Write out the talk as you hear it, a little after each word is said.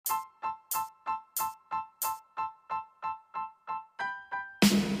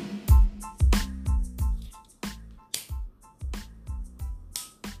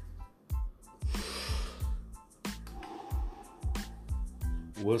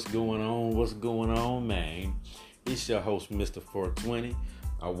What's going on? What's going on, man? It's your host, Mr. 420.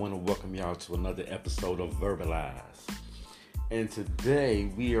 I want to welcome y'all to another episode of Verbalize. And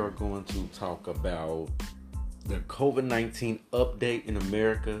today we are going to talk about the COVID-19 update in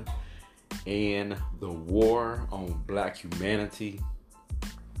America and the war on Black humanity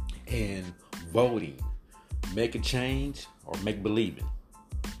and voting. Make a change or make believing.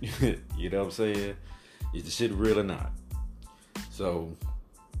 You know what I'm saying? Is the shit real or not? So,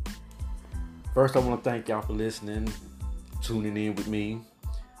 first I want to thank y'all for listening, tuning in with me.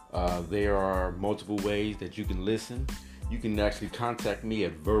 There are multiple ways that you can listen. You can actually contact me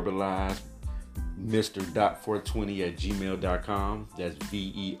at verbalize.mr.420@gmail.com. That's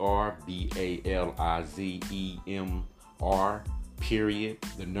VERBALIZEMR period,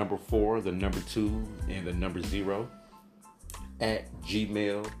 the number 4, the number 2, and the number 0 at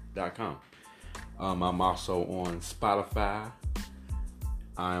gmail.com. I'm also on Spotify.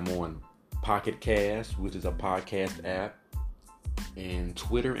 I'm on Pocket Cast, which is a podcast app, and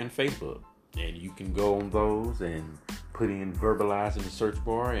Twitter and Facebook. And you can go on those and put in Verbalize in the search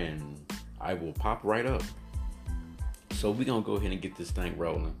bar and I will pop right up. So we're going to go ahead and get this thing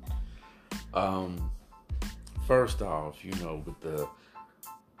rolling. First off, with the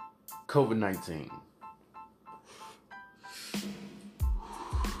COVID-19.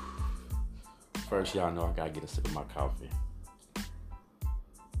 First, y'all know I got to get a sip of my coffee.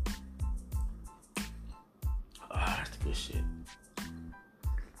 That's the good shit.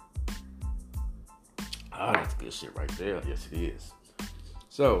 That's good shit right there. Yes, it is.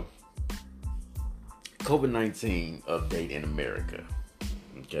 So, COVID-19 update in America.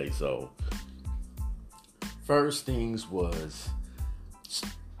 Okay, so first things was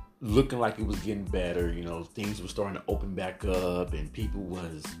looking like it was getting better. Things were starting to open back up and people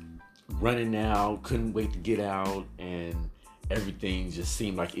was running out, couldn't wait to get out, and everything just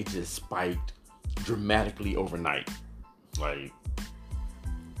seemed like it just spiked dramatically overnight. Like,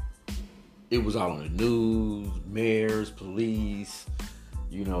 it was all on the news, mayors, police,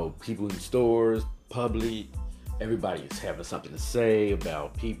 people in stores, public. Everybody is having something to say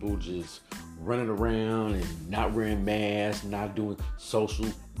about people just running around and not wearing masks, not doing social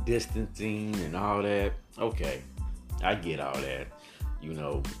distancing and all that. Okay, I get all that.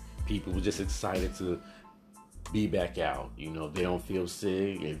 People were just excited to be back out. They don't feel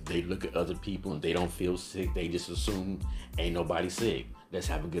sick. If they look at other people and they don't feel sick, they just assume ain't nobody sick. Let's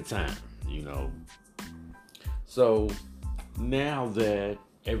have a good time, So now that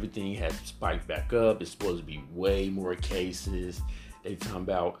everything has spiked back up, it's supposed to be way more cases. They talking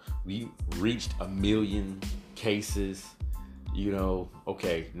about we reached 1 million cases.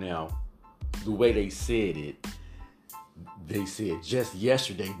 Okay, now the way they said it, they said just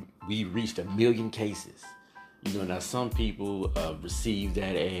yesterday we reached 1 million cases. Now some people received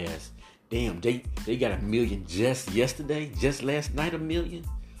that as, damn, they got 1 million just yesterday, just last night 1 million.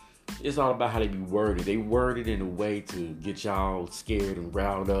 It's all about how they be worded. They worded in a way to get y'all scared and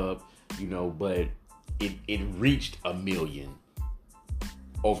riled up, but it reached 1 million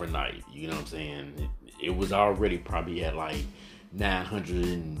overnight. You know what I'm saying? It was already probably at like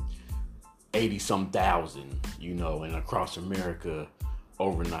 980 some thousand, and across America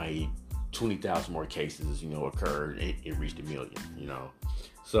overnight 20,000 more cases, occurred. It reached 1 million,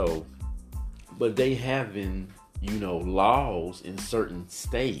 So, but they having, laws in certain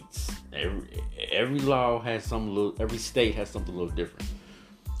states. Every law has every state has something a little different.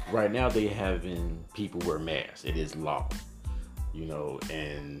 Right now they having people wear masks. It is law,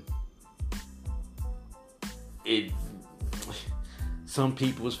 and some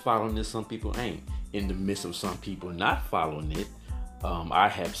people is following this, some people ain't. In the midst of some people not following it, I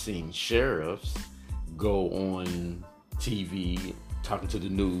have seen sheriffs go on TV talking to the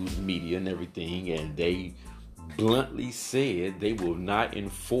news media and everything, and they bluntly said they will not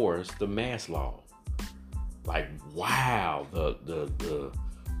enforce the mask law. Like, wow, the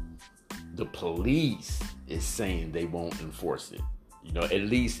police is saying they won't enforce it. At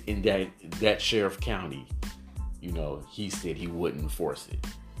least in that sheriff county, he said he wouldn't enforce it.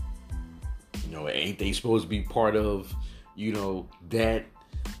 Ain't they supposed to be part of, that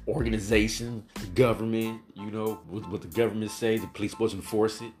organization, the government, what the government say, the police supposed to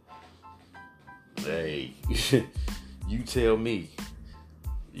enforce it? Hey, you tell me,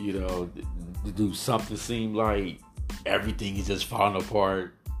 do something seem like everything is just falling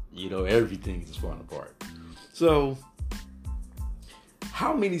apart? Everything is just falling apart. So,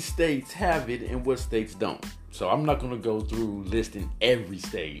 how many states have it and what states don't? So I'm not going to go through listing every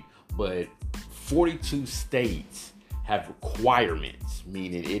state, but 42 states have requirements,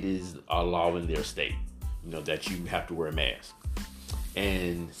 meaning it is a law in their state, that you have to wear a mask.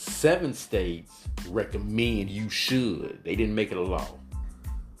 And 7 states recommend you should. They didn't make it a law.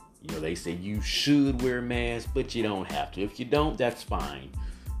 You know, they say you should wear a mask, but you don't have to. If you don't, that's fine.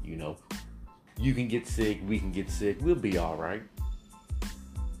 You know, you can get sick, we can get sick, we'll be all right.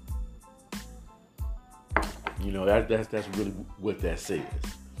 You know, that's really what that says.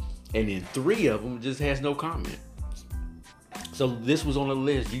 And then 3 of them just has no comment. So this was on a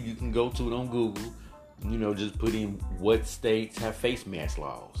list. You can go to it on Google. You know, just put in what states have face mask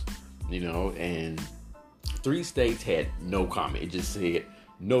laws. You know, and 3 states had no comment. It just said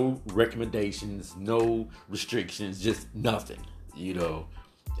no recommendations, no restrictions, just nothing. You know,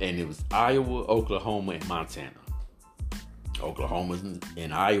 and it was Iowa, Oklahoma, and Montana. Oklahoma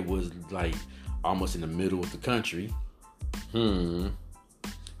and Iowa was like almost in the middle of the country. And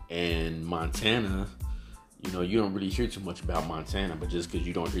Montana, you know, you don't really hear too much about Montana, but just because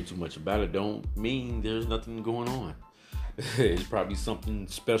you don't hear too much about it don't mean there's nothing going on. There's probably something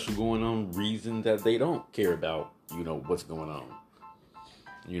special going on, reason that they don't care about, you know, what's going on.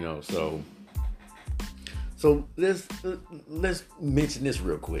 You know, so let's mention this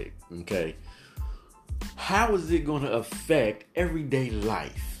real quick, okay? How is it going to affect everyday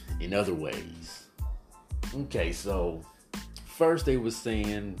life in other ways? Okay, so first they were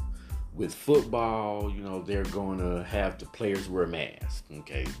saying with football, you know, they're going to have the players wear masks.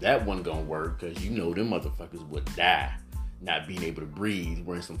 Okay, that wasn't going to work because you know them motherfuckers would die not being able to breathe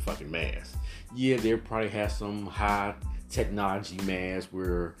wearing some fucking masks. Yeah, they'll probably have some high technology masks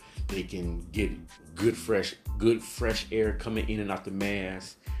where they can get good fresh air coming in and out the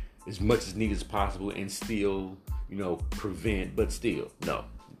mask as much as needed as possible and still, you know, prevent, but still, no.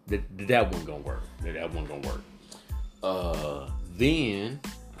 That wasn't going to work. That wasn't going to work. Then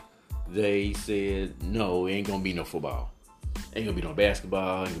they said, no, it ain't going to be no football. Ain't going to be no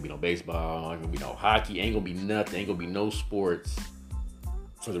basketball. Ain't going to be no baseball. Ain't going to be no hockey. Ain't going to be nothing. Ain't going to be no sports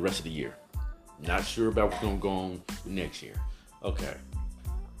for the rest of the year. Not sure about what's going to go on next year. Okay.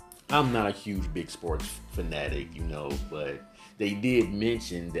 I'm not a huge big sports fanatic, you know, but they did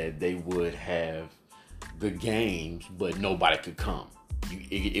mention that they would have the games, but nobody could come.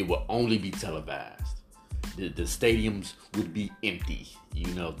 It will only be televised. The stadiums would be empty.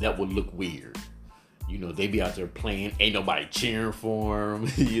 You know, that would look weird. You know, they be out there playing. Ain't nobody cheering for them.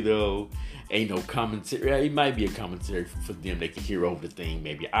 You know, ain't no commentary. It might be a commentary for them. They can hear over the thing,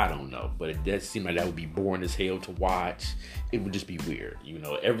 maybe. I don't know. But it does seem like that would be boring as hell to watch. It would just be weird. You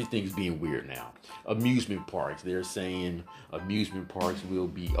know, everything's being weird now. Amusement parks. They're saying amusement parks will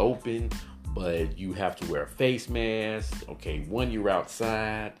be open, but you have to wear a face mask. Okay, when you're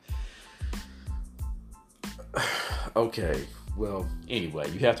outside. Okay, well,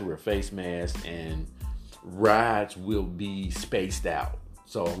 anyway, you have to wear a face mask and rides will be spaced out.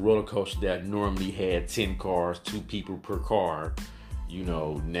 So a roller coaster that normally had 10 cars, 2 people per car, you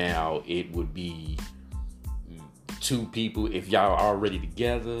know, now it would be 2 people if y'all are already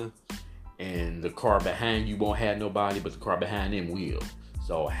together, and the car behind you won't have nobody, but the car behind them will.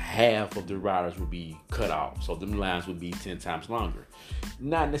 So half of the riders would be cut off. So them lines would be 10 times longer.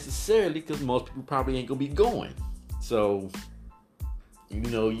 Not necessarily, because most people probably ain't gonna be going. So, you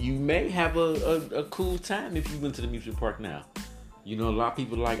know, you may have a cool time if you went to the amusement park now. You know, a lot of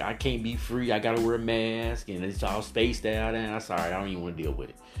people are like, I can't be free. I got to wear a mask and it's all spaced out. And I'm sorry, I don't even want to deal with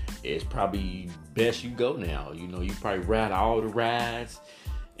it. It's probably best you go now. You know, you probably ride all the rides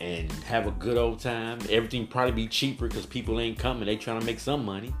and have a good old time. Everything probably be cheaper because people ain't coming. They trying to make some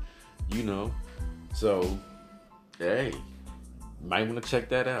money, you know. So, hey, might want to check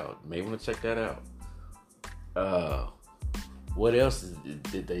that out. What else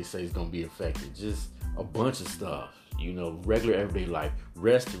did they say is going to be affected? Just a bunch of stuff. You know, regular everyday life.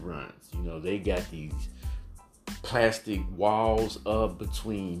 Restaurants, you know, they got these plastic walls up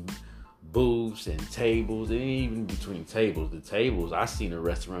between booths and tables, and even between tables. The tables, I seen a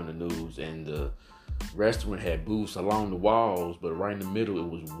restaurant in the news, and the restaurant had booths along the walls, but right in the middle, it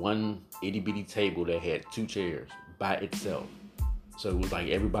was one itty bitty table that had 2 chairs by itself. So it was like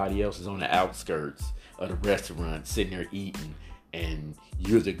everybody else is on the outskirts of the restaurant sitting there eating, and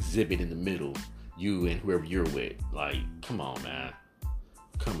you're the exhibit in the middle. You and whoever you're with. Like, come on, man.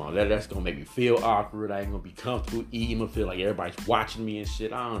 Come on. That's going to make me feel awkward. I ain't going to be comfortable eating. I'm going to feel like everybody's watching me and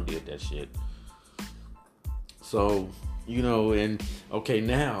shit. I don't deal with that shit. So, you know, and okay,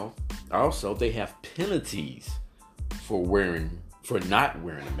 now, also, they have penalties for not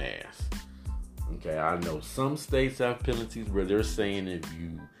wearing a mask. Okay, I know some states have penalties where they're saying if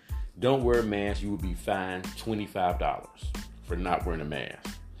you don't wear a mask, you will be fined $25 for not wearing a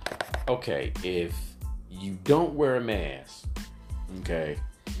mask. Okay, if you don't wear a mask, okay,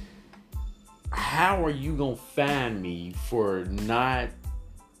 how are you gonna find me for not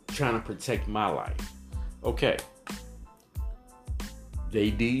trying to protect my life? Okay. They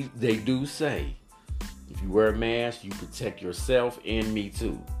do say if you wear a mask, you protect yourself and me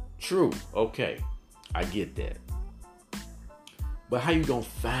too. True. Okay. I get that. But how you gonna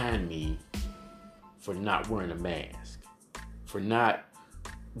find me for not wearing a mask? For not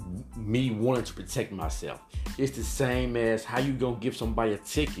me wanting to protect myself? It's the same as how you gonna give somebody a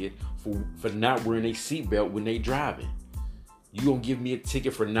ticket for not wearing a seatbelt when they driving. You gonna give me a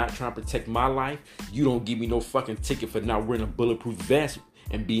ticket for not trying to protect my life? You don't give me no fucking ticket for not wearing a bulletproof vest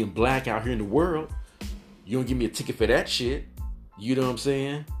and being black out here in the world. You don't give me a ticket for that shit. You know what I'm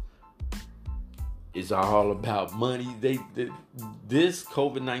saying? It's all about money. This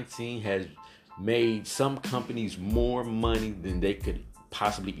COVID-19 has made some companies more money than they could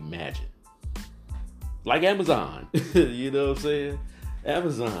possibly imagine. Like Amazon. You know what I'm saying?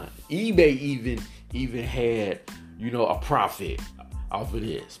 Amazon. eBay even had, a profit off of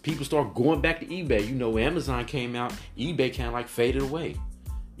this. People start going back to eBay. Amazon came out, eBay kind of like faded away.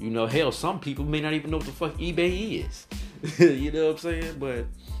 Hell, some people may not even know what the fuck eBay is. You know what I'm saying? But,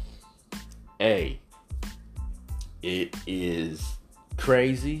 hey, it is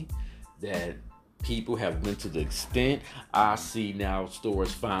crazy that people have went to the extent. I see now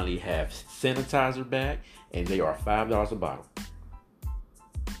stores finally have sanitizer back, and they are $5 a bottle.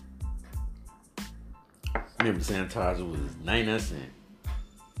 Remember, sanitizer was 99 cents.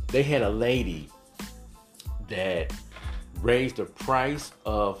 They had a lady that raised the price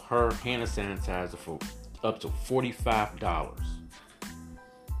of her hand sanitizer for up to $45.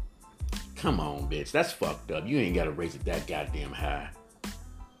 Come on, bitch. That's fucked up. You ain't got to raise it that goddamn high.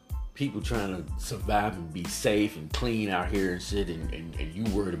 People trying to survive and be safe and clean out here and shit, and you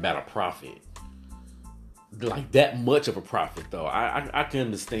worried about a profit. Like that much of a profit, though. I can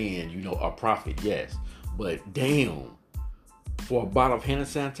understand, a profit, yes. But damn, for a bottle of hand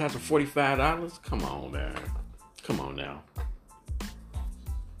sanitizer, $45? Come on, man. Come on now.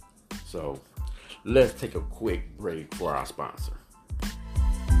 So, let's take a quick break for our sponsor.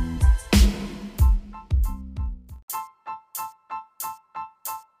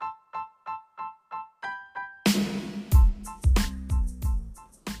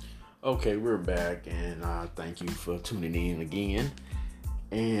 Okay, we're back, and thank you for tuning in again.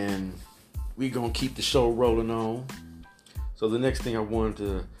 And we're going to keep the show rolling on. So the next thing I wanted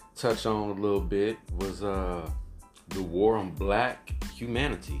to touch on a little bit was the war on black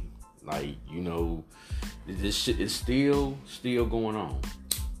humanity. Like, this shit is still going on.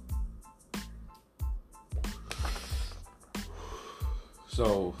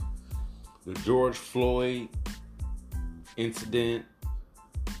 So, the George Floyd incident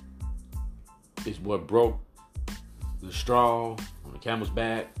is what broke the straw on the camel's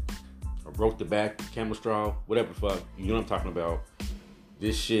back, or broke the back of the camel's straw, whatever the fuck. You know what I'm talking about.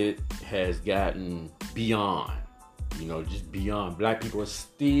 This shit has gotten beyond, just beyond. Black people are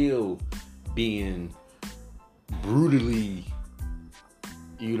still being brutally,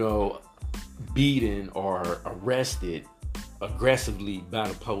 beaten or arrested aggressively by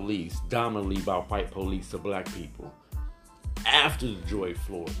the police, dominantly by white police to black people. After the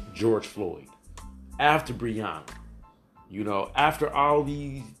George Floyd, after Breonna, after all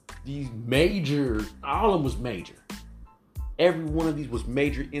these major, all of them was major. Every one of these was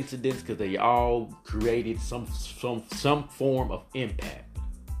major incidents because they all created some form of impact.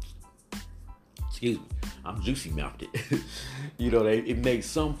 Excuse me, I'm juicy mouthed it. It made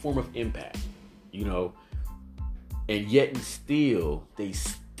some form of impact. And yet and still, they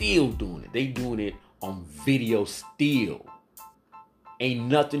still doing it. They doing it on video still. Ain't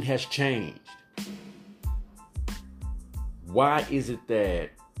nothing has changed. Why is it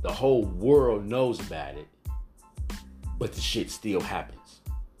that the whole world knows about it, but the shit still happens?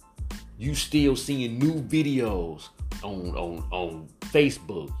 You still seeing new videos on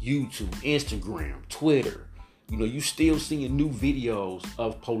Facebook, YouTube, Instagram, Twitter. You still seeing new videos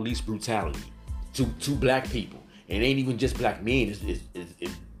of police brutality to black people. And it ain't even just black men,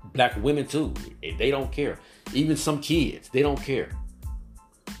 it's black women too. They don't care. Even some kids, they don't care.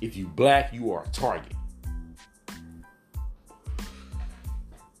 If you black, you are a target.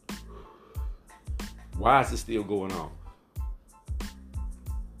 Why is this still going on?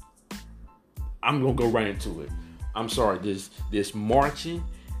 I'm gonna go right into it. I'm sorry, this marching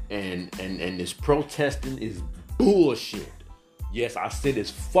and this protesting is bullshit. Yes, I said it's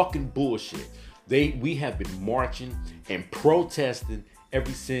fucking bullshit. We have been marching and protesting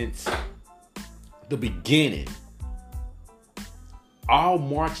ever since the beginning. All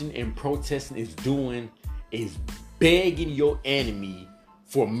marching and protesting is doing is begging your enemy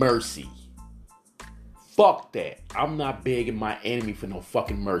for mercy. Fuck that. I'm not begging my enemy for no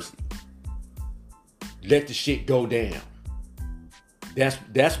fucking mercy. Let the shit go down. That's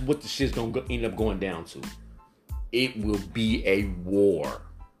what the shit's gonna end up going down to. It will be a war.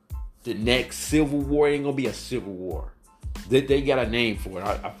 The next civil war ain't gonna be a civil war. They got a name for it.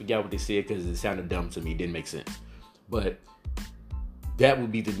 I forgot what they said because it sounded dumb to me. It didn't make sense. But that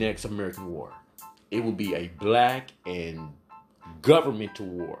would be the next American war. It would be a black and governmental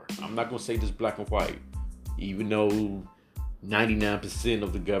war. I'm not gonna say this black and white, even though 99%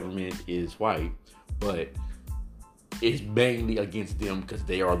 of the government is white, but it's mainly against them because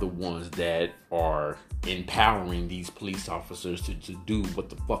they are the ones that are empowering these police officers to do what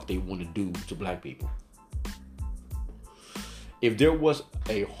the fuck they want to do to black people. If there was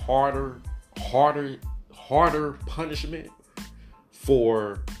a harder punishment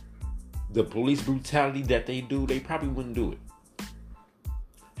for the police brutality that they do, they probably wouldn't do it.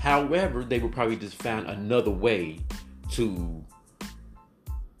 However, they would probably just find another way to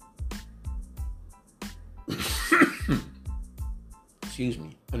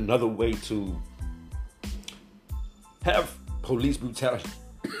another way to have police brutality.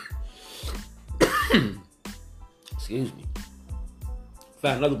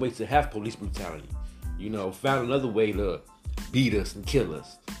 Find another way to have police brutality. Find another way to beat us and kill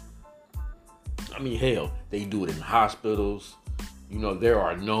us. I mean, hell, they do it in hospitals. There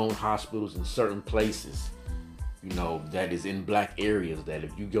are known hospitals in certain places, that is in black areas, that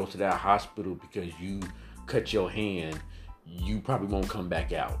if you go to that hospital because you cut your hand, you probably won't come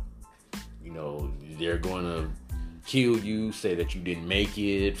back out. They're going to kill you, say that you didn't make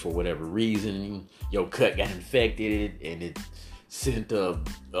it for whatever reason. Your cut got infected and it sent a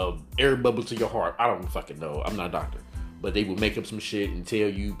air bubble to your heart. I don't fucking know. I'm not a doctor. But they will make up some shit and tell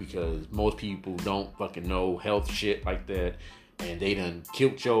you, because most people don't fucking know health shit like that. And they done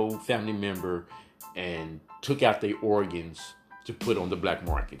killed your family member and took out their organs to put on the black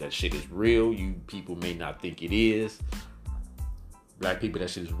market. That shit is real. You people may not think it is. Black people, that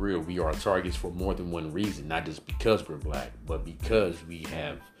shit is real. We are targets for more than one reason. Not just because we're black, but because we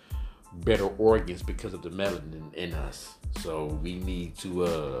have better organs because of the melanin in us. So we need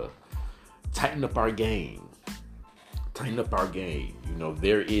to tighten up our game.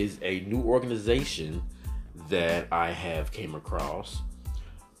 There is a new organization that I have came across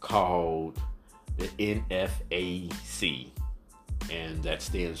called the NFAC, and that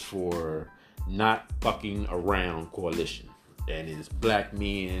stands for Not Fucking Around Coalition, and it's black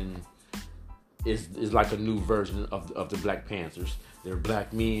men. Is like a new version of the Black Panthers. They're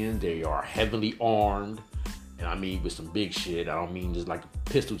black men. They are heavily armed, and I mean with some big shit. I don't mean just like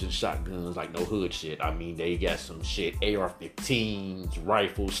pistols and shotguns, like no hood shit. I mean they got some shit, AR-15s,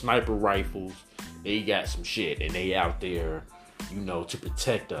 rifles, sniper rifles. They got some shit, and they out there, to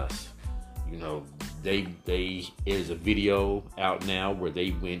protect us. They is a video out now where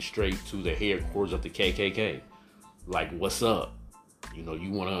they went straight to the headquarters of the KKK. Like, what's up?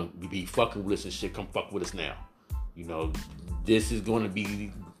 You want to be fucking with us and shit, come fuck with us now. This is the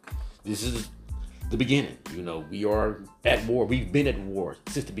beginning. We are at war. We've been at war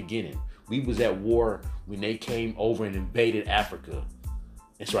since the beginning. We was at war when they came over and invaded Africa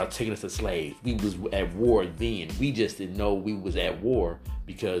and started taking us as slaves. We was at war then. We just didn't know we was at war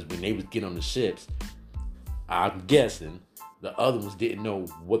because when they was getting on the ships, I'm guessing the other ones didn't know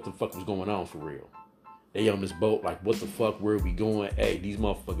what the fuck was going on for real. They on this boat like, what the fuck, where are we going? Hey, these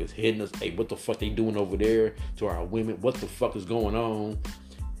motherfuckers hitting us. Hey, what the fuck they doing over there to our women? What the fuck is going on?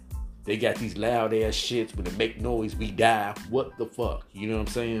 They got these loud ass shits. When they make noise, we die. What the fuck? You know what I'm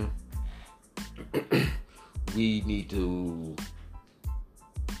saying? We need to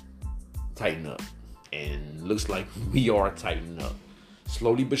tighten up. And looks like we are tightening up.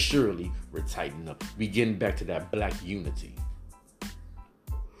 Slowly but surely, we're tightening up. We getting back to that black unity.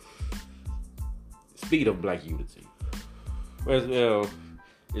 Speaking of black unity, well,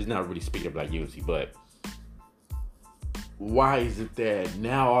 it's not really speaking of black unity, but why is it that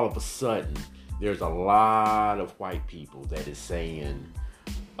now all of a sudden there's a lot of white people that is saying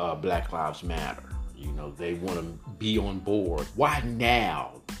Black Lives Matter? They want to be on board. Why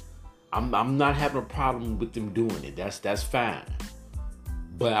now? I'm not having a problem with them doing it. That's fine.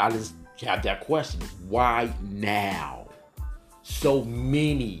 But I just have that question. Why now? So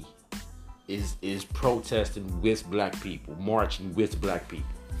many is protesting with black people, marching with black people.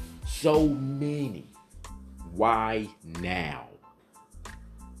 So many. Why now?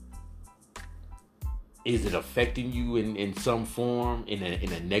 Is it affecting you in some form, in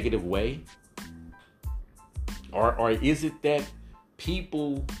a negative way? Or is it that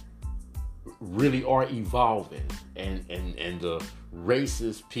people really are evolving and the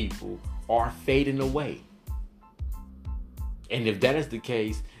racist people are fading away. And if that is the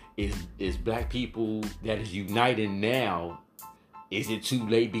case, is black people that is united now, is it too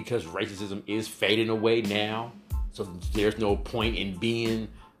late because racism is fading away now? So there's no point in being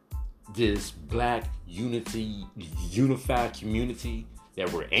this black unified community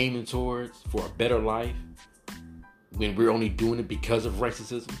that we're aiming towards for a better life when we're only doing it because of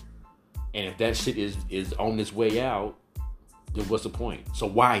racism? And if that shit is on its way out, then what's the point? So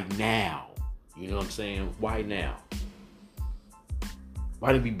why now? You know what I'm saying? Why now?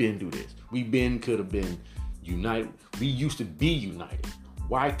 Why did we been do this? We could have been united. We used to be united.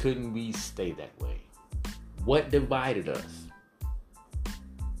 Why couldn't we stay that way? What divided us?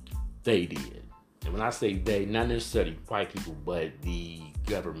 They did. And when I say they, not necessarily white people, but the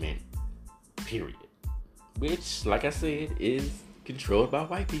government, period. Which, like I said, is controlled by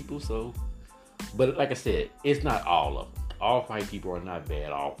white people. So, but like I said, it's not all of them. All white people are not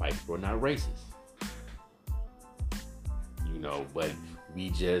bad. All white people are not racist. You know, but we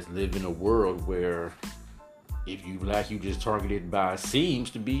just live in a world where if you black, you just targeted by seems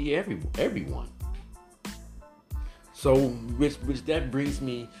to be everyone. So, which that brings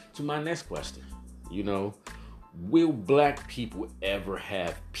me to my next question. You know, will black people ever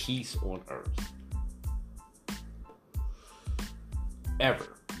have peace on earth? Ever?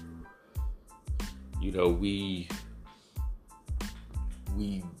 You know, we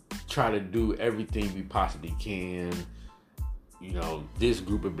try to do everything we possibly can. You know, this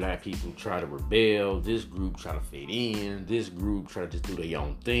group of black people try to rebel. This group try to fit in. This group try to just do their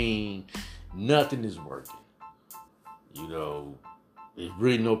own thing. Nothing is working. You know, there's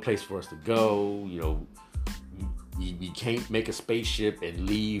really no place for us to go. You know, we can't make a spaceship and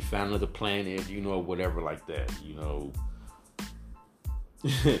leave, find another planet, you know, whatever like that. You know,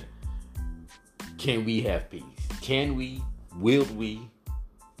 can we have peace? Can we? Will we?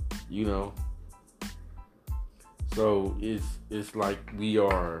 You know? So it's like we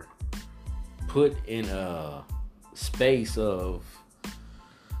are put in a space of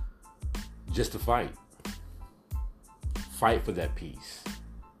just to fight for that peace.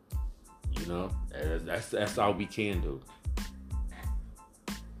 You know, that's all we can do.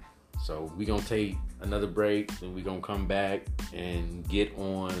 So we're gonna take another break, and we're gonna come back and get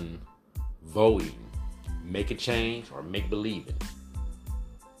on voting, make a change or make believe it.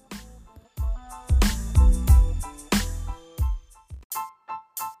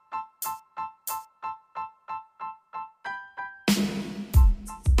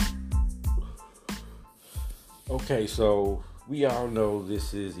 Okay, so we all know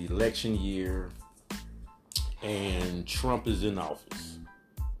this is election year and Trump is in office.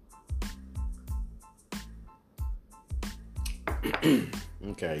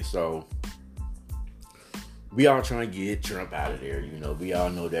 Okay, so we all trying to get Trump out of there. You know, we all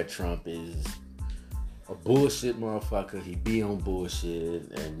know that Trump is a bullshit motherfucker. He be on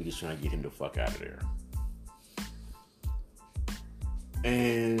bullshit, and we just trying to get him the fuck out of there.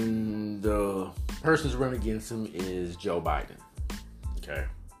 And the person's running against him is Joe Biden. Okay.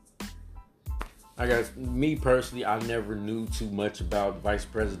 I guess me personally, I never knew too much about vice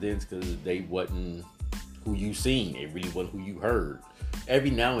presidents because they wasn't who you seen. It really wasn't who you heard. Every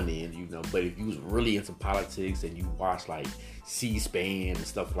now and then, you know, but if you was really into politics and you watch like C-SPAN and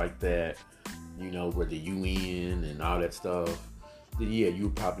stuff like that, you know, where the UN and all that stuff, then yeah, you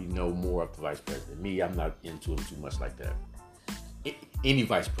would probably know more of the vice president. Me, I'm not into him too much like that. Any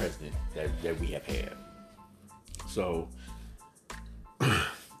vice president that we have had. So,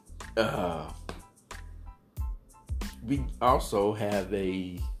 we also have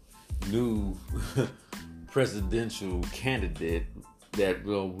a new presidential candidate that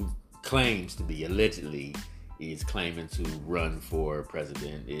claims to be, allegedly, is claiming to run for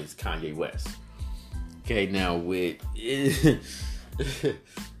president, is Kanye West. Okay, now with...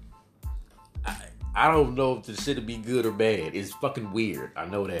 I don't know if the shit'll be good or bad. It's fucking weird. I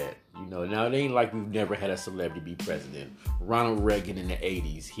know that. You know, now it ain't like we've never had a celebrity be president. Ronald Reagan in the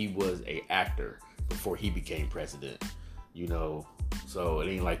 80s, he was an actor before he became president. You know, so it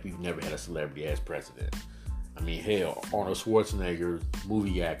ain't like we've never had a celebrity as president. I mean, hell, Arnold Schwarzenegger,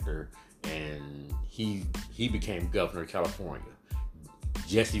 movie actor, and he became governor of California.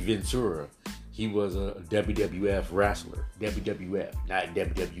 Jesse Ventura, he was a WWF wrestler. WWF, not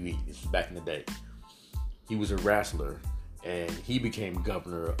WWE. This was back in the day. He was a wrestler, and he became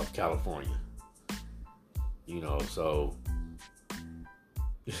governor of California. You know, so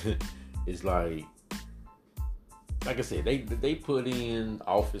it's like I said, they put in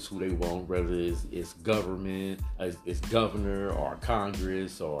office who they want, whether it's government, it's governor or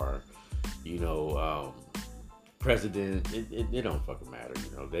Congress or, you know, president. It don't fucking matter.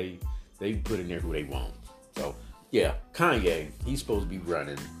 You know, they They put in there who they want. So yeah, Kanye, he's supposed to be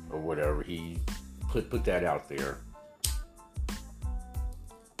running or whatever. He put that out there.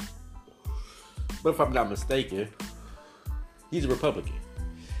 But if I'm not mistaken, he's a Republican.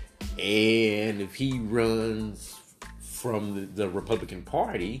 And if he runs from the Republican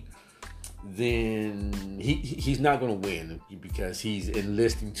Party, then he's not going to win because he's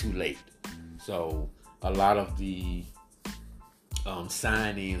enlisting too late. So a lot of the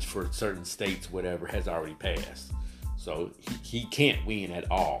sign-ins for certain states, whatever, has already passed. So he can't win at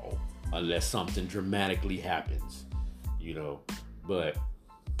all unless something dramatically happens, But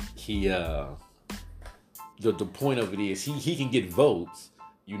he, the point of it is he can get votes,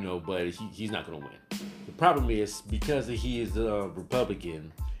 but he's not going to win. The problem is because he is a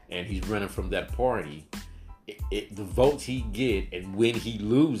Republican and he's running from that party, the votes he get, and when he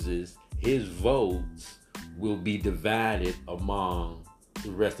loses, his votes will be divided among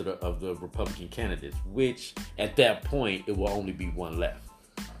the rest of the Republican candidates, which at that point, it will only be one left,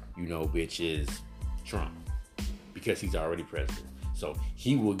 which is Trump, because he's already president. So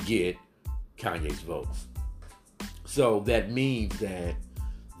he will get Kanye's votes. So that means that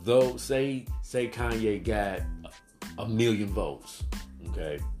though, say Kanye got 1 million votes,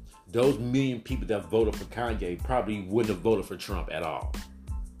 okay, those million people that voted for Kanye probably wouldn't have voted for Trump at all.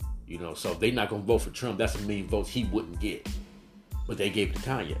 So they're not going to vote for Trump. That's 1 million votes he wouldn't get. But they gave it to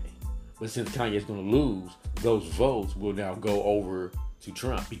Kanye. But since Kanye's going to lose, those votes will now go over to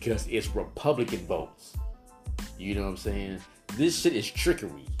Trump because it's Republican votes. You know what I'm saying? This shit is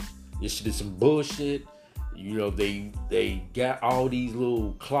trickery. This shit is some bullshit. They got all these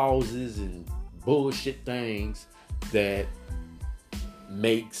little clauses and bullshit things that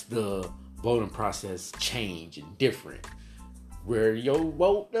makes the voting process change and different. Where your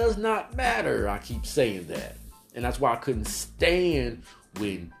vote does not matter. I keep saying that. And that's why I couldn't stand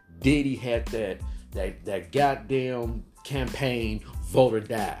when Diddy had that goddamn campaign, Vote or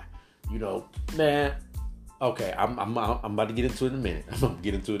Die. Man, okay, I'm about to get into it in a minute.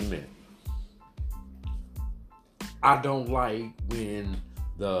 I don't like when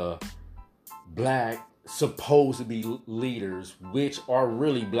the black supposed to be leaders, which are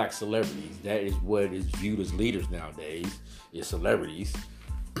really black celebrities. That is what is viewed as leaders nowadays, is celebrities.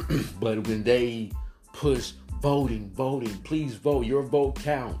 But when they push voting, please vote, your vote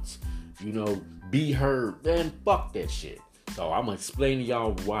counts, be heard, man, fuck that shit. So I'm gonna explain to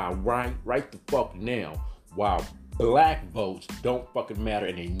y'all why right the fuck now, why black votes don't fucking matter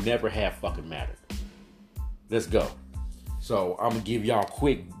and they never have fucking mattered. Let's go. So I'm gonna give y'all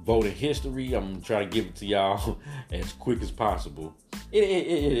quick voting history. I'm gonna try to give it to y'all as quick as possible.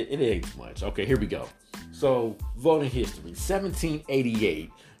 It ain't much. Okay, here we go. So voting history.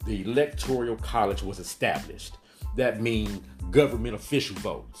 1788, the Electoral College was established. That means government official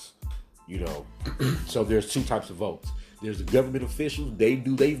votes. So there's two types of votes. There's the government officials. They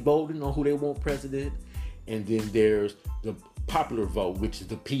voting on who they want president, and then there's the popular vote, which is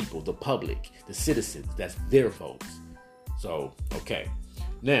the people, the public, the citizens. That's their votes. So, okay.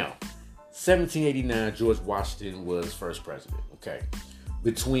 Now, 1789, George Washington was first president. Okay.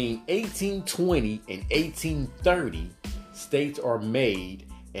 Between 1820 and 1830, states are made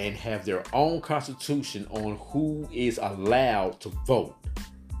and have their own constitution on who is allowed to vote.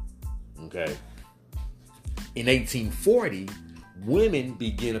 Okay. In 1840, women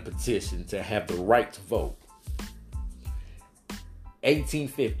began a petition to have the right to vote.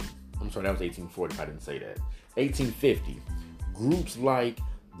 1850. I'm sorry, that was 1840 if I didn't say that. 1850. Groups like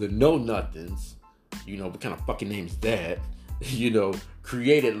the Know Nothings, what kind of fucking name is that?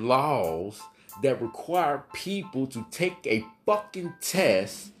 Created laws that require people to take a fucking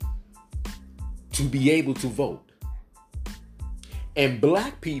test to be able to vote. And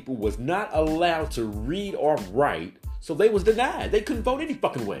black people was not allowed to read or write, so they was denied. They couldn't vote any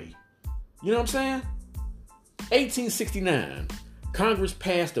fucking way. You know what I'm saying? 1869, Congress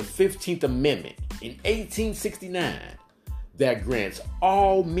passed the 15th Amendment in 1869 that grants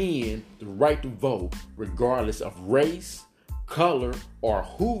all men the right to vote regardless of race, color, or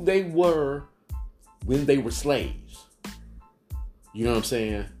who they were when they were slaves. You know what I'm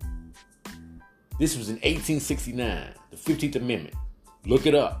saying? This was in 1869, the 15th Amendment. Look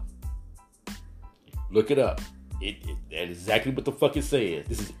it up. That is exactly what the fuck it says.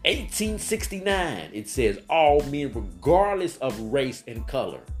 This is 1869. It says all men regardless of race and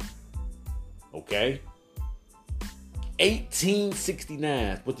color. Okay? 1869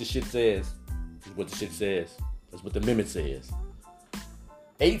 is what the shit says. That's what the amendment says.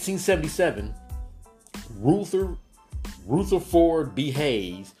 1877, Rutherford B.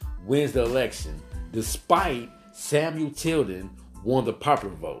 Hayes wins the election despite Samuel Tilden won the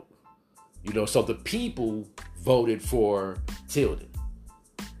popular vote. So the people voted for Tilden.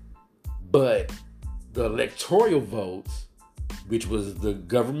 But the electoral votes, which was the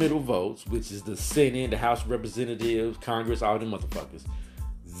governmental votes, which is the Senate, the House of Representatives, Congress, all them motherfuckers,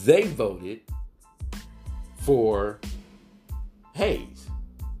 they voted for Hayes.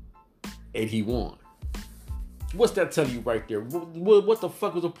 And he won. What's that telling you right there? What the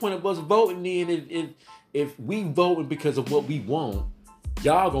fuck was the point of us voting in if we voting because of what we want,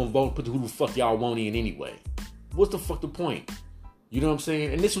 y'all gonna vote and put who the fuck y'all want in anyway? What's the fuck the point? You know what I'm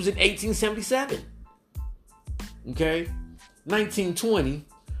saying? And this was in 1877. Okay? 1920,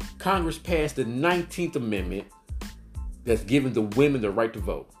 Congress passed the 19th Amendment that's giving the women the right to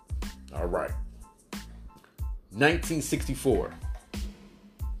vote. All right. 1964.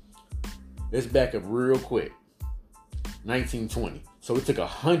 Let's back up real quick. 1920. So it took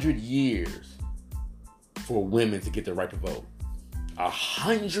 100 years for women to get the right to vote.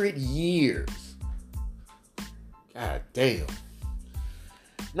 100 years. God damn.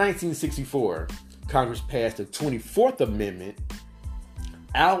 1964, Congress passed the 24th Amendment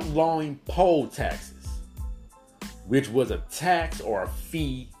outlawing poll taxes, which was a tax or a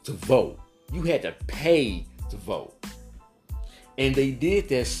fee to vote. You had to pay to vote. And they did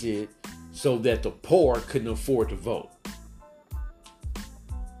that shit so that the poor couldn't afford to vote.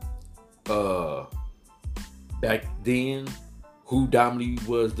 Back then, who dominantly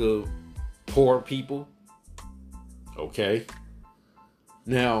was the poor people? Okay.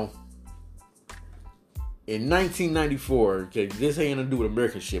 Now, in 1994, okay, this ain't gonna do with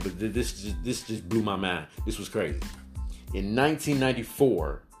American shit, but this just blew my mind. This was crazy. In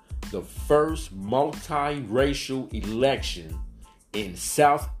 1994, the first multiracial election in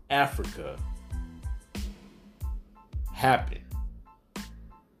South Africa happened.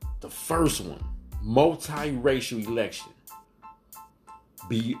 The first one, multiracial election.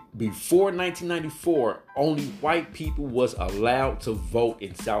 Before 1994, only white people was allowed to vote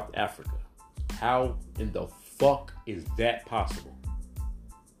in South Africa. How in the fuck is that possible?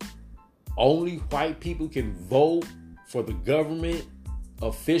 Only white people can vote for the government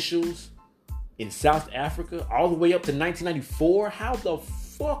officials in South Africa all the way up to 1994? How the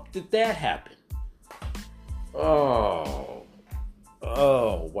fuck did that happen? Oh,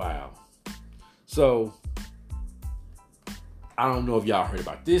 wow. So, I don't know if y'all heard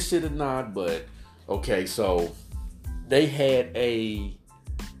about this shit or not, but okay, so they had a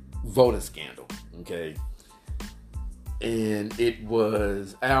voting scandal, okay? And it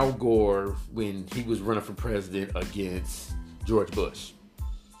was Al Gore when he was running for president against George Bush.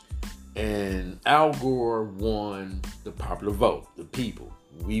 And Al Gore won the popular vote, the people.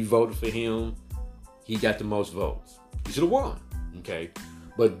 We voted for him. He got the most votes. He should have won, okay?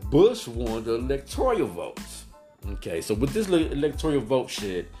 But Bush won the electoral votes. Okay, so with this electoral vote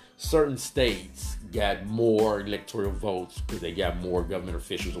shit, certain states got more electoral votes because they got more government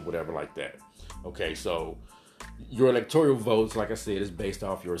officials or whatever like that. Okay, so your electoral votes, like I said, is based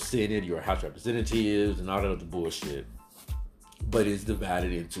off your Senate, your House of Representatives, and all that other bullshit. But it's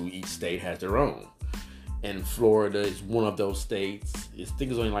divided into each state has their own. And Florida is one of those states. I think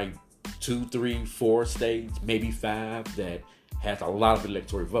it's only like 2, 3, 4 states, maybe 5, that has a lot of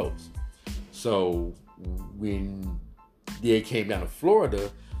electoral votes. So when they came down to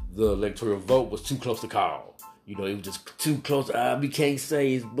Florida, the electoral vote was too close to call. It was just too close. We can't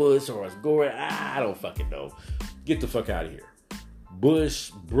say it's Bush or it's Gore. I don't fucking know. Get the fuck out of here. Bush's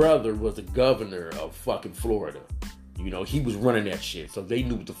brother was the governor of fucking Florida. He was running that shit. So they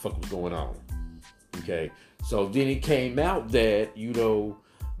knew what the fuck was going on. Okay. So then it came out that,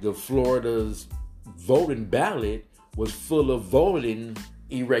 the Florida's voting ballot was full of voting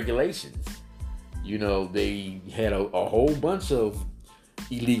irregularities. They had a whole bunch of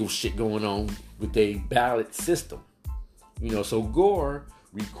illegal shit going on with their ballot system. So Gore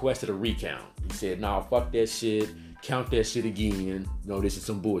requested a recount. He said, nah, fuck that shit. Count that shit again. This is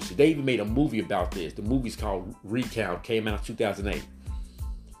some bullshit. They even made a movie about this. The movie's called Recount. Came out in 2008.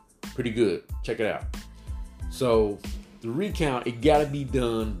 Pretty good. Check it out. So the recount, it got to be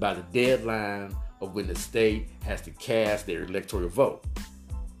done by the deadline of when the state has to cast their electoral vote.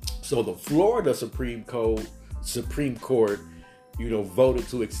 So the Florida Supreme Court, voted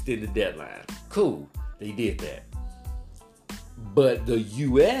to extend the deadline. Cool. They did that. But the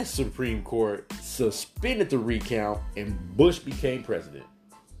U.S. Supreme Court suspended the recount and Bush became president.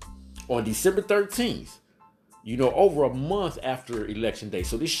 On December 13th, over a month after Election Day.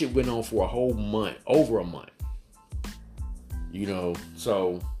 So this shit went on for a whole month, over a month.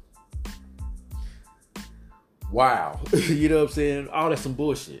 So, wow. You know what I'm saying? All that's some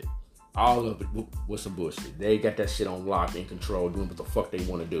bullshit. All of it was some bullshit. They got that shit on lock and control, doing what the fuck they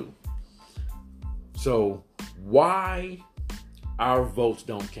want to do. So why our votes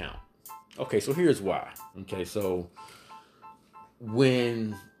don't count? Okay, so here's why. Okay, so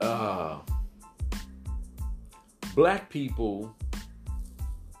when black people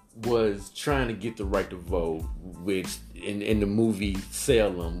was trying to get the right to vote, which in the movie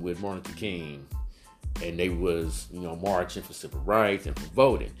Salem with Martin Luther King, and they was, marching for civil rights and for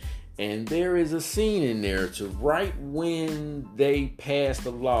voting. And there is a scene in there to right when they passed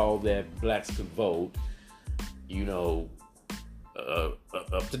the law that blacks could vote,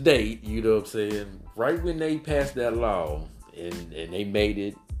 up to date, you know what I'm saying? Right when they passed that law and they made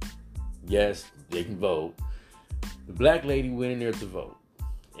it, yes, they can vote, the black lady went in there to vote.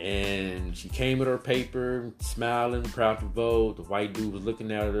 And she came with her paper, smiling, proud to vote. The white dude was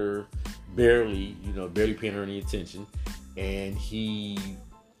looking at her, barely paying her any attention. And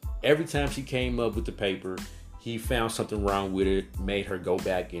every time she came up with the paper, he found something wrong with it, made her go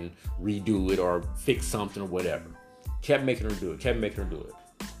back and redo it or fix something or whatever. Kept making her do it.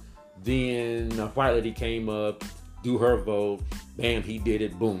 Then the white lady came up, do her vote, bam, he did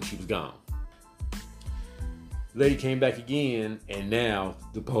it, boom, she was gone. Lady came back again, and now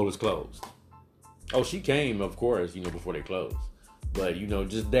the poll is closed. Oh, she came, of course, before they closed. But,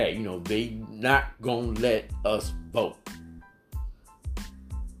 just that, they not gonna let us vote.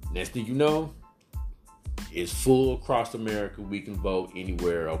 Next thing you know, it's full across America. We can vote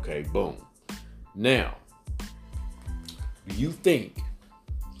anywhere. Okay, boom. Now, do you think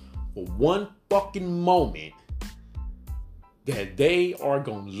for one fucking moment that they are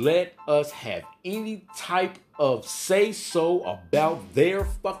gonna let us have any type of say-so about their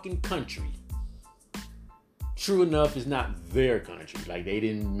fucking country? True enough, it's not their country. Like, they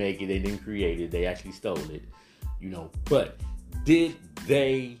didn't make it, they didn't create it, they actually stole it, But did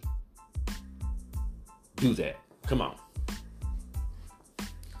they do that? Come on.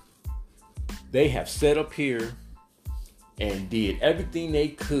 They have set up here and did everything they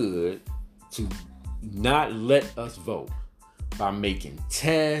could to not let us vote by making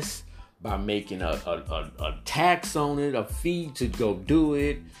tests, by making a tax on it, a fee to go do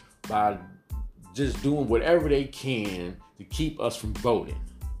it, by just doing whatever they can to keep us from voting.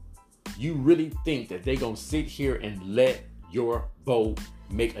 You really think that they're going to sit here and let your vote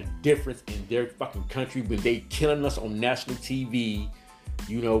make a difference in their fucking country when they killing us on national TV?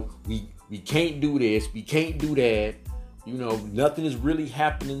 We can't do this, we can't do that. Nothing is really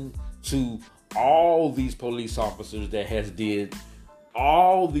happening to all these police officers that has did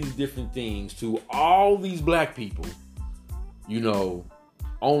all these different things to all these black people.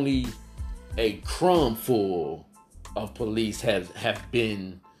 Only a crumb full of police have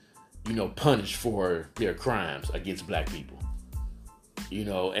been, punished for their crimes against black people.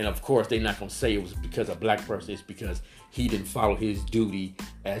 And of course they're not gonna say it was because a black person. It's because he didn't follow his duty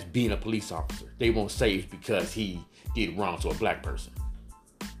as being a police officer. They won't say it's because he did wrong to a black person.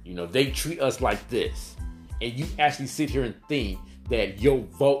 They treat us like this, and you actually sit here and think that your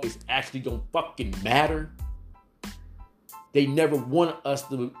vote is actually gonna fucking matter. They never want us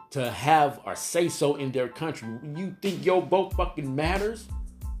to have our say so in their country. You think your vote fucking matters?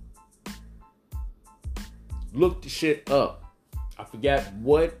 Look the shit up. I forgot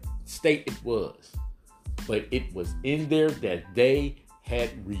what state it was, but it was in there that they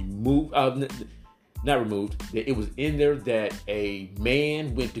had removed, that it was in there that a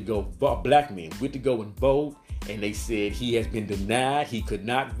man went to go, a black man went to go and vote, and they said he has been denied, he could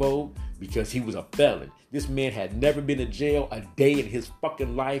not vote because he was a felon. This man had never been to jail a day in his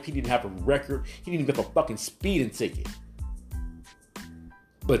fucking life. He didn't have a record. He didn't even have a fucking speeding ticket.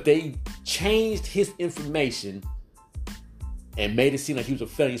 But they changed his information and made it seem like he was a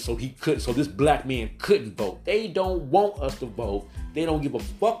felon, so this black man couldn't vote. They don't want us to vote. They don't give a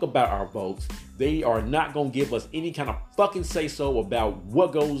fuck about our votes. They are not gonna give us any kind of fucking say so about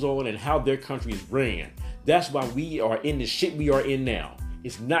what goes on and how their country is ran. That's why we are in the shit we are in now.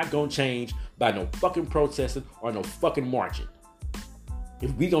 It's not gonna change by no fucking protesting or no fucking marching.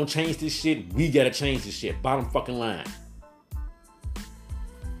 If we gonna change this shit, we gotta change this shit. Bottom fucking line.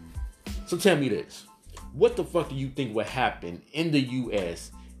 So tell me this. What the fuck do you think would happen in the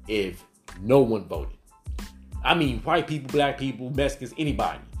U.S. if no one voted? I mean, white people, black people, Mexicans,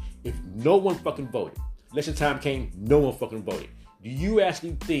 anybody. If no one fucking voted, election time came, no one fucking voted. Do you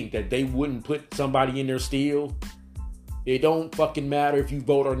actually think that they wouldn't put somebody in there still? It don't fucking matter if you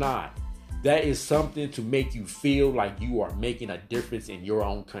vote or not. That is something to make you feel like you are making a difference in your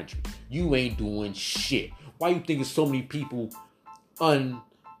own country. You ain't doing shit. Why you think there's so many people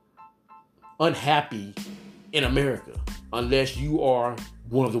unhappy in America? Unless you are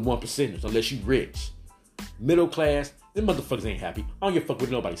one of the 1%ers, unless you rich. Middle class, them motherfuckers ain't happy. I don't give a fuck what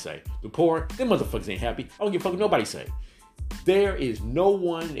nobody say. The poor, them motherfuckers ain't happy. I don't give a fuck what nobody say. There is no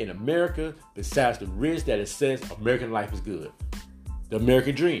one in America besides the rich that says American life is good. The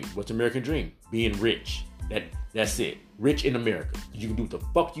American dream. What's the American dream? Being rich. That's it. Rich in America. You can do what the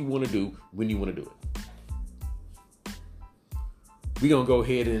fuck you want to do when you want to do it. We're going to go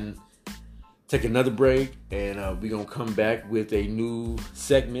ahead and take another break, and we're going to come back with a new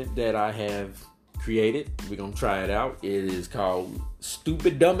segment that I have created. We're going to try it out. It is called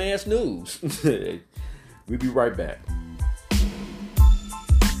Stupid Dumbass News. We'll be right back.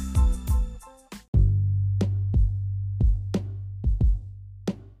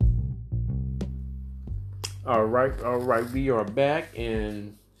 All right. We are back,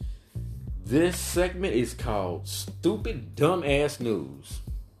 and this segment is called Stupid Dumbass News.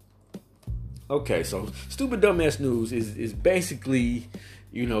 Okay, so Stupid Dumbass News is basically,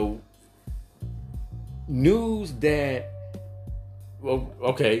 news that,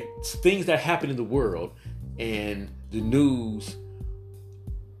 things that happen in the world, and the news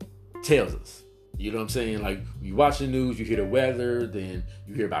tells us. You know what I'm saying? Like, you watch the news, you hear the weather, then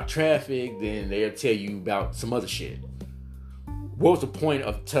you hear about traffic, then they'll tell you about some other shit. What was the point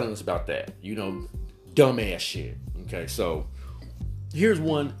of telling us about that? Dumbass shit. Okay, so here's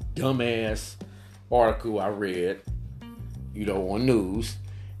one dumbass article I read, on news.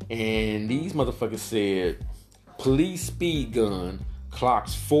 And these motherfuckers said, police speed gun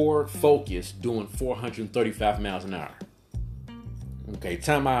clocks Ford Focus doing 435 miles an hour. Okay,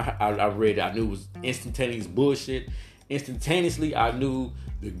 time I read it, I knew it was instantaneous bullshit. Instantaneously, I knew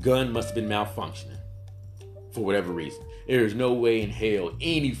the gun must have been malfunctioning for whatever reason. There is no way in hell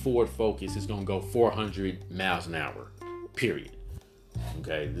any Ford Focus is going to go 400 miles an hour, period.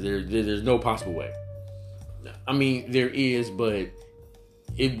 Okay, there's no possible way. I mean, there is, but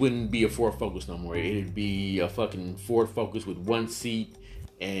it wouldn't be a Ford Focus no more. It'd be a fucking Ford Focus with one seat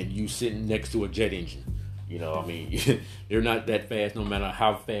and you sitting next to a jet engine. They're not that fast, no matter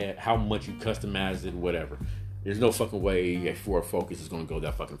how much you customize it, whatever. There's no fucking way a Ford Focus is going to go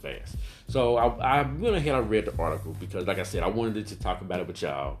that fucking fast. So I went ahead and read the article because, like I said, I wanted to talk about it with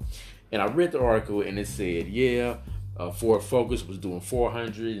y'all. And I read the article and it said, Ford Focus was doing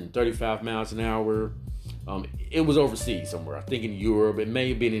 435 miles an hour. It was overseas somewhere. I think in Europe. It may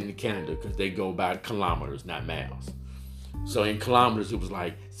have been in Canada because they go by kilometers, not miles. So in kilometers, it was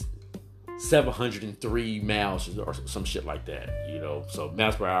like 703 miles or some shit like that, So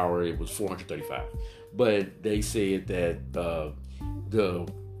miles per hour, it was 435. But they said that the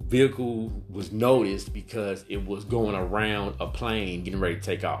vehicle was noticed because it was going around a plane getting ready to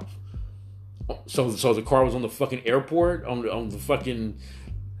take off. So the car was on the fucking airport, on the fucking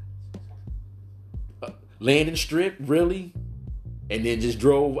landing strip, really? And then just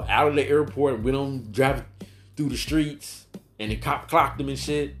drove out of the airport and went on driving through the streets, and the cop clocked them and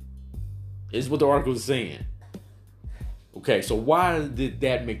shit. Is what the article is saying. Okay, so why did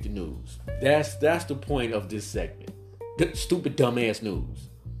that make the news? That's the point of this segment. Stupid dumbass news.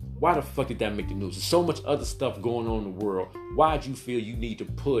 Why the fuck did that make the news? There's so much other stuff going on in the world. Why'd you feel you need to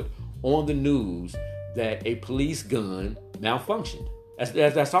put on the news that a police gun malfunctioned?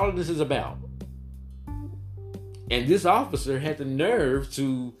 That's all this is about. And this officer had the nerve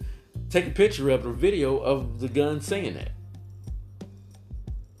to take a picture of a video of the gun saying that.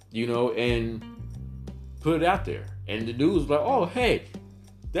 And put it out there. And the news was like, oh, hey,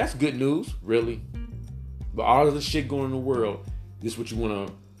 that's good news, really. But all of the shit going in the world, this is what you want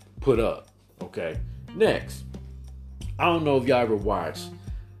to put up. Okay. Next. I don't know if y'all ever watched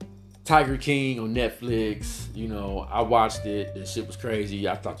Tiger King on Netflix. I watched it. The shit was crazy.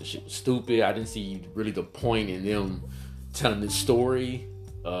 I thought the shit was stupid. I didn't see really the point in them telling this story.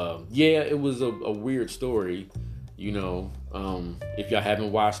 It was a weird story. If y'all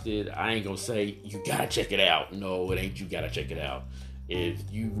haven't watched it, I ain't gonna say you gotta check it out. No, it ain't you gotta check it out. If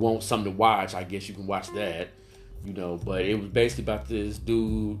you want something to watch, I guess you can watch that. But it was basically about this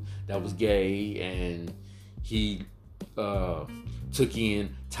dude that was gay, and he took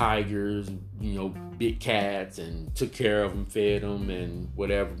in tigers, big cats, and took care of them, fed them, and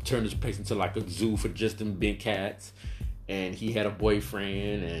whatever. Turned this place into like a zoo for just them big cats. And he had a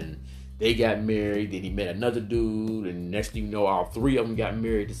boyfriend, and they got married. Then he met another dude, and next thing you know, all three of them got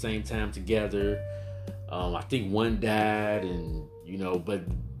married at the same time together. I think one died, and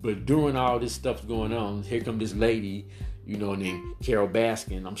but during all this stuff going on, here come this lady, named Carol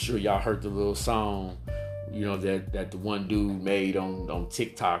Baskin. I'm sure y'all heard the little song, that the one dude made on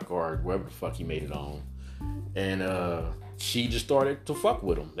TikTok or wherever the fuck he made it on, and she just started to fuck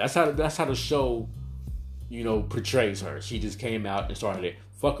with him. That's how the show, portrays her. She just came out and started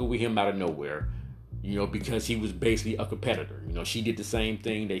fucking with him out of nowhere. because he was basically a competitor. She did the same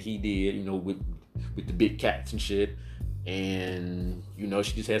thing that he did, with the big cats and shit. And,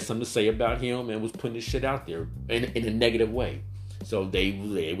 she just had something to say about him and was putting this shit out there in a negative way. So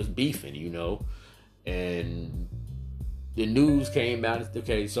they was beefing, and the news came out.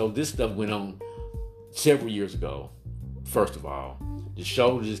 Okay, so this stuff went on several years ago. First of all, the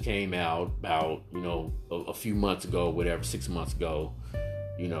show just came out about, a few months ago, whatever, 6 months ago,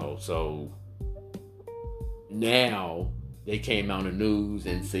 so now they came out in the news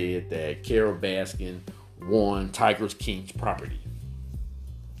and said that Carole Baskin won Tiger King's property.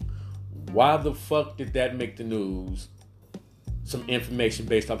 Why the fuck did that make the news? Some information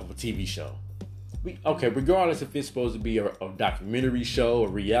based off of a TV show. Regardless if it's supposed to be a documentary show, a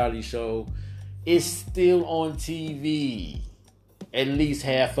reality show, it's still on TV. At least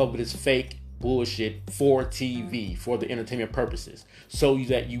half of it is fake bullshit for TV, for the entertainment purposes, so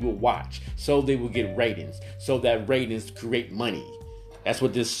that you will watch, so they will get ratings, so that ratings create money. That's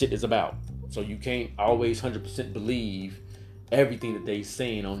what this shit is about. So you can't always 100% believe everything that they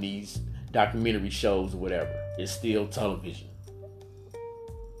saying on these documentary shows or whatever. It's still television.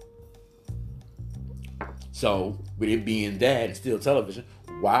 So, with it being that it's still television,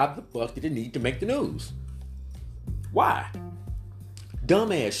 why the fuck did it need to make the news? Why?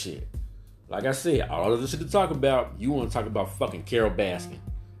 Dumbass shit. Like I said, all of this shit to talk about, you want to talk about fucking Carole Baskin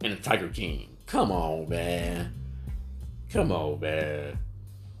and the Tiger King. Come on, man.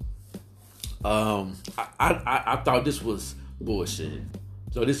 I thought this was bullshit.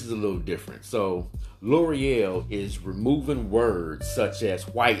 So this is a little different. So L'Oreal is removing words such as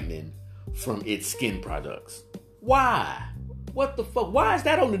whitening from its skin products. Why? What the fuck? Why is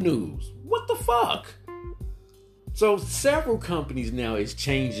that on the news? What the fuck? So several companies now is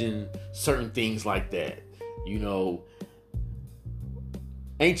changing certain things like that. Ain't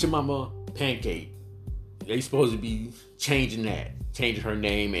Your Mama Pancake. They supposed to be changing her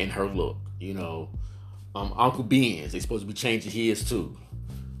name and her look. Uncle Ben's, they supposed to be changing his too.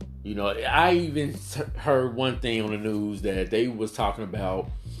 I even heard one thing on the news that they was talking about,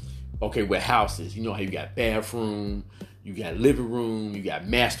 with houses, how you got bathroom, you got living room, you got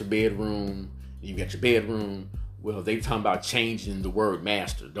master bedroom, you got your bedroom. Well, they talking about changing the word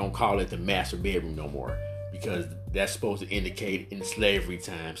master. Don't call it the master bedroom no more, because that's supposed to indicate in the slavery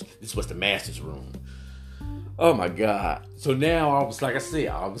times, this was the master's room. Oh my God. So now, all of a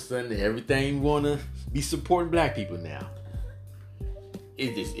sudden, everything want to be supporting black people now.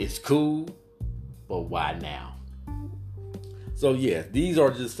 It's cool, but why now? So yeah, these are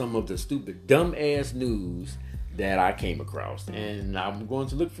just some of the stupid, dumb-ass news that I came across. And I'm going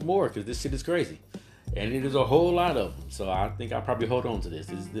to look for more, because this shit is crazy. And it is a whole lot of them. So I think I'll probably hold on to this.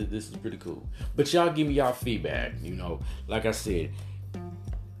 This is pretty cool. But y'all give me y'all feedback. Like I said,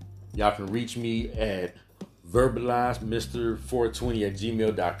 y'all can reach me at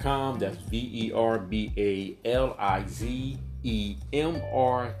verbalizemr420@gmail.com. That's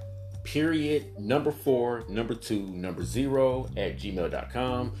VERBALIZEMR period number 4 number 2 number 0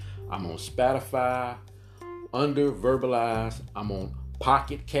 @gmail.com. I'm on Spotify under Verbalize. I'm on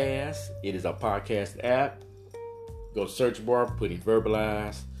Pocket Cast. It is a podcast app. Go to search bar, put in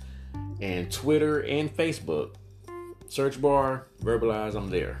Verbalize, and Twitter and Facebook. Search bar, Verbalize, I'm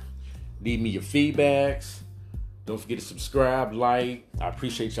there. Leave me your feedbacks. Don't forget to subscribe, like. I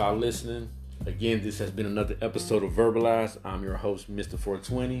appreciate y'all listening. Again, this has been another episode of Verbalize. I'm your host, Mr.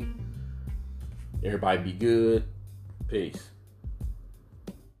 420. Everybody be good. Peace.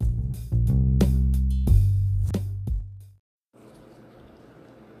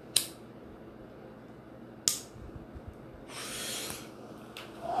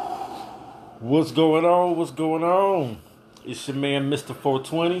 What's going on? It's your man, Mr.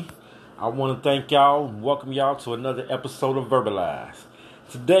 420. I want to thank y'all and welcome y'all to another episode of Verbalize.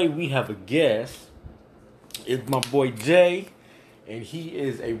 Today we have a guest. It's my boy Jay, and he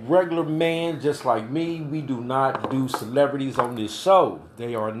is a regular man just like me. We do not do celebrities on this show.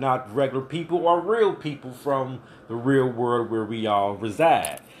 They are not regular people or real people from the real world where we all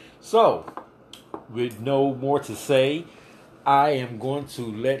reside. So, with no more to say, I am going to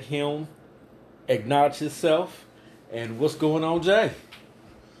let him acknowledge himself. And what's going on, Jay?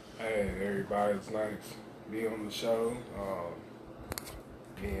 Hey, everybody, it's nice to be on the show.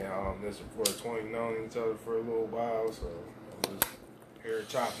 Me and Mr. 420 known each other for a little while, so I'm just here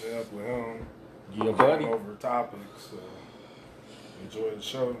chopping it up with him. Yeah, buddy. Over topics, so enjoy the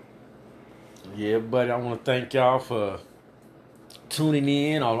show. Yeah, buddy, I want to thank y'all for tuning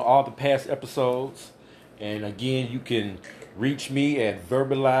in on all the past episodes. And again, you can reach me at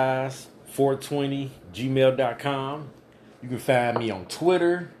verbalize420gmail.com. You can find me on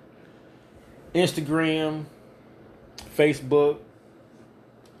Twitter Instagram, Facebook,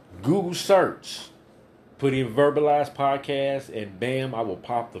 Google search, put in Verbalized Podcast, and bam, I will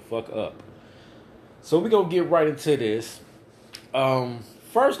pop the fuck up. So we're going to get right into this.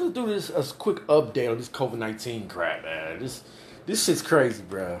 First, let's do this a quick update on this COVID-19 crap, man. This shit's crazy,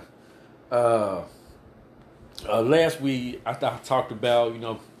 bro. Last week, I talked about,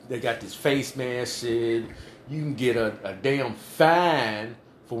 they got this face mask shit. You can get a damn fine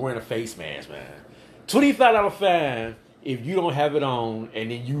for wearing a face mask, man. $25 fine if you don't have it on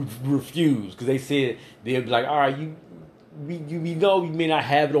and then you refuse. Because they said they'll be like, all right, we know you may not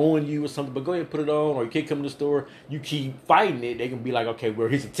have it on you or something, but go ahead and put it on, or you can't come to the store. You keep fighting it, they can be like, okay, well,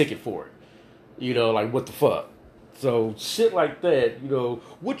 here's a ticket for it. Like, what the fuck? So, shit like that,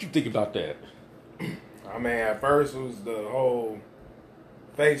 what you think about that? I mean, at first it was the whole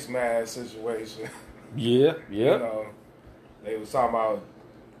face mask situation. Yeah. They was talking about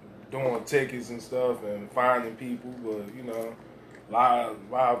doing tickets and stuff and finding people, but, a lot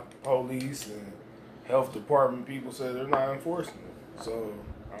of police and health department people said they're not enforcing it. So,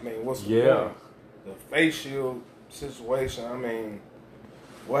 I mean, what's the point? The face shield situation, I mean,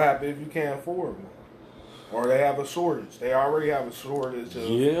 what happens if you can't afford one? Or they have a shortage. They already have a shortage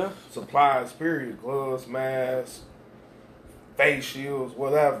of supplies, period. Gloves, masks, face shields,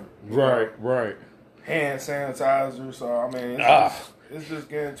 whatever. Right. Hand sanitizer. So, I mean, it's just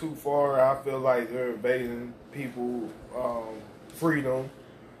getting too far. I feel like they're invading people freedom.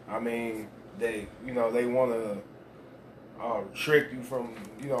 I mean, they want to restrict you from,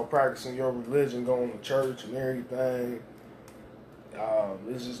 practicing your religion, going to church and everything.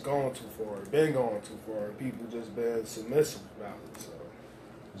 It's just going too far. It's been going too far. People just been submissive about it. So.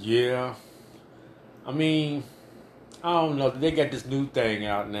 Yeah. I mean, I don't know. They got this new thing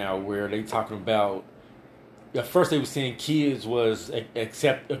out now where they talking about. At first, they were saying kids was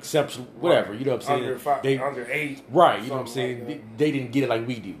exceptional, whatever. You know what I'm saying? Under 8. Right. You know what I'm saying? Like they didn't get it like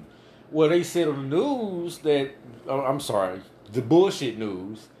we do. Well, they said on the news that the bullshit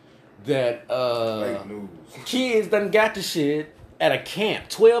news that fake news. Kids done got the shit at a camp.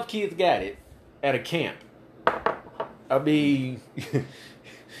 12 kids got it at a camp. I mean,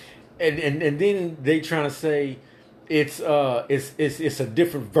 and then they trying to say it's a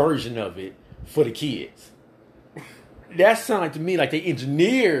different version of it for the kids. That sounded like to me like they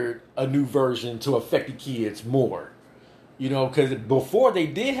engineered a new version to affect the kids more. Because before they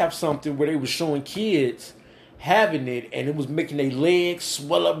did have something where they were showing kids having it, and it was making their legs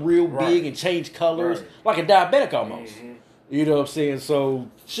swell up real big and change colors, like a diabetic almost. Mm-hmm. You know what I'm saying? So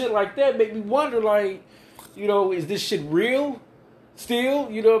shit like that make me wonder, like, is this shit real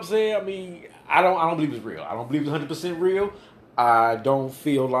still? You know what I'm saying? I mean, I don't believe it's real. I don't believe it's 100% real. I don't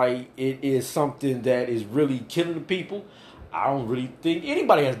feel like it is something that is really killing the people. I don't really think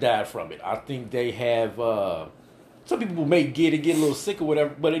anybody has died from it. I think they have. Some people may get a little sick or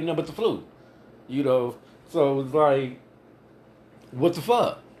whatever, but ain't nothing but the flu. So it's like, what the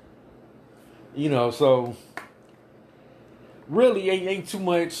fuck? So really ain't too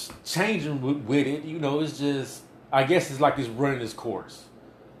much changing with it. It's just, I guess it's like it's running its course.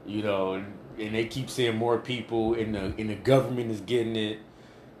 And they keep saying more people in the government is getting it.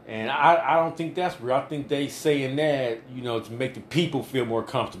 And I don't think that's real. I think they saying that, to make the people feel more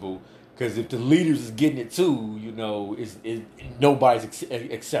comfortable. Because if the leaders is getting it too, nobody's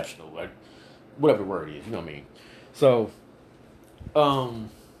exceptional. Like, whatever the word is, you know what I mean? So,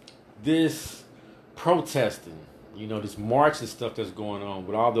 this protesting, this march and stuff that's going on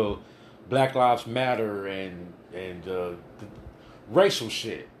with all the Black Lives Matter and the racial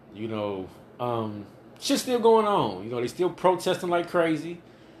shit, shit's still going on. They still protesting like crazy.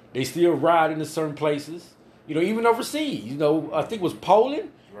 They still rioting in certain places. Even overseas. I think it was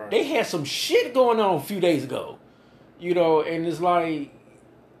Poland. Right. They had some shit going on a few days ago. And it's like,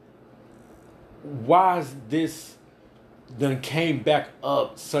 why is this done came back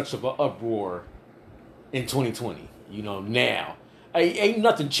up such of an uproar in 2020? Now. Ain't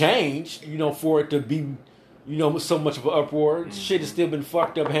nothing changed, for it to be, so much of an uproar. Mm-hmm. Shit has still been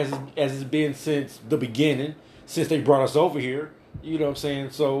fucked up as it's been since the beginning, since they brought us over here. You know what I'm saying?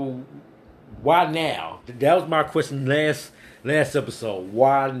 So, why now? That was my question last episode.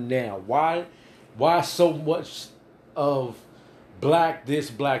 Why now? Why so much of black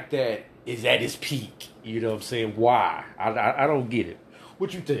this, black that is at its peak? You know what I'm saying? Why? I don't get it.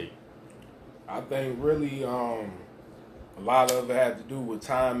 What you think? I think really a lot of it had to do with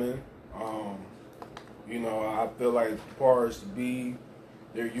timing. I feel like the powers to be,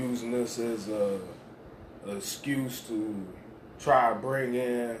 they're using this as an excuse to try to bring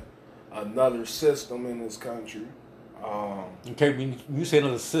in another system in this country. Okay, when you say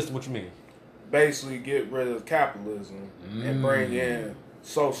another system, what you mean? basically get rid of capitalism and bring in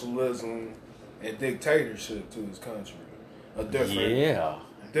socialism and dictatorship to his country. A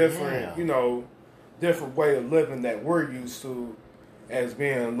different, you know, different way of living that we're used to as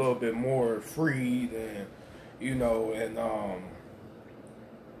being a little bit more freed and, you know,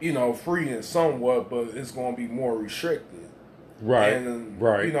 free in somewhat, but it's going to be more restricted. Right. And,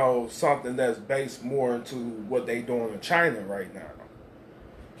 right. you know, something that's based more into what they doing in China right now.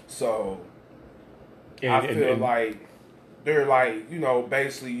 So, I feel like they're like, you know,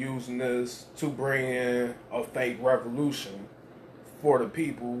 basically using this to bring in a fake revolution for the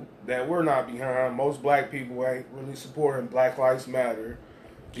people that we're not behind. Most black people ain't really supporting Black Lives Matter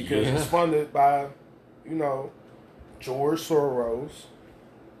because it's funded by, you know, George Soros,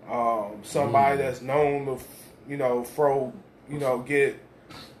 somebody that's known to, you know,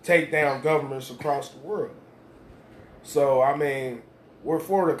 take down governments across the world. So, I mean, we're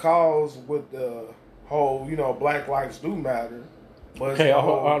for the cause with the whole, you know, Black Lives Do Matter. But okay,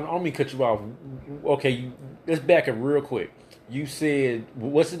 let me cut you off. Okay, let's back up real quick. You said,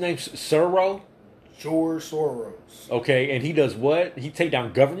 what's his name? Soros? George Soros. Okay, and he does what? He take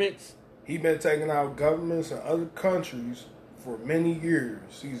down governments? He been taking out governments in other countries for many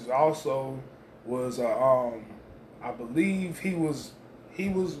years. He's also was I believe he was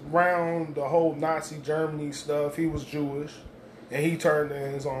around the whole Nazi Germany stuff. He was Jewish, and he turned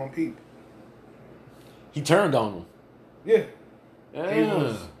in his own people. He turned on them. Yeah. He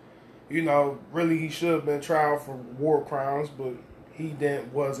was, you know, really he should have been tried for war crimes, but he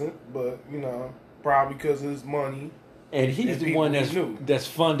wasn't. But, you know, probably because of his money. And he's the one that's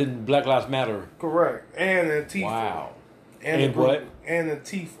funding Black Lives Matter. Correct. And Antifa. Wow. And what? And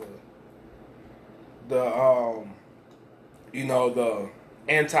Antifa. The, you know, the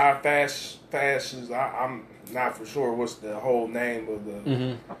anti-fascists, I'm not for sure what's the whole name of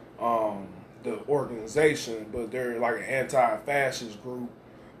the organization, but they're like an anti-fascist group.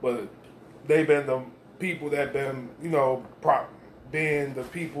 But they've been the people that been, you know, being the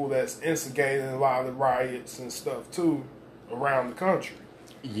people that's instigating a lot of the riots and stuff too around the country.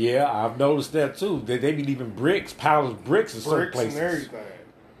 Yeah, I've noticed that too. They be leaving piles of bricks in certain places. And everything.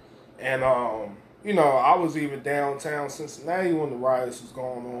 And you know, I was even downtown Cincinnati when the riots was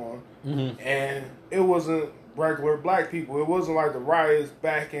going on, and it wasn't regular black people. It wasn't like the riots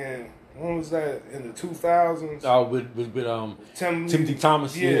back in, when was that, in the 2000s? Oh, with Timothy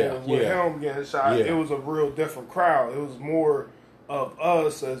Thomas. With him getting shot. Yeah. It was a real different crowd. It was more of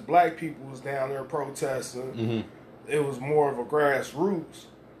us as black people was down there protesting. It was more of a grassroots.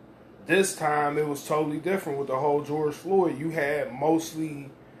 This time it was totally different with the whole George Floyd. You had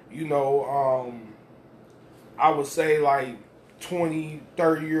mostly, you know, I would say like 20,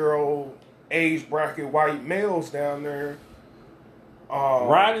 30-year-old age bracket white males down there.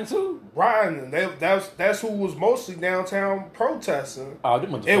 Riding too? Riding. That's who was mostly downtown protesting. Oh,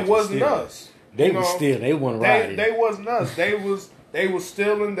 it wasn't us. They were stealing. They weren't riding. They wasn't us. They was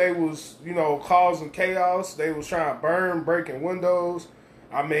stealing. They was, you know, causing chaos. They was trying to burn, breaking windows.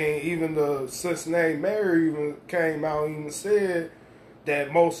 I mean, even the Cincinnati mayor even came out and even said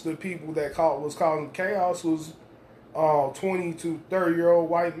that most of the people that was causing chaos was 20 to 30-year-old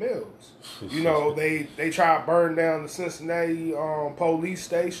white males. You know, they tried to burn down the Cincinnati police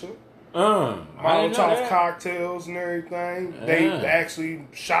station. Molotov cocktails and everything. They actually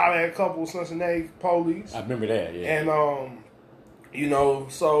shot at a couple of Cincinnati police. I remember that, yeah. And, you know,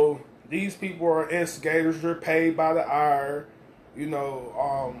 so these people are instigators. They're paid by the hour. You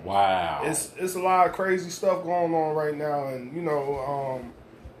know, wow. It's a lot of crazy stuff going on right now, and you know,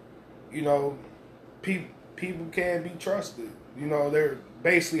 people can't be trusted. You know, they're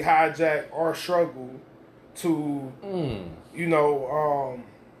basically hijack our struggle to, you know,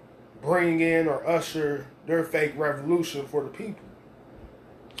 bring in or usher their fake revolution for the people.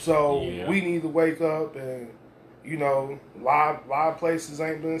 So we need to wake up and, you know, a lot of places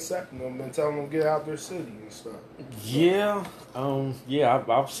ain't been accepting them and telling them to get out their city and stuff. Yeah,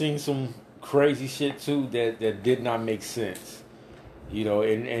 I've seen some crazy shit too that did not make sense. You know,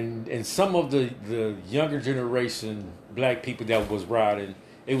 and some of the younger generation black people that was riding,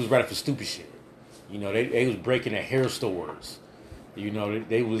 it was riding for stupid shit. You know, they was breaking at hair stores. You know,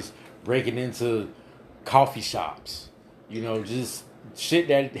 they was breaking into coffee shops. You know, just shit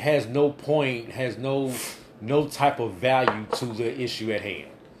that has no point, has no type of value to the issue at hand.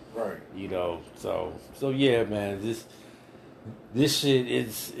 Right. You know, so yeah, man, this shit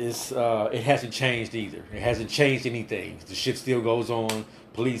it hasn't changed either. It hasn't changed anything. The shit still goes on.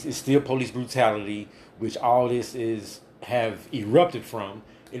 It's still police brutality, which all this have erupted from.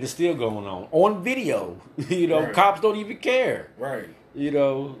 It is still going on video. You know, right. Cops don't even care. Right.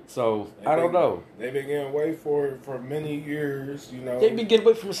 So I don't know. They've been getting away for it for many years. They've been getting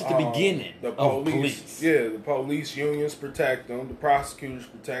away from us at the beginning. The of police. Yeah, the police unions protect them, the prosecutors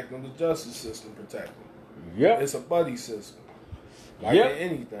protect them, the justice system protect them. Yep. It's a buddy system. Like in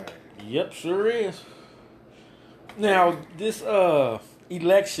anything. Yep, sure is. Now, this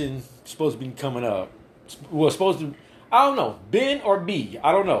election supposed to be coming up. Well, supposed to, I don't know, Ben or B,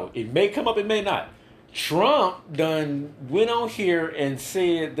 I don't know. It may come up, it may not. Trump done went on here and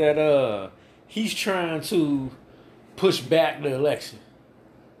said that he's trying to push back the election.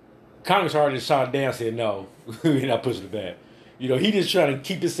 Congress already shot it down, said no, we're not pushing it back. He just trying to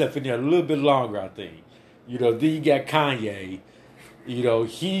keep himself in there a little bit longer, I think. Then you got Kanye.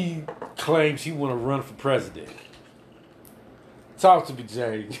 He claims he want to run for president. Talk to me,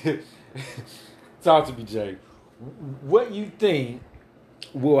 Jay. Talk to me, Jay. What you think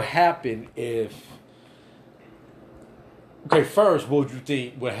will happen if... Okay, first, what would you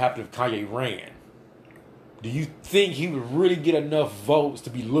think would happen if Kanye ran? Do you think he would really get enough votes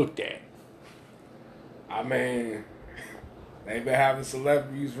to be looked at? I mean, they've been having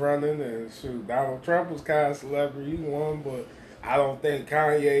celebrities running, and shoot, Donald Trump was kind of celebrity, he won, but I don't think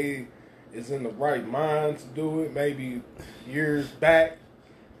Kanye is in the right mind to do it. Maybe years back,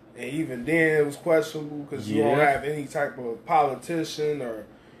 and even then it was questionable because you don't have any type of politician or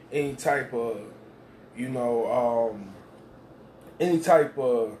any type of,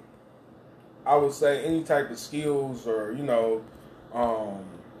 I would say any type of skills or,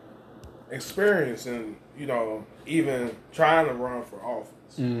 experience in, even trying to run for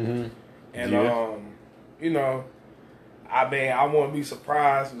office. Mm-hmm. And, I wouldn't be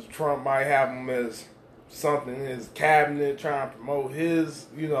surprised if Trump might have him as something in his cabinet trying to promote his,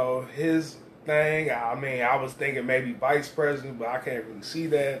 his thing. I was thinking maybe vice president, but I can't really see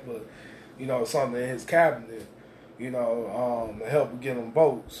that. But, something in his cabinet. To help get them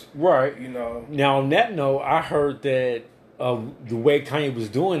votes. Right. Now, on that note, I heard that the way Kanye was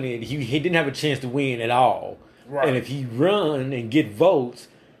doing it, he didn't have a chance to win at all. Right. And if he run and get votes,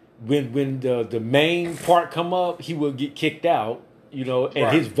 when the main part come up, he will get kicked out, and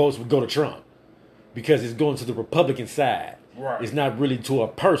his votes would go to Trump. Because it's going to the Republican side. Right. It's not really to a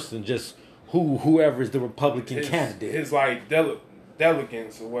person, just whoever is the Republican candidate. His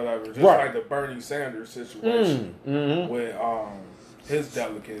delegates or whatever, just like the Bernie Sanders situation, with his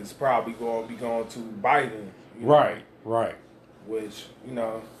delegates probably going to be going to Biden. Right. Which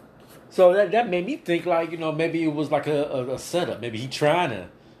So that made me think maybe it was like a setup. Maybe he trying to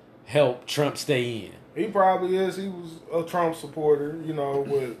help Trump stay in. He probably is. He was a Trump supporter,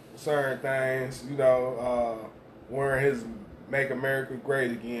 with certain things, wearing his "Make America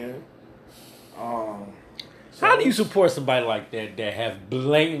Great Again." How do you support somebody like that have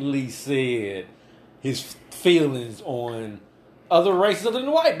blatantly said his feelings on other races other than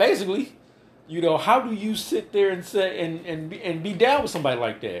white, basically? How do you sit there and say and be down with somebody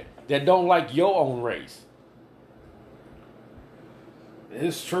like that don't like your own race?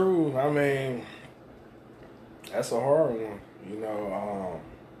 It's true. I mean, that's a hard one.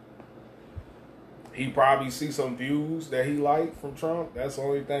 He probably see some views that he liked from Trump. That's the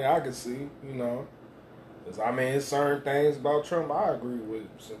only thing I can see, Because, it's certain things about Trump I agree with.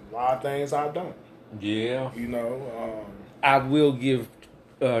 A lot of things I don't. Yeah. I will give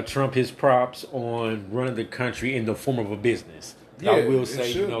Trump his props on running the country in the form of a business. Yeah, I will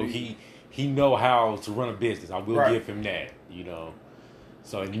say, he know how to run a business. I will give him that,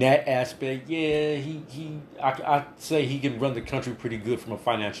 So in that aspect, yeah, I say he can run the country pretty good from a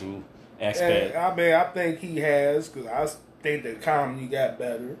financial aspect. And, I think he has, because I think the economy got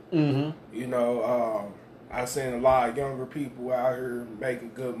better. Mm-hmm. I've seen a lot of younger people out here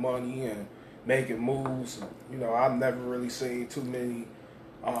making good money and making moves. I've never really seen too many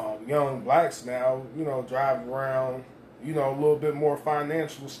young blacks now, driving around, a little bit more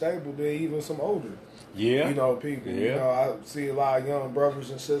financially stable than even some older, people. Yeah. I see a lot of young brothers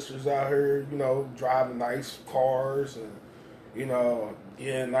and sisters out here, driving nice cars and,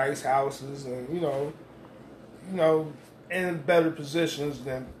 getting nice houses and, in better positions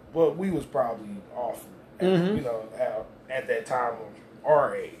than what we was probably offered. Mm-hmm. At that time of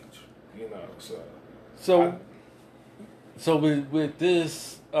our age, So with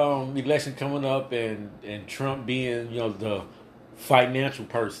this election coming up and Trump being the financial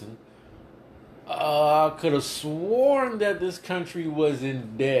person, I could have sworn that this country was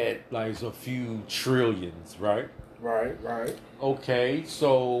in debt like a few trillions, right? Right. Okay,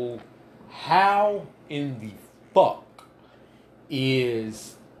 so how in the fuck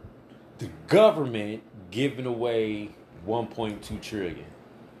is the government giving away 1.2 trillion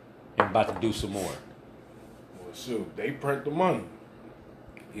and about to do some more? Well, shoot, they print the money.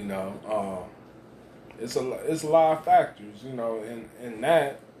 You know, it's a lot of factors. You know, in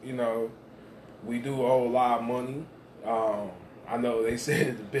that, you know, we do owe a lot of money. I know they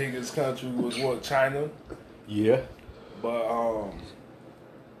said the biggest country was what, China, Yeah. but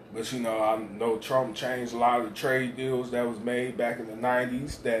you know, I know Trump changed a lot of the trade deals that was made back in the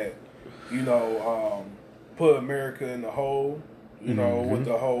 '90s that, you know, put America in the hole. You know, with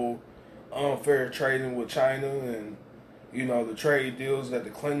the whole unfair trading with China and, you know, the trade deals that the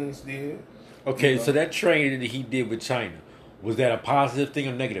Clintons did. Okay, You know? so that trade that he did with China, was that a positive thing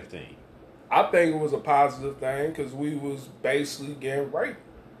or negative thing? I think it was a positive thing because we was basically getting raped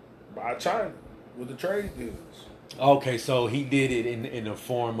by China with the trade deals. Okay, so he did it in the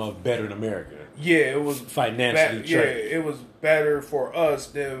form of bettering America. Yeah, it was Financially yeah, trade. it was better for us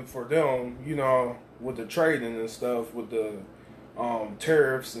than for them. You know, with the trading and stuff, with the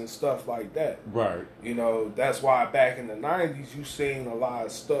tariffs and stuff like that. Right. You know, that's why back in the '90s, you seen a lot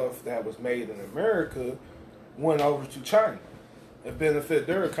of stuff that was made in America went over to China. It benefit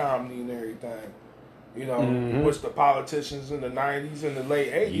their economy and everything. You know, which the politicians in the '90s and the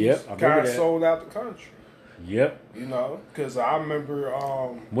late '80s Yep, I remember kind of that. sold out the country. Yep. You know, because I remember.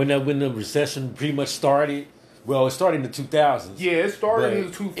 When the recession pretty much started, well, it started in the 2000s. Yeah, it started in the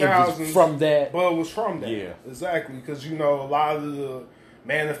but 2000s. It was from that. But it was from that. Yeah. Exactly. Because, you know, a lot of the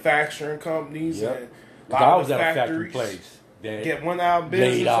manufacturing companies Yep. and a 'Cause lot I of was the at a factory factories place that went out of laid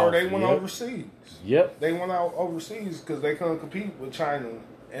business or off. they went Yep. overseas. Yep. They went out overseas because they couldn't compete with China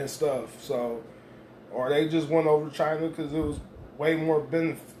and stuff. So, or they just went over to China because it was way more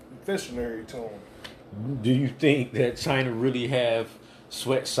beneficiary to them. Do you think that China really have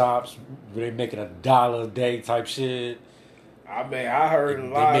sweatshops where they making $1 a day type shit? I mean, I heard a They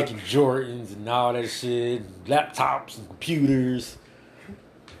lot. making Jordans and all that shit, laptops and computers.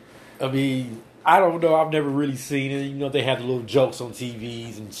 I mean, I don't know. I've never really seen it. You know, they have the little jokes on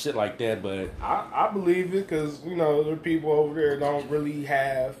TVs and shit like that, but I believe it because, you know, there are people over there don't really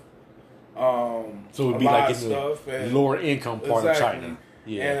have so it would a be lot like of in the stuff and lower income part of exactly. China.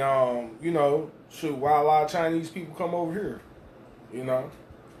 Yeah. And you know, shoot, why a lot of Chinese people come over here? You know,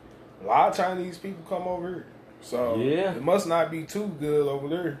 a lot of Chinese people come over here, so Yeah. it must not be too good over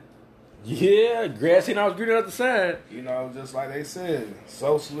there. Yeah, grass ain't always greener at the side. You know, just like they said,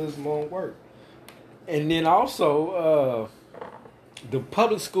 socialism won't work. And then also, the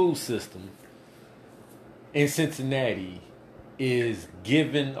public school system in Cincinnati is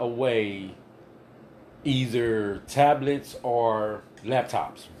giving away either tablets or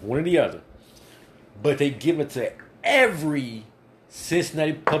laptops, one or the other. But they give it to every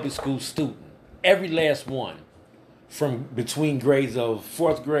Cincinnati public school student, every last one, from between grades of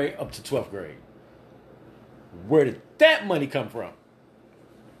 4th grade up to 12th grade. Where did that money come from?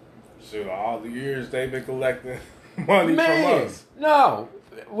 Shoot, all the years they've been collecting money from us. No.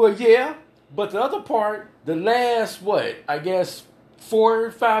 Well, yeah. But the other part, the last, I guess 4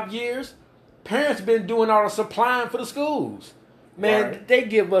 or 5 years, parents been doing all the supplying for the schools. Man, Right. they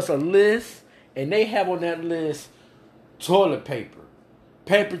give us a list, and they have on that list toilet paper,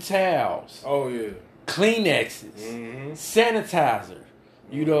 paper towels, Oh yeah. Kleenexes, Mm-hmm. sanitizer,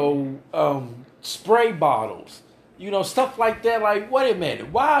 you know, spray bottles, you know, stuff like that. Like, wait a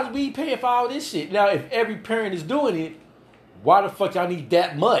minute, why is we paying for all this shit? Now, if every parent is doing it, why the fuck y'all need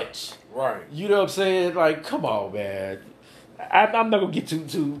that much? Right. You know what I'm saying? Like, come on, man. I'm not gonna get too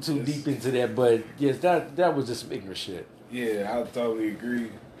deep into that, but yes, that was just some ignorant shit. Yeah, I totally agree.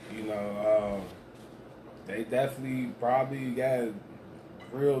 You know, they definitely probably got a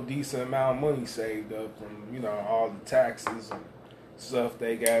real decent amount of money saved up from, you know, all the taxes and stuff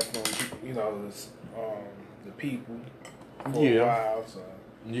they got from, you know, the people for Yeah. a while. So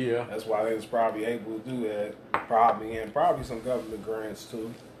Yeah. that's why they was probably able to do that. Probably some government grants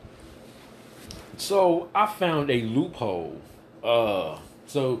too. So I found a loophole.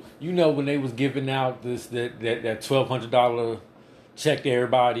 So you know when they was giving out that $1,200 check to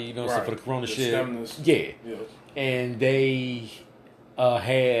everybody, you know, so Right. for the corona The shit. stimulus. Yeah. Yes. And they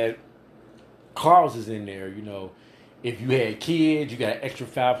had clauses in there, you know, if you had kids, you got an extra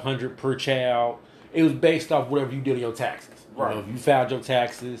 $500 per child. It was based off whatever you did on your taxes. You Right. know, if you filed your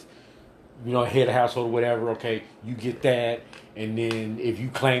taxes, you know, head of household or whatever, okay, you get that. And then if you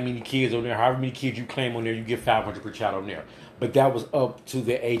claim any kids on there, however many kids you claim on there, you get $500 per child on there. But that was up to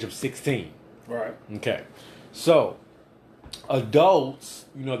the age of 16. Right. Okay. So, adults,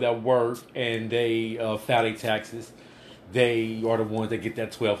 you know, that work and they file their taxes, they are the ones that get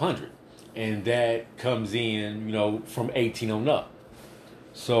that $1,200. And that comes in, you know, from 18 on up.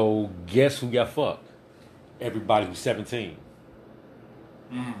 So, guess who got fucked? Everybody who's 17.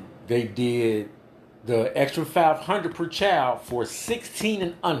 They did the extra 500 per child for 16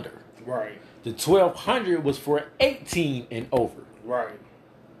 and under. Right. The 1,200 was for 18 and over. Right.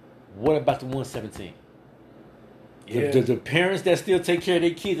 What about the 117? Yeah. The parents that still take care of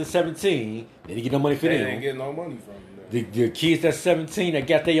their kids at 17, they didn't get no money for They them. didn't get no money from them. The kids that's 17 that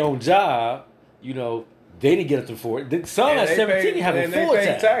got their own job, you know, they didn't get up to 4. Some And at they 17 pay- have a and they full pay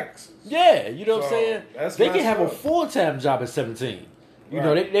time. taxes. Yeah, you know what I'm So, saying? that's They can messed have a up. full-time job at 17. You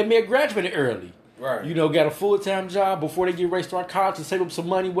know, Right. they may have graduated early. Right. You know, got a full-time job before they get ready to start college and save up some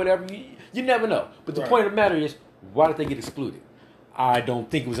money, whatever. You never know. But the Right. point of the matter is, why did they get excluded? I don't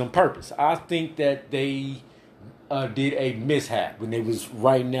think it was on purpose. I think that they did a mishap when they was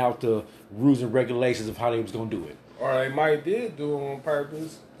writing out the rules and regulations of how they was going to do it. Or they might did do it on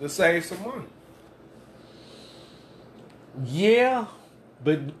purpose to save some money. Yeah,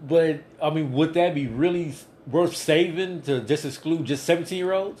 but I mean, would that be really worth saving to just exclude just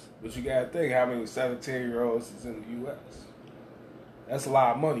 17-year-olds? But you gotta think how many 17-year-olds is in the U.S. That's a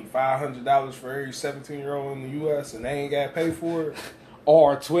lot of money. $500 for every 17-year-old in the U.S. and they ain't got to pay for it.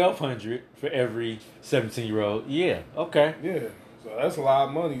 Or $1,200 for every 17-year-old. Yeah, okay. Yeah, so that's a lot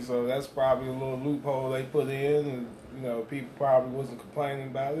of money. So that's probably a little loophole they put in, and you know, people probably wasn't complaining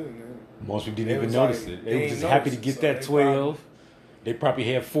about it. And then Most people They didn't even was notice like, it. they They were ain't just happy to notice it, get so that they 12. They probably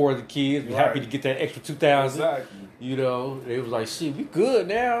had 4 of the kids. Were happy Right. to get that extra 2,000. exactly. You know, they was like, shit, we good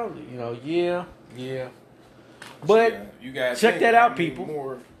now. You know, yeah. But Yeah, you gotta check think that how out, many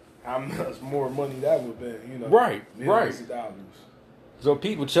people. How much more money that would have been? You know, Right. millions of dollars. So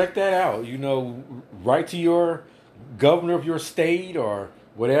people, check that out. You know, write to your governor of your state or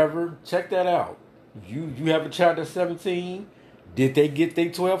whatever. Check that out. You have a child that's 17. Did they get their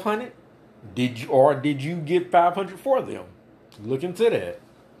 1,200? Did you get 500 for them? Look into that.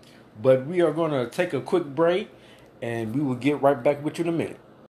 But we are going to take a quick break, and we will get right back with you in a minute.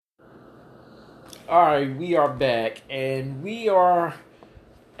 All right, we are back, and we are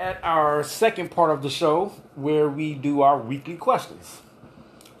at our second part of the show where we do our weekly questions.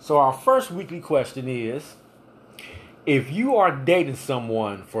 So our first weekly question is, if you are dating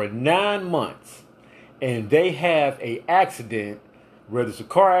someone for 9 months and they have a accident, whether it's a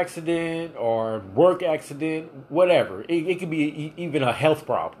car accident or work accident, whatever, it could be even a health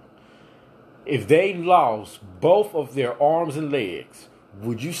problem. If they lost both of their arms and legs,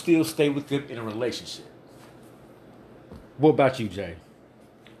 would you still stay with them in a relationship? What about you, Jay?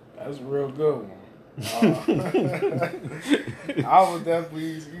 That's a real good one. I would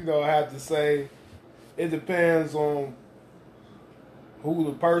definitely, have to say it depends on who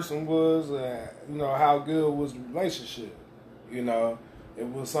the person was and, how good was the relationship. If it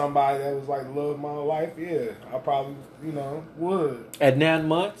was somebody that was like the love of my life, yeah, I probably, would. At 9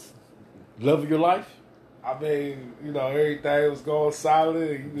 months? Love of your life? I mean, everything was going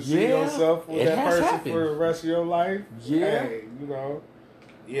solid. You can see Yeah, yourself with it that has person happened. for the rest of your life. Yeah. Hey,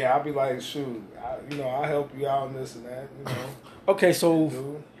 yeah, I'd be like, shoot, I'll help you out and this and that, Okay, so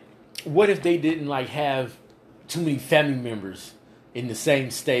Dude. what if they didn't like have too many family members in the same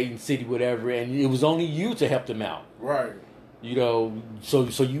state and city, whatever, and it was only you to help them out? Right. So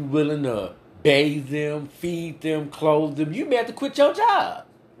you willing to bathe them, feed them, clothe them? You may have to quit your job.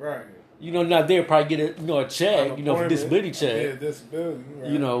 Right. Now they'll probably get a check, for Unemployment. disability Yeah, check. disability.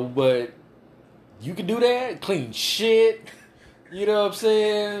 Right. But you can do that, clean shit. You know what I'm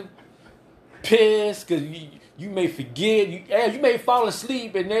saying? Piss, because you may forget. You may fall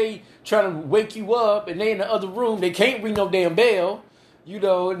asleep and they trying to wake you up and they in the other room. They can't ring no damn bell.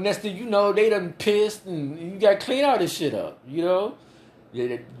 And next thing you know, they done pissed and you got to clean all this shit up. Yeah,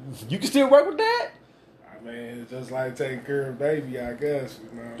 you can still work with that? I mean, it's just like taking care of a baby, I guess.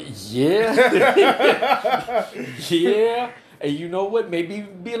 Yeah. Yeah. And you know what? Maybe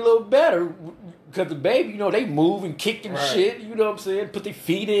be a little better because the baby, they move and kick and Right. shit. You know what I'm saying? Put their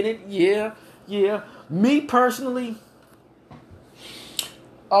feet in it. Yeah. Yeah. Me personally,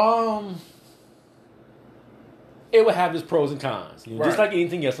 it would have its pros and cons. Just Right. like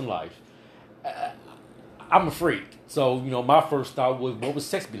anything else in life. I'm a freak. So, my first thought was, what would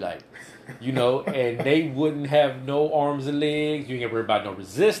sex be like? And they wouldn't have no arms and legs. You ain't got to worry about no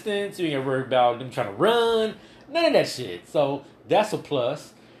resistance. You ain't got to worry about them trying to run. None of that shit. So that's a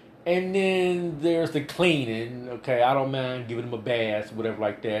plus. And then there's the cleaning. Okay, I don't mind giving them a bath, whatever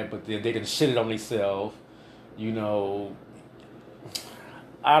like that. But then they can shit it on themselves.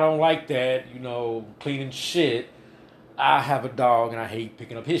 I don't like that. Cleaning shit. I have a dog and I hate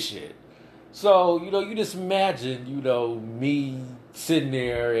picking up his shit. So, you just imagine, me sitting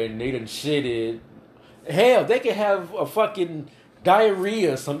there and they done shitted. Hell, they could have a fucking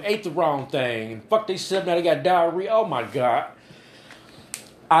diarrhea, some ate the wrong thing, and fuck they shit, now they got diarrhea. Oh my God.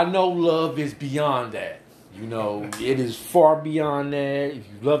 I know love is beyond that. You know, it is far beyond that. If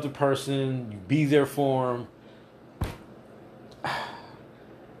you love the person, you be there for them.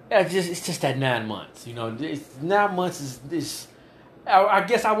 It's just that 9 months. You know, 9 months is this. I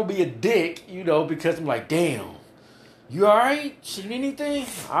guess I will be a dick, you know, because I'm like, damn, you all right? She need anything?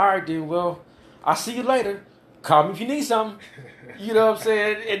 All right, then. Well, I'll see you later. Call me if you need something. You know what I'm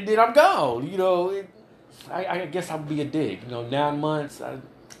saying? And then I'm gone. You know, I guess I would be a dick. You know, 9 months.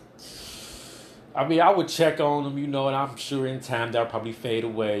 I mean, I would check on them, you know, and I'm sure in time they'll probably fade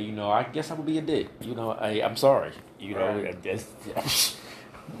away. You know, I guess I would be a dick. You know, I'm sorry. You know,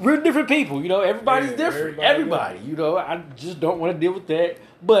 we're different people. You know, everybody's different. Everybody. You know, I just don't want to deal with that.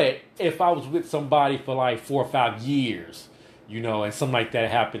 But if I was with somebody for like 4 or 5 years, you know, and something like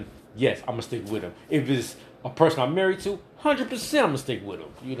that happened, yes, I'm going to stick with them. If it's a person I'm married to, 100% I'm going to stick with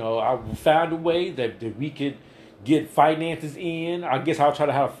them. You know, I found a way that we could get finances in. I guess I'll try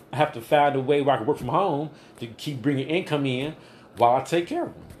to have to find a way where I can work from home to keep bringing income in while I take care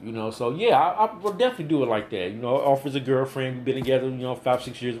of them. You know, so yeah, I will definitely do it like that. You know, offers a girlfriend, we've been together, you know, 5,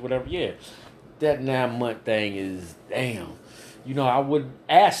 6 years, whatever. Yeah, that 9 month thing is damn. You know, I would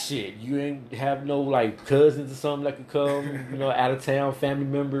ask shit. You ain't have no like cousins or something that could come. You know, out of town family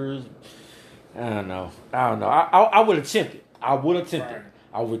members. I don't know. I would attempt it. Right.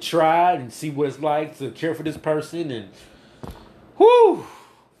 I would try and see what it's like to care for this person, and whoo.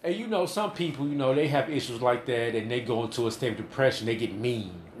 And you know, some people, you know, they have issues like that, and they go into a state of depression. They get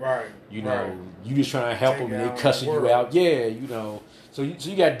mean. Right. You know, you just trying to help them, and they cussing you out. Yeah, you know. So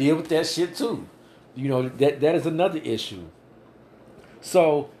you got to deal with that shit too. You know, that is another issue.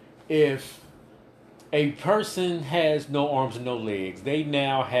 So if a person has no arms and no legs, they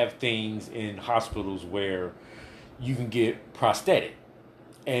now have things in hospitals where you can get prosthetic.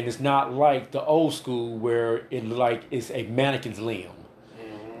 And it's not like the old school where it's a mannequin's limb.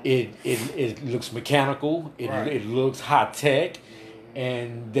 It looks mechanical. It looks high tech,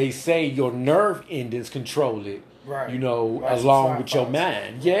 and they say your nerve endings control it. Right. You know, along with your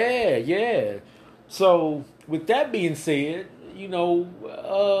mind. Yeah. So with that being said, you know,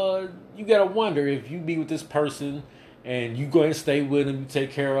 you gotta wonder if you be with this person and you go and stay with them, you take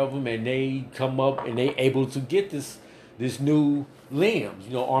care of them, and they come up and they able to get this new limbs,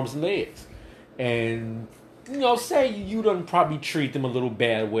 you know, arms and legs, and you know, say you done probably treat them a little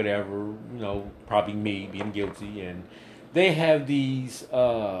bad, whatever, you know, probably me being guilty, and they have these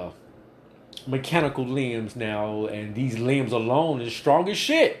mechanical limbs now, and these limbs alone is strong as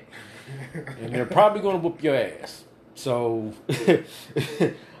shit, and they're probably gonna whoop your ass. So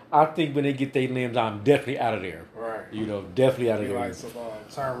I think when they get their limbs, I'm definitely out of there. Right. You know, definitely out of there. Like some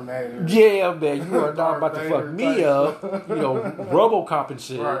Terminator. Yeah, man. You are not about to fuck me up. You know, RoboCop and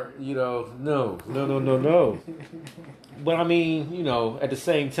shit. Right. You know, no. But I mean, you know, at the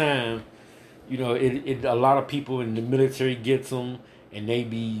same time, you know, it a lot of people in the military gets them, and they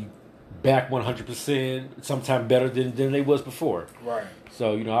be back 100%, sometimes better than they was before. Right.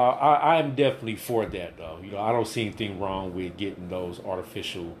 So, you know, I am definitely for that, though. You know, I don't see anything wrong with getting those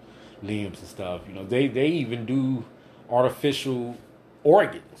artificial limbs and stuff. You know, they even do artificial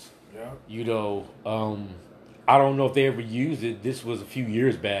organs. Yeah. You know, I don't know if they ever used it. This was a few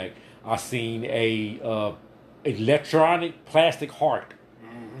years back. I seen a electronic plastic heart.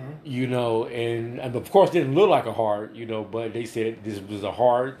 Mm-hmm. You know, and of course it didn't look like a heart, you know, but they said this was a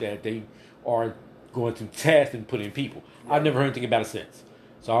heart that they are going to test and put in people. Yeah. I've never heard anything about it since.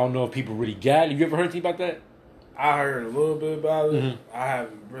 So I don't know if people really got it. You ever heard anything about that? I heard a little bit about it. Mm-hmm. I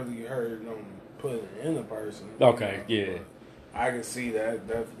haven't really heard them put it in a person. Okay, you know, yeah. I can see that,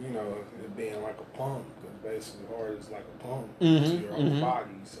 you know, it being like a pump. Because basically heart is like a pump to your own body.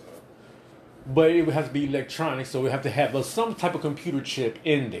 So. But it would have to be electronic, so we have to have some type of computer chip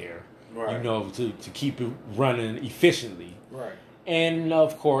in there, right. You know, to keep it running efficiently. Right. And,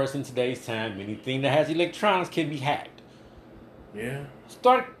 of course, in today's time, anything that has electronics can be hacked. Yeah.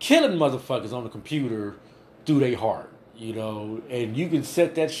 Start killing motherfuckers on the computer through their heart, you know, and you can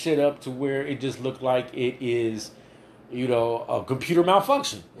set that shit up to where it just look like it is, you know, a computer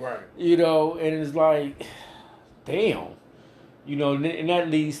malfunction. Right. You know, and it's like, damn. You know, and that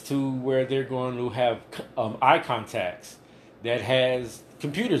leads to where they're going to have eye contacts that has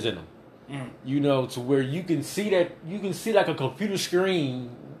computers in them. Mm. You know, to where you can see like a computer screen,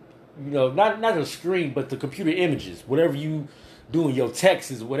 you know, not a screen, but the computer images, whatever you doing, your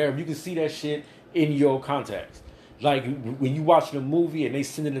texts, whatever, you can see that shit in your contacts. Like when you watching a movie and they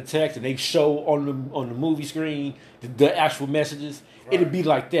send in a text and they show on the movie screen the actual messages, right. It'd be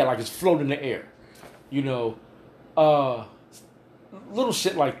like that, like it's floating in the air. You know, little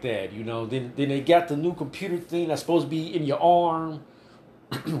shit like that, you know. Then they got the new computer thing that's supposed to be in your arm,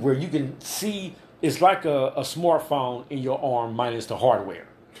 where you can see it's like a smartphone in your arm minus the hardware.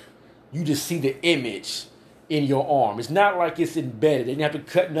 You just see the image in your arm. It's not like it's embedded. They didn't have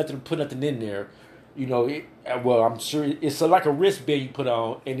to cut nothing or put nothing in there. Well, I'm sure it's like a wristband you put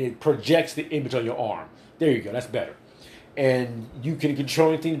on, and it projects the image on your arm. There you go. That's better. And you can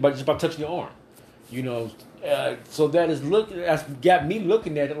control anything by just by touching your arm. So that's got me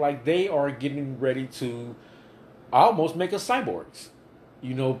looking at it like they are getting ready to almost make us cyborgs.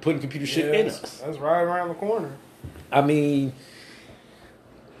 Putting computer shit in us. That's right around the corner. I mean,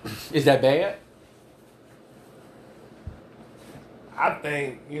 is that bad? I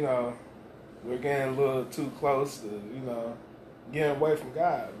think, we're getting a little too close to, getting away from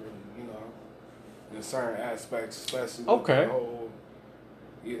God, really, in certain aspects, especially with the whole,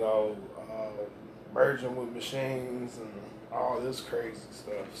 merging with machines and all this crazy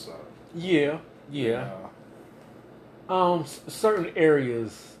stuff. So yeah. Certain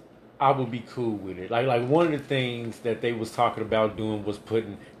areas I would be cool with it. Like one of the things that they was talking about doing was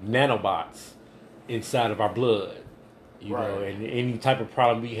putting nanobots inside of our blood. And any type of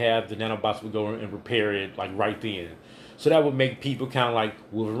problem we have, the nanobots would go and repair it like right then. So that would make people kind of like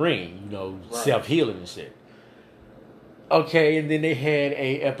Wolverine, self-healing and shit. Okay, and then they had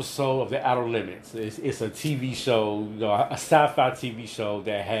a episode of The Outer Limits. It's a TV show, a sci-fi TV show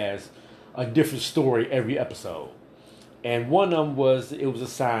that has a different story every episode. And one of them was a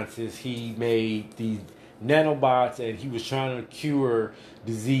scientist. He made these nanobots, and he was trying to cure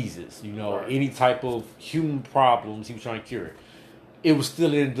diseases. Any type of human problems, he was trying to cure it. It was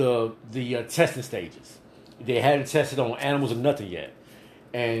still in the testing stages. They hadn't tested on animals or nothing yet.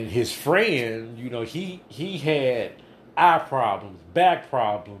 And his friend, he had eye problems, back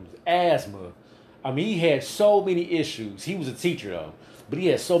problems, asthma. I mean, he had so many issues. He was a teacher though, but he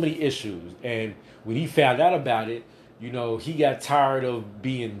had so many issues. And when he found out about it, he got tired of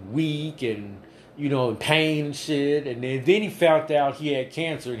being weak and, in pain and shit. And then he found out he had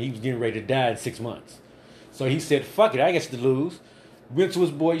cancer and he was getting ready to die in 6 months. So he said, fuck it, I guess to lose. Went to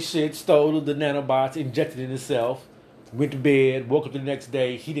his boy's shit, stole the nanobots, injected it in himself, went to bed, woke up the next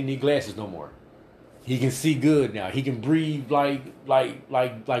day. He didn't need glasses no more. He can see good now. He can breathe like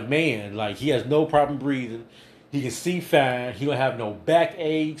man. Like he has no problem breathing. He can see fine. He don't have no back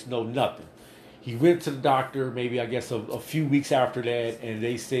aches, no nothing. He went to the doctor maybe I guess a few weeks after that, and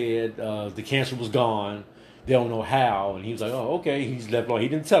they said the cancer was gone. They don't know how, and he was like, oh okay. He's left alone. He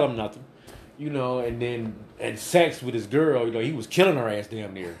didn't tell him nothing, And then and sex with his girl, he was killing her ass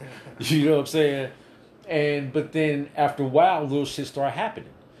damn near. You know what I'm saying? But then after a while, little shit started happening.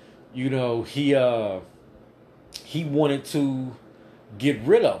 He wanted to get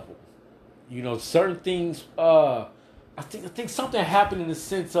rid of them. Certain things. I think something happened in the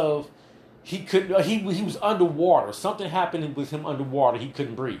sense of he was underwater. Something happened with him underwater. He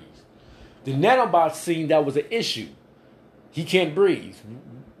couldn't breathe. The nanobots seen that was an issue. He can't breathe.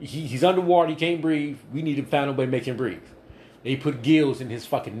 He's underwater. He can't breathe. We need to find a way to make him breathe. They put gills in his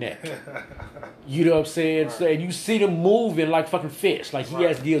fucking neck. You know what I'm saying? Right. So, and you see them moving like fucking fish. Like he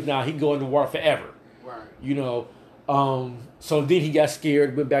has gills now. He can go underwater forever. Right. So then he got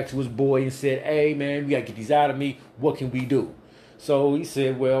scared, went back to his boy and said, hey, man, we got to get these out of me. What can we do? So he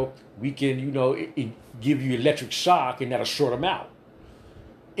said, well, we can, give you electric shock and that'll short him out.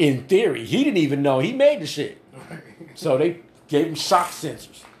 In theory, he didn't even know. He made the shit. So they gave him shock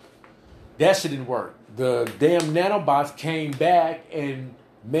sensors. That shit didn't work. The damn nanobots came back and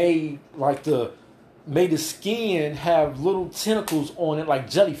made the skin have little tentacles on it like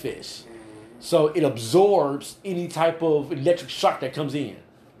jellyfish. So it absorbs any type of electric shock that comes in.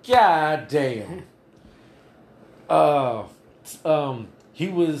 God damn. He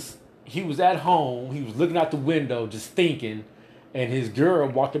was at home. He was looking out the window just thinking, and his girl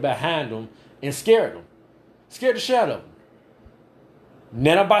walked up behind him and scared him. Scared the shit out of him.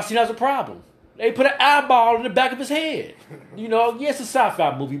 Nanobots seen as a problem. They put an eyeball in the back of his head. Yes, it's a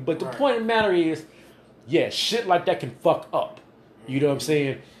sci-fi movie, but the point of the matter is, shit like that can fuck up. You know what I'm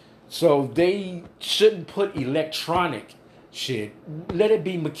saying? So they shouldn't put electronic shit. Let it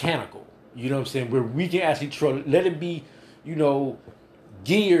be mechanical. You know what I'm saying? Where we can actually let it be,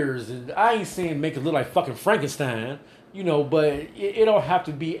 gears. And I ain't saying make it look like fucking Frankenstein, but it don't have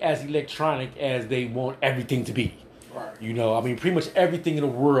to be as electronic as they want everything to be. Right. Pretty much everything in the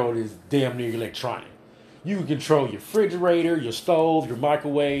world is damn near electronic. You can control your refrigerator, your stove, your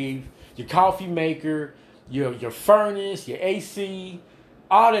microwave, your coffee maker, your furnace, your AC,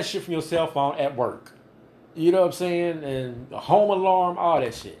 all that shit from your cell phone at work. You know what I'm saying? And a home alarm, all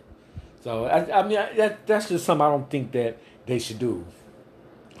that shit. So, that's just something I don't think that they should do.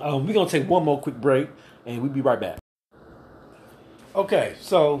 We're going to take one more quick break, and we'll be right back. Okay,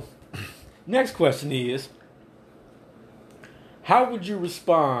 so next question is, how would you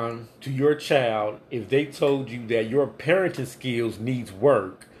respond to your child if they told you that your parenting skills needs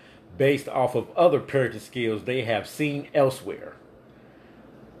work based off of other parenting skills they have seen elsewhere?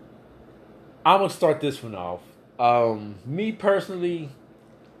 I'm gonna start this one off. Me personally,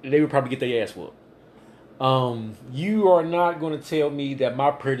 they would probably get their ass whooped. You are not going to tell me that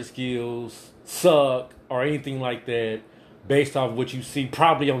my parenting skills suck or anything like that based off what you see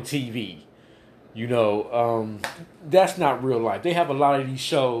probably on TV. That's not real life. They have a lot of these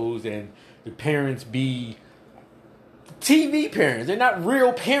shows, and the parents be TV parents. They're not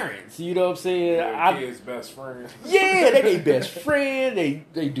real parents. You know what I'm saying? Their kid's best friend. Yeah, they their best friend.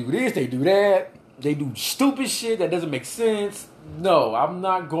 They do this, they do that. They do stupid shit that doesn't make sense. No, I'm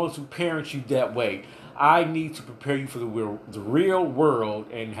not going to parent you that way. I need to prepare you for the real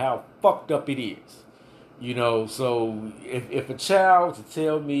world and how fucked up it is. So if a child to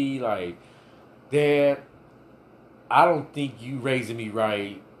tell me like, Dad, I don't think you raising me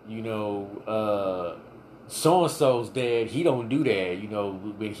right. So and so's dad, he don't do that.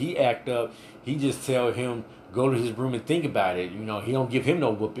 When he act up, he just tell him go to his room and think about it. He don't give him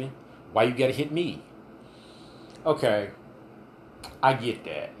no whooping. Why you gotta hit me? Okay, I get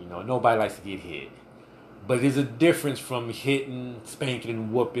that. Nobody likes to get hit. But there's a difference from hitting, spanking,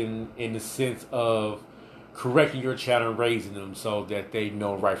 and whooping in the sense of correcting your child and raising them so that they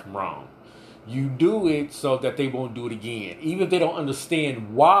know right from wrong. You do it so that they won't do it again. Even if they don't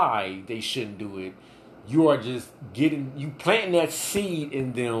understand why they shouldn't do it, you are just you planting that seed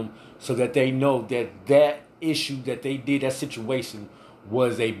in them so that they know that issue that they did, that situation,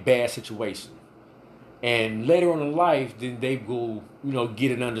 was a bad situation. And later on in life, then they will,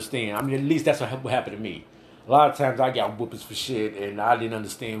 get and understand. I mean, at least that's what happened to me. A lot of times I got whoopings for shit, and I didn't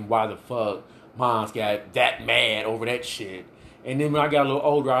understand why the fuck moms got that mad over that shit. And then when I got a little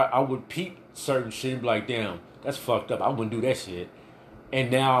older, I would peep certain shit and be like, damn, that's fucked up. I wouldn't do that shit. And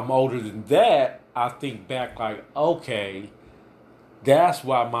now I'm older than that, I think back like, okay, that's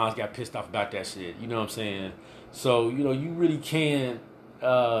why moms got pissed off about that shit. You know what I'm saying? So, you really can't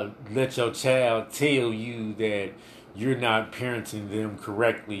let your child tell you that you're not parenting them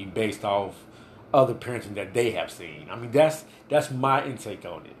correctly based off other parenting that they have seen. I mean, that's my intake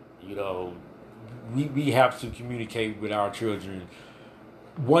on it. We have to communicate with our children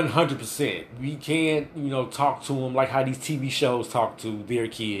 100%. We can't, talk to them like how these TV shows talk to their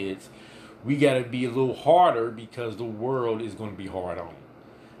kids. We got to be a little harder because the world is going to be hard on them.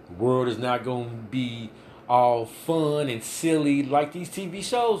 The world is not going to be all fun and silly like these TV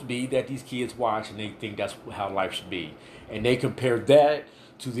shows be that these kids watch, and they think that's how life should be. And they compare that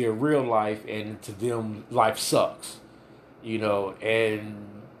to their real life, and to them, life sucks. And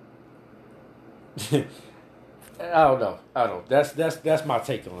I don't know. That's my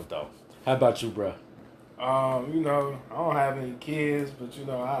take on it, though. How about you, bro? I don't have any kids, but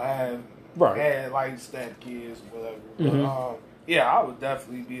I have had like step-kids, whatever. Mm-hmm. But yeah, I would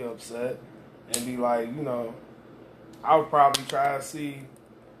definitely be upset and be like, I would probably try to see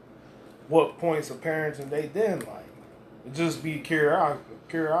what points of parenting they didn't like. It'd just be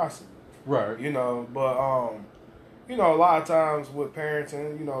curiosity. Right. But a lot of times with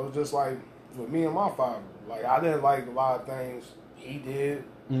parenting, just like with me and my father, like I didn't like a lot of things he did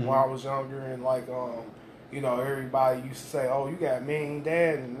when I was younger, and like everybody used to say, "Oh, you got a mean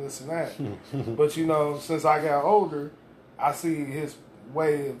dad," and this and that. But since I got older, I see his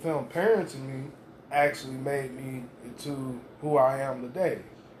way of him parenting me actually made me into who I am today.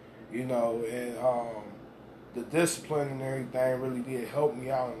 And the discipline and everything really did help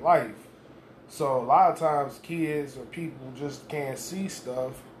me out in life. So a lot of times kids or people just can't see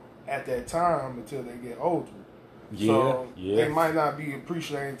stuff at that time until they get older. So they might not be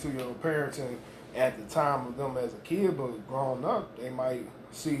appreciating to your parenting at the time of them as a kid, but growing up, they might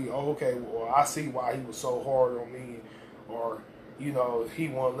see, oh, okay, well, I see why he was so hard on me, or, he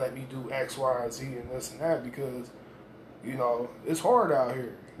won't let me do X, Y, and Z and this and that because, it's hard out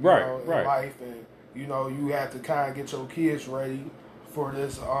here, in life, and, you have to kind of get your kids ready for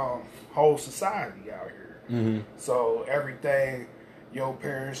this whole society out here. Mm-hmm. So everything your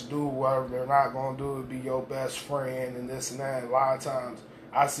parents do, whatever they're not going to do, it be your best friend and this and that. A lot of times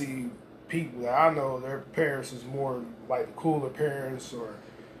I see people that I know, their parents is more like the cooler parents, or,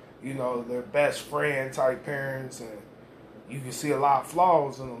 their best friend type parents, and you can see a lot of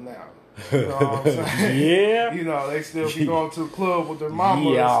flaws in them now. You know what I'm saying? Yeah. They still be going to the club with their mama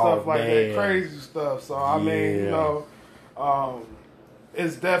and stuff like that, crazy stuff. So, I mean,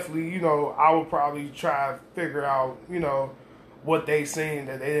 it's definitely, I would probably try to figure out, what they seen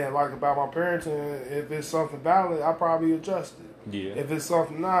that they didn't like about my parents, and if it's something valid, I probably adjust it. Yeah. If it's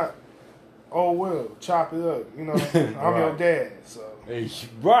something not, oh well, chop it up. You know, I'm your dad, so.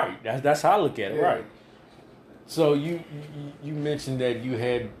 Right. That's how I look at it. Yeah. Right. So you mentioned that you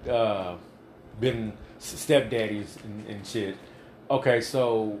had been stepdaddies and shit. Okay,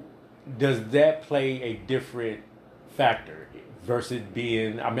 so does that play a different factor versus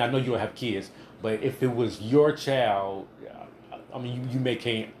being? I mean, I know you don't have kids, but if it was your child, I mean, you may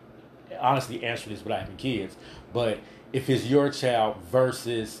can't honestly answer this without having kids, but if it's your child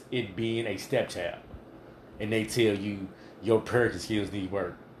versus it being a stepchild, and they tell you your parenting skills need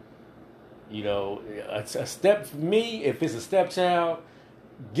work. You know, a step for me, if it's a stepchild,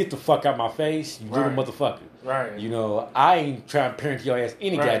 get the fuck out my face, you little motherfucker. Right. You know, I ain't trying to parent your ass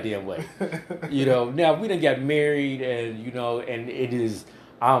any goddamn way. You know, now we done got married and, you know, and it is,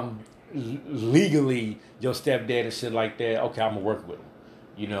 I'm legally your stepdad and shit like that. Okay, I'm going to work with him.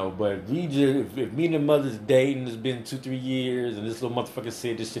 You know, but if me and the mother's dating, it's been 2-3 years and this little motherfucker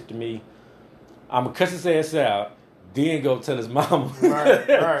said this shit to me, I'm going to cuss his ass out. Then go tell his mama.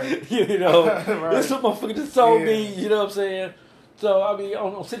 Right. You know, this motherfucker just told me, you know what I'm saying? So, I mean,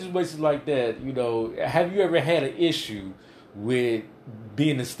 on situations like that, you know, have you ever had an issue with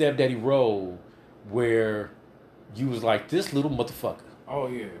being the stepdaddy role where you was like, this little motherfucker? Oh,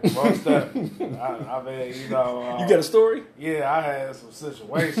 yeah. Most definitely. I've had, you know. You got a story? Yeah, I had some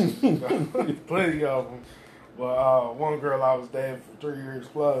situations. Plenty of them. But one girl I was dating for 3 years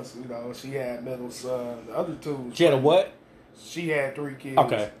plus, you know, she had middle son. The other two. She had a what? She had 3 kids.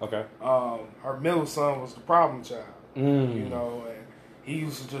 Okay. Her middle son was the problem child. You know, and he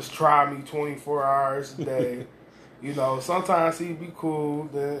used to just try me 24 hours a day. You know, sometimes he'd be cool.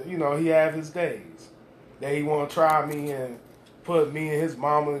 Then, you know, he have his days. Then he want to try me and put me and his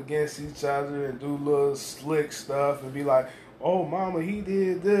mama against each other and do little slick stuff and be like, oh, mama, he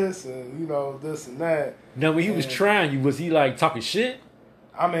did this and, you know, this and that. Now, when he was trying you, was he like talking shit?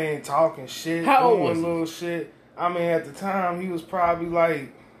 I mean, talking shit, How old was doing he? little shit. I mean, at the time, he was probably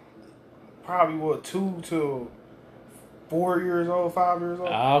 2 to 4 years old, 5 years old.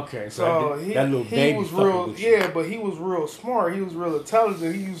 Okay, so that little he baby was fucking real, with you. but he was real smart. He was real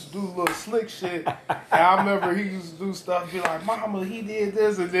intelligent. He used to do little slick shit. And I remember he used to do stuff, be like, mama, he did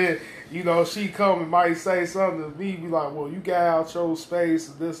this, and then, you know, she come and might say something to me, be like, well, you got out your space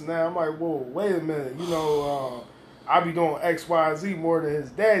and this and that. I'm like, whoa, wait a minute, you know, I be doing X, Y, Z more than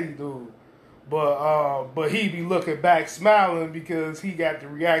his daddy do. But he be looking back smiling because he got the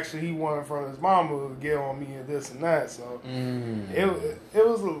reaction he wanted from his mama to get on me and this and that. So it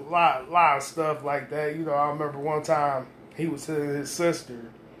was a lot of stuff like that. You know, I remember one time he was hitting his sister,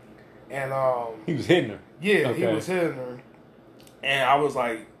 and he was hitting her. Yeah, Okay. he was hitting her, and I was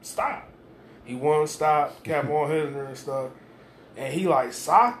like, stop. He wouldn't stop, kept on hitting her and stuff, and he like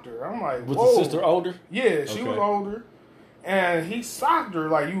socked her. I'm like, Was whoa. the sister older? Yeah, she Okay. was older. And he socked her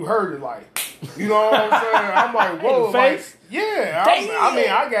like you heard it, like, you know what I'm saying? I'm like, whoa, In the like, face? yeah. I mean,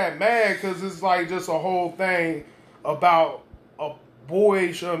 I got mad because it's like just a whole thing about a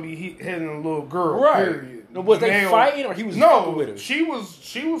boy shouldn't be hitting a little girl. Right. Period. No, was they Male- fighting or he was fucking with her? she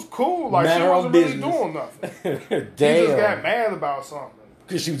was cool. Like Mind she her own wasn't really business. doing nothing. Damn. He just got mad about something.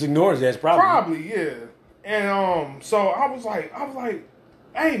 Because she was ignoring his ass, probably. Probably, yeah. And so I was like,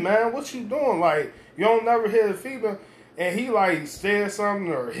 hey man, what you doing? Like, you don't never hit a female. And he like said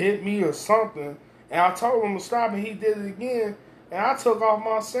something or hit me or something. And I told him to stop and he did it again. And I took off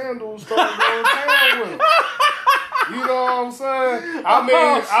my sandals, started going down with him. You know what I'm saying? I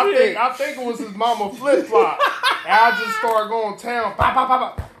mean, I think it was his mama flip flop. And I just started going town, pop, pop,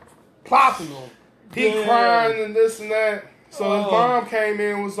 pop, pop, plopping him. He crying and this and that. So his mom came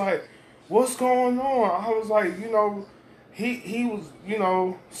in and was like, what's going on? I was like, you know, he was, you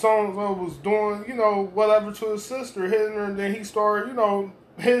know, so-and-so was doing, you know, whatever to his sister, hitting her, and then he started, you know,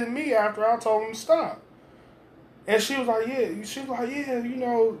 hitting me after I told him to stop. And she was like, yeah, you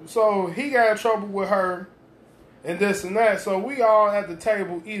know, so he got in trouble with her and this and that. So we all at the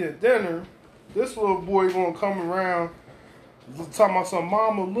table eating dinner. This little boy gonna come around talking about some,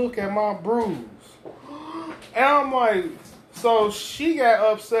 mama, look at my bruise. And I'm like, so she got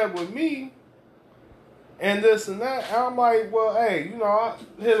upset with me and this and that. And I'm like, well, hey, you know, I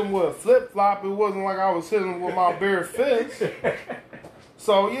hit him with a flip-flop. It wasn't like I was hitting him with my bare fist.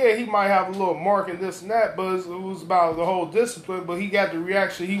 So, yeah, he might have a little mark and this and that, but it was about the whole discipline. But he got the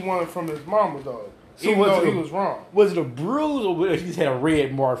reaction he wanted from his mama, though. So even though he was wrong. Was it a bruise or he just had a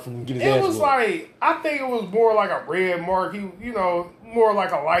red mark from getting his ass It was whooped? like, I think it was more like a red mark. He, you know, more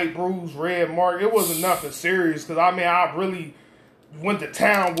like a light bruise, red mark. It wasn't nothing serious because, I mean, I really went to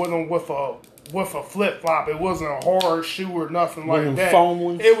town with him with a flip-flop. It wasn't a hard shoe or nothing One like of them that. foam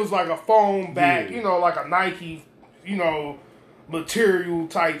ones? It was like a foam back, Yeah. you know, like a Nike, you know, material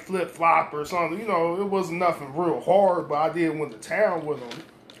type flip flop or something. You know, it wasn't nothing real hard, but I did went to town with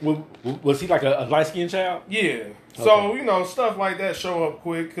him. Was he like a light skinned child? Yeah. Okay. So, you know, stuff like that show up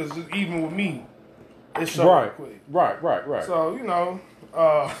quick because even with me, it showed up quick. Right. So, you know,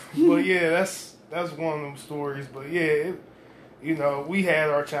 but yeah, that's one of them stories. But yeah, you know, we had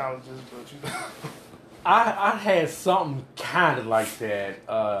our challenges, but you know. I had something kind of like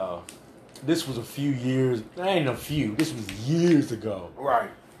that. This was a few years. Ain't a few. This was years ago.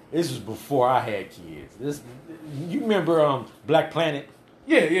 Right. This was before I had kids. You remember Black Planet?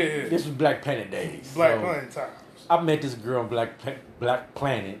 Yeah. This was Black Planet days. Black Planet times. I met this girl on Black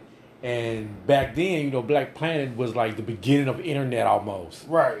Planet, and back then, you know, Black Planet was like the beginning of internet almost.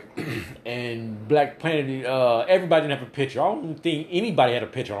 Right. And Black Planet, everybody didn't have a picture. I don't think anybody had a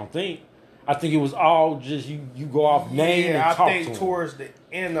picture. I think it was all just you go off name and talk to them. I think towards the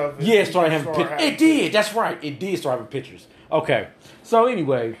end of it. Yeah, it started having pictures. It did. That's right. It did start having pictures. Okay. So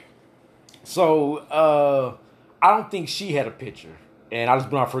anyway, I don't think she had a picture. And I just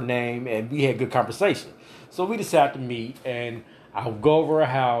brought up her name, and we had good conversation. So we decided to meet, and I would go over her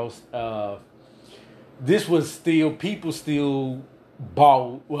house. This was people still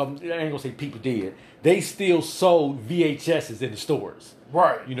bought, well, I ain't going to say people did. They still sold VHSs in the stores.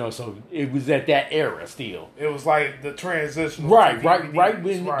 Right. You know, so it was at that era still. It was like the transition. Right.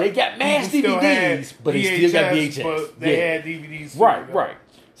 When they got mass DVDs, but they still got VHS. But they had DVDs. Right.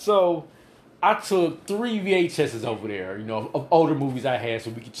 So I took 3 VHSs over there, you know, of older movies I had so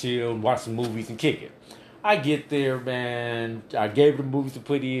we could chill and watch some movies and kick it. I get there, man. I gave her the movies to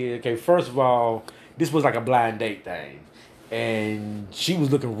put in. Okay, first of all, this was like a blind date thing. And she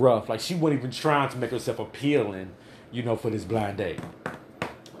was looking rough. Like, she wasn't even trying to make herself appealing, you know, for this blind date.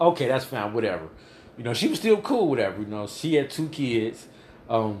 Okay, that's fine, whatever. You know, she was still cool, whatever. You know, she had 2 kids,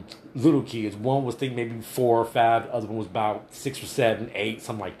 little kids. One was, I think, maybe 4 or 5. The other one was about 6 or 7, 8,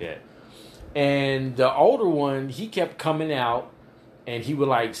 something like that. And the older one, he kept coming out, and he would,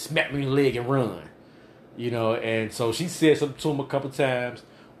 like, smack me in the leg and run. You know, and so she said something to him a couple times.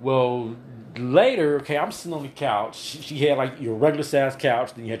 Well, later, okay, I'm sitting on the couch. She had, like, your regular-sized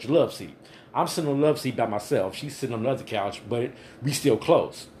couch, then you had your love seat. I'm sitting on the love seat by myself. She's sitting on the other couch, but we still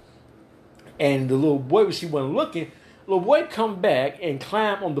close. And the little boy, when she wasn't looking, the little boy come back and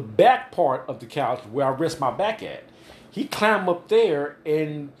climb on the back part of the couch where I rest my back at. He climbed up there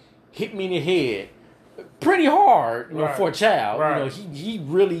and hit me in the head pretty hard, you know, for a child. Right. You know, he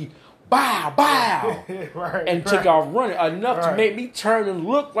really bow, and took off running enough to make me turn and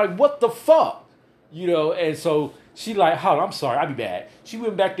look like, what the fuck? You know, and so she like, hold on, I'm sorry, I'll be back. She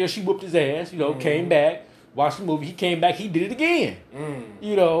went back there, she whooped his ass, you know, came back, watched the movie. He came back, he did it again.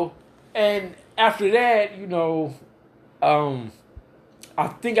 You know, and after that, you know, I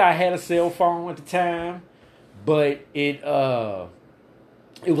think I had a cell phone at the time, but it was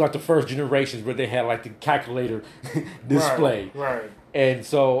like the first generations where they had like the calculator display. Right. And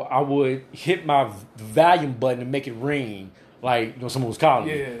so I would hit my volume button and make it ring like, you know, someone was calling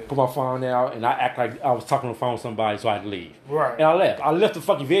me. Put my phone out, and I act like I was talking on the phone with somebody, so I had to leave. Right. And I left. I left the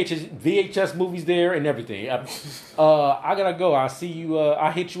fucking VHS movies there and everything. I gotta go. I'll see you.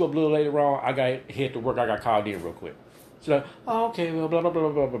 I'll hit you up a little later on. I got to head to work. I got called in real quick. She's like, oh, okay, well, blah, blah, blah,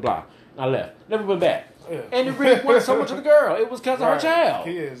 blah, blah, blah. I left. Never went back. Yeah. And it really wasn't so much of the girl. It was because of her child.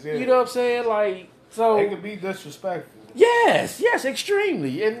 Kids, yeah. You know what I'm saying? Like, so. It could be disrespectful. Yes,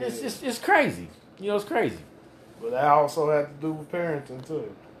 extremely. And it's crazy. You know, it's crazy. But that also had to do with parenting,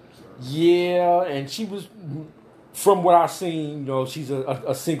 too. So. Yeah, and she was, from what I've seen, you know, she's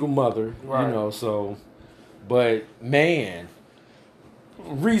a single mother, you know, so. But, man,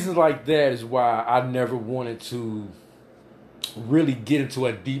 reasons like that is why I never wanted to really get into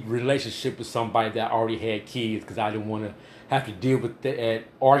a deep relationship with somebody that already had kids, because I didn't want to have to deal with that,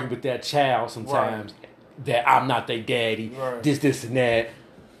 argue with that child sometimes, that I'm not their daddy, this, and that.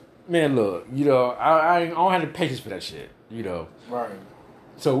 Man, look, you know, I don't have the patience for that shit, you know. Right.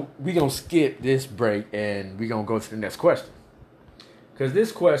 So we going to skip this break, and we going to go to the next question. Because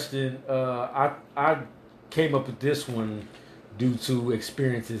this question, I came up with this one due to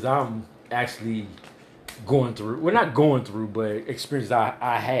experiences I'm actually going through. Well, not going through, but experiences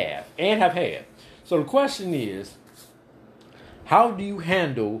I have and have had. So the question is, how do you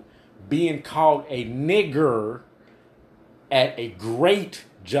handle being called a nigger at a great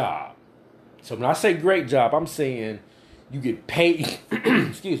job? So when I say great job, I'm saying you get paid,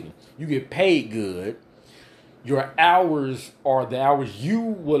 excuse me, you get paid good. Your hours are the hours you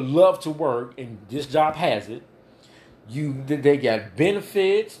would love to work, and this job has it. They got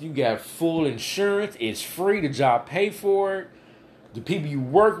benefits, you got full insurance, it's free, the job paid for it. The people you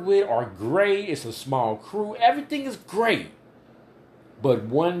work with are great, it's a small crew, everything is great. But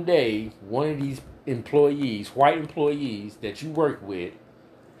one day, one of these employees, white employees that you work with,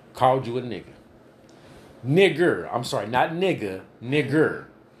 called you a nigger. Nigger. I'm sorry, not nigga, nigger.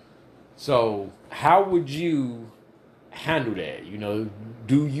 So how would you handle that? You know,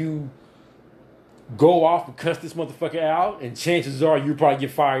 do you go off and cuss this motherfucker out? And chances are you probably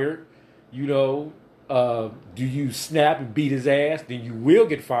get fired. You know, do you snap and beat his ass? Then you will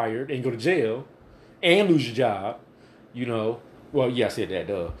get fired and go to jail and lose your job. You know, well, yeah, I said that,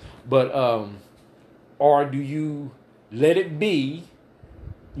 duh. But, or do you let it be,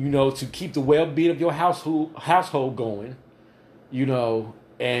 you know, to keep the well-being of your household going, you know,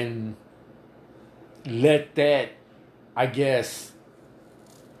 and let that, I guess,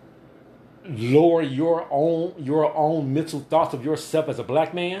 lower your own mental thoughts of yourself as a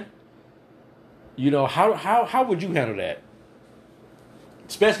black man? You know, how would you handle that?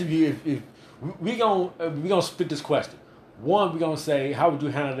 Especially if we gonna split this question. One, we're gonna say, how would you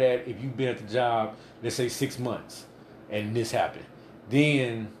handle that if you've been at the job, let's say 6 months, and this happened?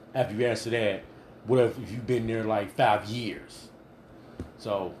 Then after you answer that, what if you've been there like 5 years?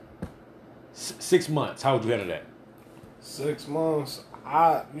 So 6 months, how would you handle that? 6 months,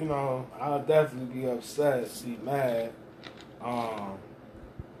 I'd definitely be upset, be mad.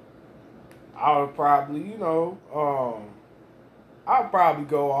 I would probably, I'd probably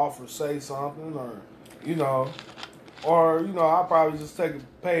go off or say something, I'll probably just take a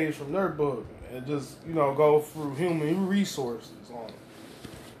page from their book and just, go through human resources on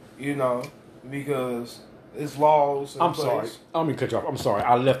it, because it's laws in place. Sorry. I'm going to cut you off. I'm sorry.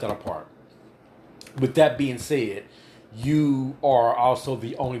 I left that apart. With that being said, you are also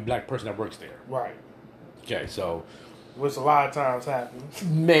the only black person that works there. Right. Okay, so... Which a lot of times happens.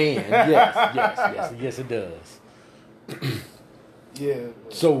 Man, yes, it does. Yeah.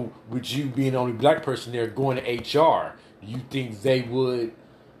 So, with you being the only black person there going to HR, do you think they would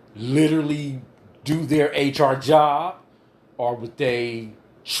literally do their HR job, or would they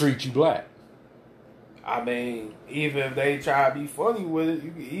treat you black? I mean, even if they try to be funny with it, you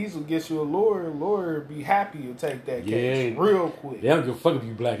can easily get you a lawyer. A lawyer would be happy to take that case real quick. They don't give a fuck if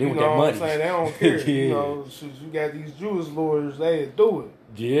you black. They want that money. You know what I'm saying? They don't care. You got these Jewish lawyers, they do it.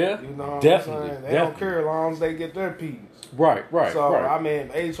 Yeah, you know what definitely. I'm saying? They don't care as long as they get their piece. Right. So, I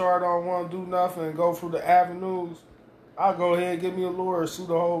mean, if HR don't want to do nothing and go through the avenues, I'll go ahead and get me a lawyer, sue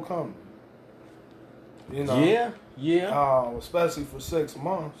the whole company. Yeah. Especially for 6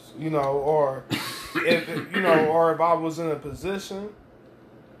 months, or if I was in a position,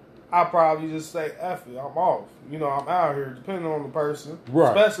 I'd probably just say, F it, I'm off. I'm out here, depending on the person.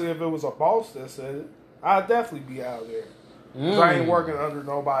 Right. Especially if it was a boss that said it, I'd definitely be out there. Because I ain't working under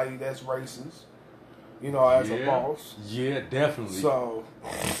nobody that's racist, as a boss. Yeah, definitely. So,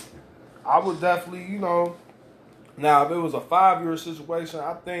 I would definitely, now if it was a 5-year situation,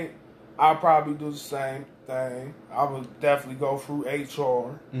 I think I'd probably do the same thing. I would definitely go through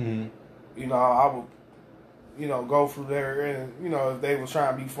HR. Mm-hmm. I would, go through there and, if they was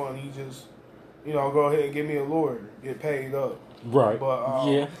trying to be funny, just, go ahead and give me a lawyer, get paid up. Right. But,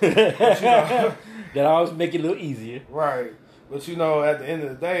 yeah. But, that always make it a little easier. Right. But, at the end of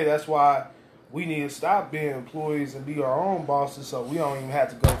the day, that's why we need to stop being employees and be our own bosses so we don't even have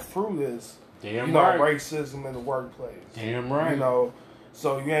to go through this, Damn right. racism in the workplace. Damn right.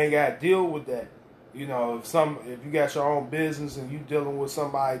 So you ain't got to deal with that. If you got your own business and you dealing with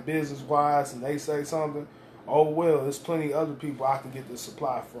somebody business wise and they say something, oh well, there's plenty of other people I can get the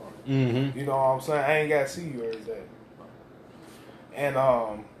supply from. Mm-hmm. You know what I'm saying? I ain't got to see you every day. And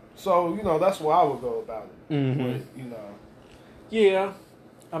so that's where I would go about it. Mm-hmm. But, Yeah,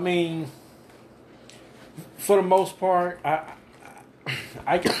 I mean, for the most part,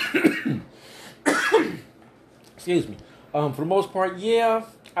 I can. Excuse me. For the most part, yeah,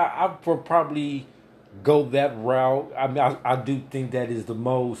 I would probably go that route. I mean, I do think that is the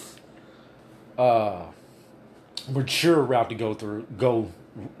most mature route to go through.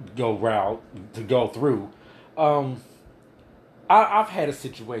 I've had a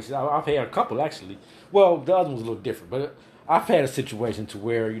situation. I've had a couple actually. Well, the other one's a little different, but I've had a situation to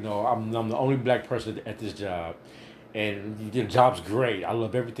where I'm the only black person at this job, and the job's great. I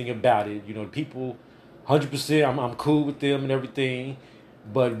love everything about it. People. 100%, I'm cool with them and everything,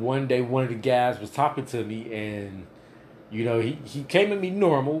 but one day one of the guys was talking to me, and he came at me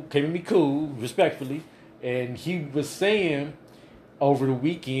normal, came at me cool, respectfully, and he was saying over the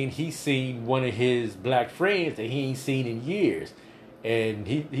weekend he seen one of his black friends that he ain't seen in years, and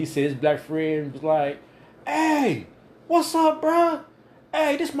he said his black friend was like, "Hey, what's up, bruh?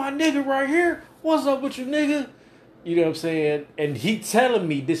 Hey, this my nigga right here. What's up with you, nigga?" You know what I'm saying? And he telling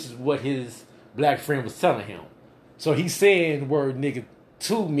me this is what his black friend was telling him. So he's saying the word nigga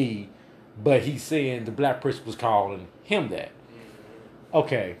to me, but he's saying the black person was calling him that.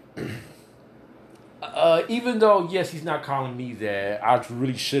 Okay. Even though, yes, he's not calling me that, I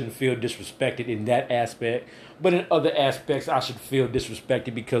really shouldn't feel disrespected in that aspect. But in other aspects, I should feel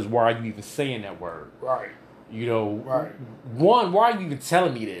disrespected because why are you even saying that word? Right. You know, right. One, why are you even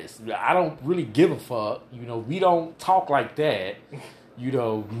telling me this? I don't really give a fuck. You know, we don't talk like that. You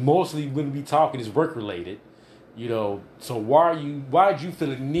know, mostly when we talking is work related. You know, so why did you feel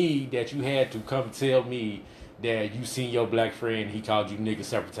the need that you had to come tell me that you seen your black friend, he called you nigga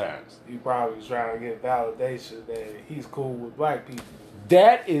several times? You probably was trying to get validation that he's cool with black people.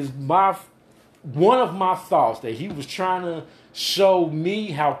 That is one of my thoughts, that he was trying to show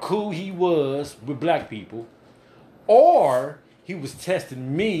me how cool he was with black people, or he was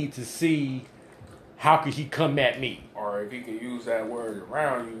testing me to see how could he come at me. Or if he could use that word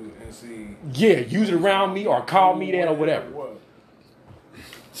around you and see. Yeah, use it around me or call me that or whatever.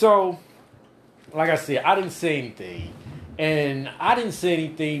 So, like I said, I didn't say anything. And I didn't say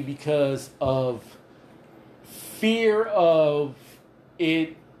anything because of fear of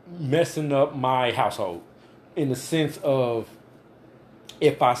it messing up my household. In the sense of,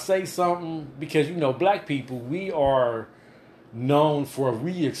 if I say something, because, you know, black people, we are known for, if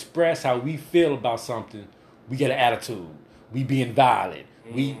we express how we feel about something, we get an attitude. We being violent.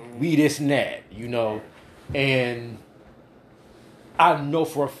 We this and that, you know. And I know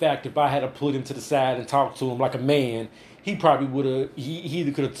for a fact if I had to put him to the side and talk to him like a man, he probably would have, he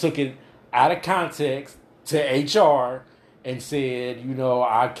either could have took it out of context to HR and said, you know,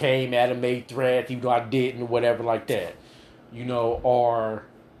 I came at him, made threats, even though I didn't, or whatever like that. You know, or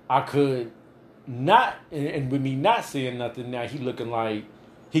I could not, and with me not saying nothing, now he looking like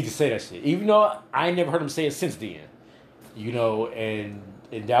he could say that shit. Even though I ain't never heard him say it since then. You know, and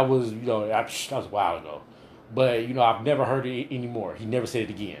that was, you know, that was a while ago. But, you know, I've never heard it anymore. He never said it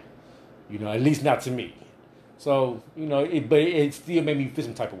again. You know, at least not to me. So, you know, but it still made me feel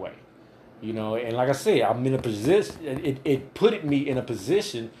some type of way. You know, and like I said, I'm in a position, it put me in a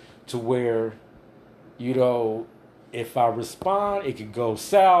position to where, you know, if I respond, it could go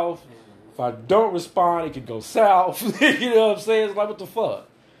south. If I don't respond, it could go south. You know what I'm saying? It's like, what the fuck?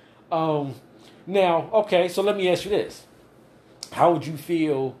 Now, okay, so let me ask you this. How would you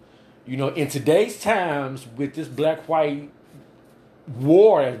feel, you know, in today's times with this black-white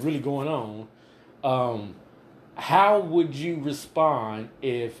war that's really going on, how would you respond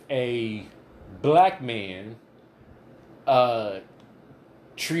if a black man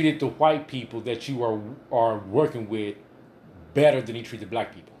treated the white people that you are working with better than he treated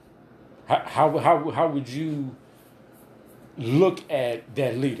black people? How would you look at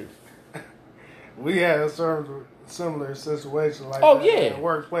that leader? We had a similar situation like that in the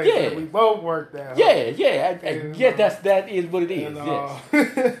workplace. Yeah. That we both worked at. Yeah. I guess that is what it is.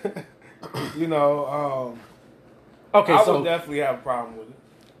 Yes. You know, okay, I would definitely have a problem with it.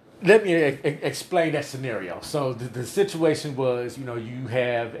 Let me explain that scenario. So the situation was, you know, you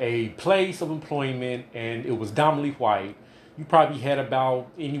have a place of employment and it was dominantly white. You probably had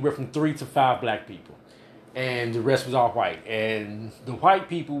about anywhere from 3 to 5 black people. And the rest was all white. And the white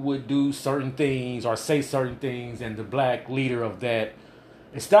people would do certain things or say certain things, and the black leader of that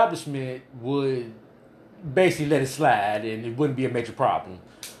establishment would basically let it slide, and it wouldn't be a major problem.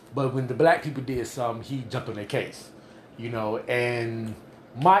 But when the black people did something, he jumped on their case. You know, and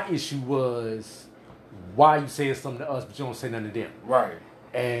my issue was, why you saying something to us, but you don't say nothing to them? Right.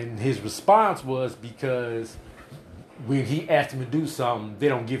 And his response was because when he asked him to do something, they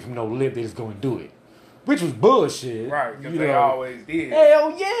don't give him no lip, they just go and do it. Which was bullshit. Right, because they always did.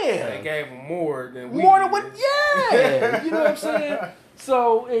 Hell yeah. They gave him more than what, yeah. You know what I'm saying?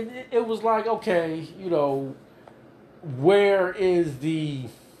 So it was like, okay, you know, where is the,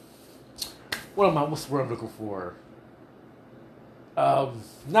 what's the word I'm looking for?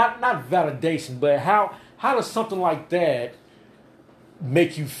 Not validation, but how does something like that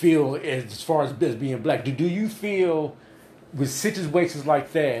make you feel as far as being black? Do you feel with situations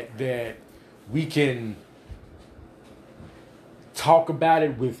like that we can talk about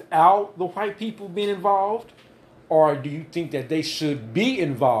it without the white people being involved? Or do you think that they should be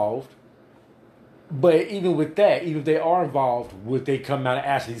involved? But even with that, even if they are involved, would they come out and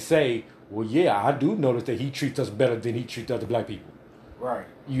actually say, well, yeah, I do notice that he treats us better than he treats other black people? Right.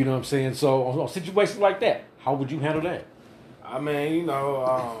 You know what I'm saying? So on situations like that, how would you handle that? I mean, you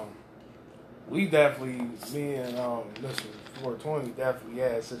know, we definitely, me and Mr. 420 definitely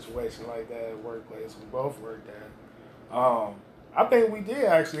had a situation like that at workplace. We both worked at. I think we did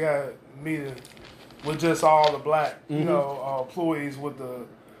actually have a meeting with just all the black, you know, employees with the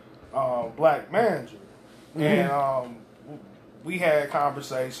black manager. and we had a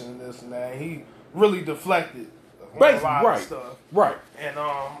conversation, this and that. And he really deflected on a lot of stuff, right, and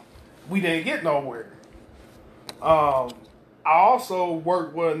we didn't get nowhere. I also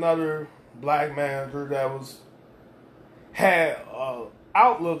worked with another black manager that had a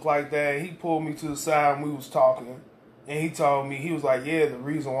outlook like that. And he pulled me to the side and we was talking, and he told me, he was like, "Yeah, the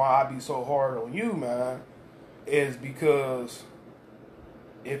reason why I be so hard on you, man, is because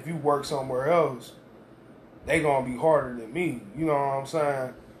if you work somewhere else, they gonna be harder than me." You know what I'm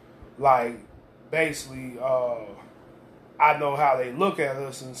saying? Like, basically, I know how they look at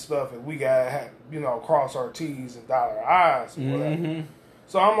us and stuff, and we gotta cross our T's and dot our I's or whatever.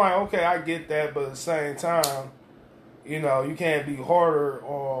 So I'm like, okay, I get that, but at the same time, you can't be harder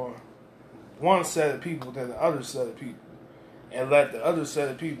on one set of people than the other set of people, and let the other set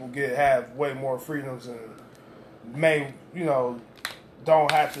of people have way more freedoms and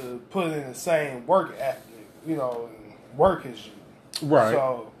don't have to put in the same work ethic, and work as you. Right.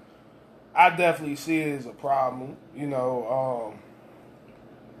 So I definitely see it as a problem.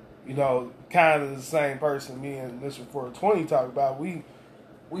 Kind of the same person me and Mr. 420 talk about. We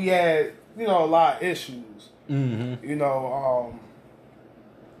had a lot of issues.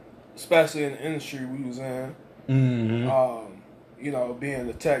 Especially in the industry we was in. Being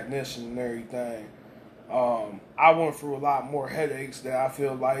a technician and everything. I went through a lot more headaches that I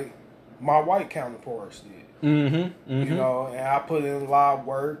feel like my white counterparts did. And I put in a lot of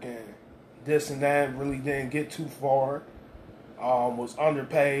work and this and that, really didn't get too far. Was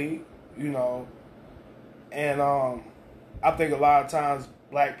underpaid, and I think a lot of times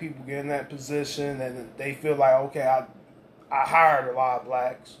black people get in that position and they feel like, okay, I hired a lot of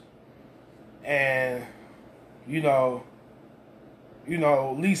blacks, and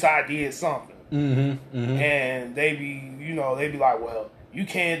at least I did something. And they be like, well, you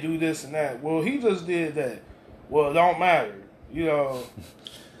can't do this and that. Well, he just did that. Well, it don't matter,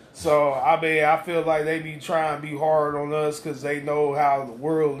 So, I feel like they be trying to be hard on us because they know how the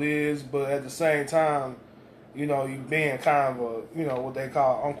world is, but at the same time, you being kind of what they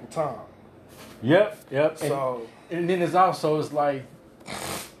call Uncle Tom. Yep. So, and then it's like,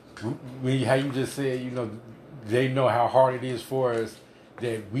 how you just said, they know how hard it is for us,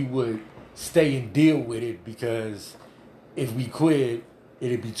 that we would stay and deal with it, because if we quit,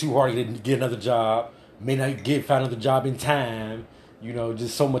 it'd be too hard to get another job, may not find another job in time.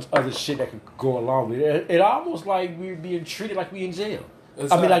 Just so much other shit that could go along with it. It almost like we're being treated like we in jail.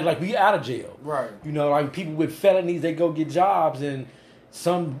 Exactly. I mean, like we out of jail. Right. Like people with felonies, they go get jobs, and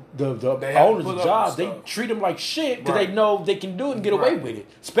the owners of jobs, they treat them like shit because they know they can do it and get away with it.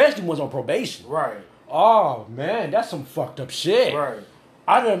 Especially ones on probation. Right. Oh man, that's some fucked up shit. Right.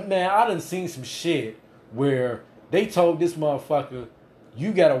 I done seen some shit where they told this motherfucker,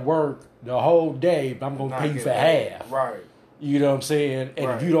 you gotta work the whole day, but I'm gonna pay you for half. Right. You know what I'm saying?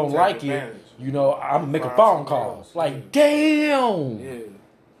 And if you don't like it, I'm gonna make a phone call. Like, damn. Yeah.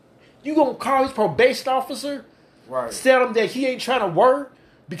 You gonna call his probation officer? Right. Tell him that he ain't trying to work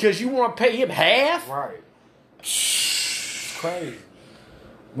because you want to pay him half? Right. It's crazy.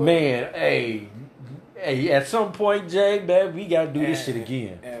 Man, hey, at some point, Jay, man, we gotta do this shit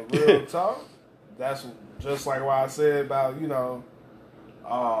again. And real talk, that's just like what I said about,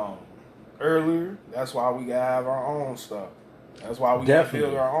 earlier. That's why we gotta have our own stuff. That's why we gotta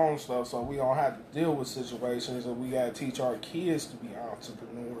build our own stuff, so we don't have to deal with situations, and we gotta teach our kids to be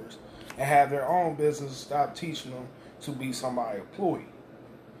entrepreneurs and have their own business. Stop teaching them to be somebody employee.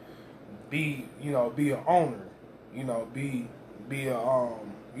 Be an owner.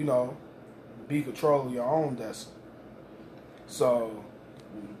 Be control of your own destiny. So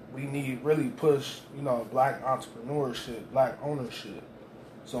we need really push, black entrepreneurship, black ownership,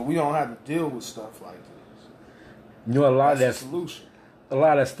 so we don't have to deal with stuff like this. A lot That's the solution. A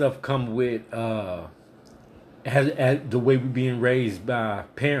lot of stuff come with has the way we're being raised by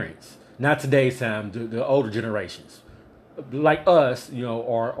parents. Not today's time, the older generations, like us,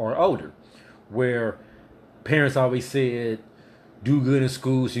 or older, where parents always said, "Do good in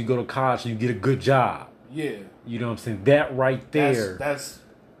school, so you go to college, and you get a good job." Yeah, you know what I'm saying. That right there, that's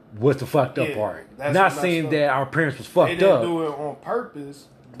what's the fucked up part. Not saying that our parents was fucked up. They didn't do it on purpose.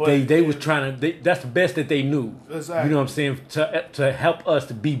 But they was trying to. That's the best that they knew. Exactly. You know what I'm saying? To help us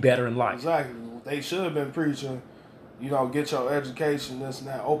to be better in life. Exactly. They should have been preaching, get your education, this and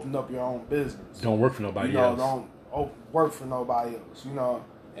that, open up your own business. Don't work for nobody else. Don't work for nobody else.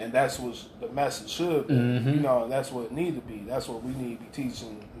 And that's what the message should be. That's what it need to be. That's what we need to be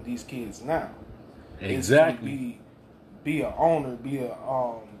teaching these kids now. Exactly. Be an owner. Be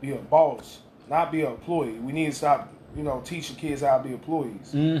a boss. Not be an employee. We need to stop teaching kids how to be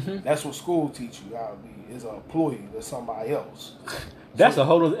employees. Mm-hmm. That's what school teach you how to be, is an employee to somebody else. That's a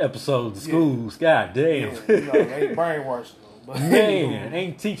whole other episode of the schools. God damn. Yeah, they ain't brainwashing them. But Man,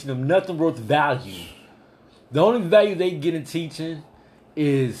 ain't teaching them nothing worth value. The only value they get in teaching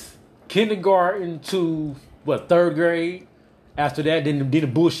is kindergarten to, third grade? After that, then the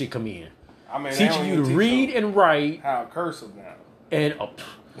bullshit come in. I mean, teaching you to read and write. How cursive now. And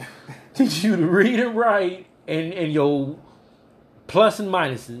teaching you to read and write and your plus and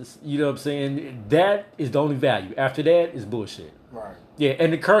minuses. You know what I'm saying? That is the only value. After that is bullshit. Right. Yeah,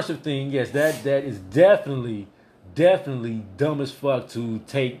 and the cursive thing, yes, that is definitely dumb as fuck to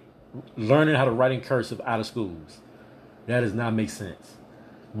take learning how to write in cursive out of schools. That does not make sense.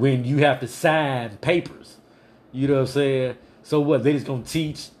 When you have to sign papers. You know what I'm saying? So what, they just gonna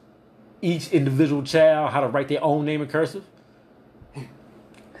teach each individual child how to write their own name in cursive?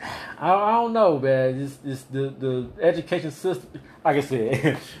 I don't know, man. It's the education system. Like I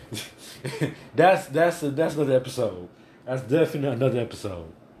said, that's another episode. That's definitely another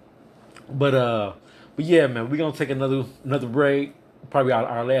episode. But yeah, man, we're gonna take another break, probably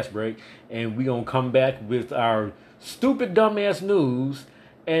our last break, and we're gonna come back with our stupid dumbass news.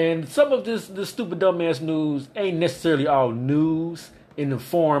 And some of this stupid dumbass news ain't necessarily all news in the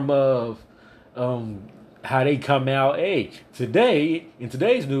form of how they come out. Hey, in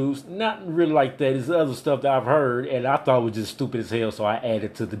today's news, not really like that. There's other stuff that I've heard, and I thought it was just stupid as hell, so I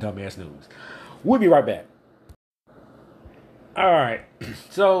added to the dumbass news. We'll be right back. All right,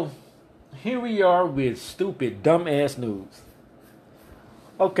 so here we are with stupid dumbass news.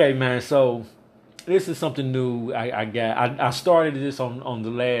 Okay, man, so this is something new I got. I started this on the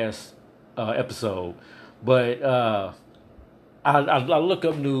last episode, but I look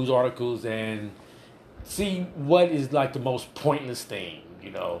up news articles and see what is like the most pointless thing,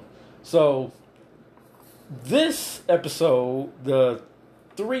 So this episode, the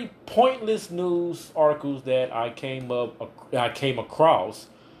 3 pointless news articles that I came across.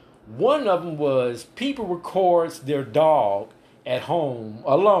 One of them was people records their dog at home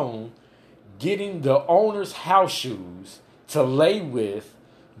alone, getting the owner's house shoes to lay with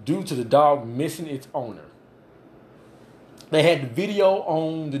due to the dog missing its owner. They had the video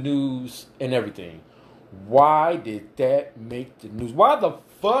on the news and everything. Why did that make the news? Why the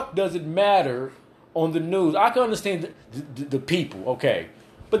fuck does it matter on the news? I can understand the people, okay.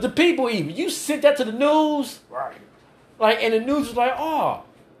 But the people even, you sent that to the news? Right. And the news was like, oh,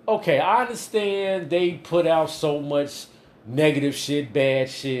 okay, I understand they put out so much negative shit, bad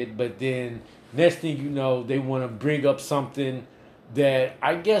shit, but then next thing you know, they want to bring up something that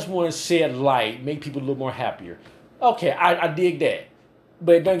I guess want to shed light, make people a little more happier. Okay, I dig that.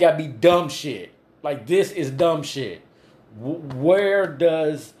 But it doesn't got to be dumb shit. Like, this is dumb shit. Where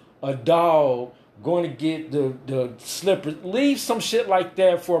does a dog going to get the slippers? Leave some shit like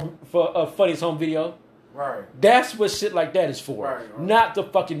that for a Funniest Home Video. Right. That's what shit like that is for. Right. Not the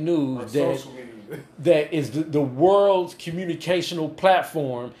fucking news that is the world's communicational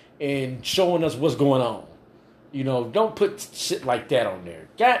platform and showing us what's going on. Don't put shit like that on there.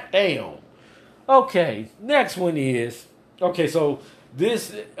 God damn. Okay, next one is... Okay, so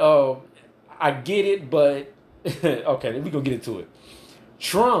this... I get it, but... okay, we're going to get into it.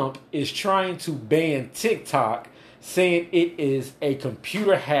 Trump is trying to ban TikTok, saying it is a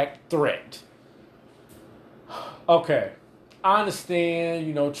computer hack threat. Okay, I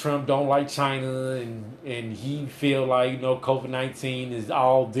understand, Trump don't like China, and he feel like, COVID-19 is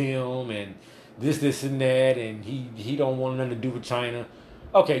all them, and this, and that, and he don't want nothing to do with China.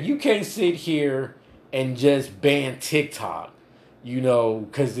 Okay, you can't sit here and just ban TikTok,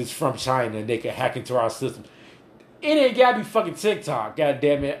 because it's from China and they can hack into our system. It ain't gotta be fucking TikTok,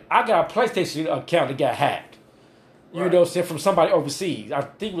 goddamn it. I got a PlayStation account that got hacked. Right. From somebody overseas. I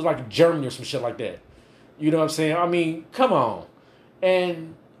think it was like Germany or some shit like that. You know what I'm saying? I mean, come on.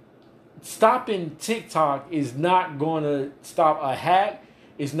 And stopping TikTok is not going to stop a hack.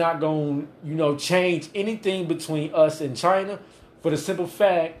 It's not going to, change anything between us and China. For the simple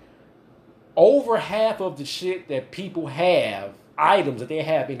fact, over half of the shit that people have, items that they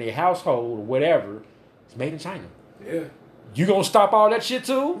have in their household or whatever, is made in China. Yeah. You going to stop all that shit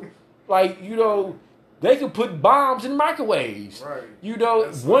too? They can put bombs in microwaves.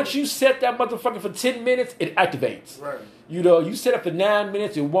 Right. Once you set that motherfucker for 10 minutes, it activates. Right. You set it for 9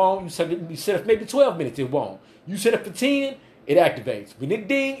 minutes, it won't. You set it for maybe 12 minutes, it won't. You set it for 10, it activates. When it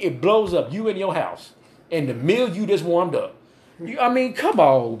ding, it blows up you in your house. And the meal you just warmed up. Come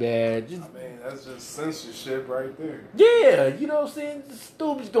on, man. That's just censorship right there. Yeah, you know what I'm saying? The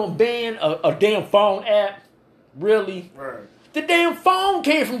stupid's gonna ban a damn phone app. Really? Right. The damn phone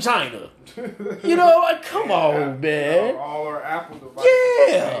came from China. You know, like, come on, man. You know, all our Apple devices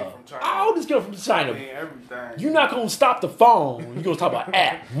came from China. All this come from China. I mean, everything. You're not gonna stop the phone. You're gonna talk about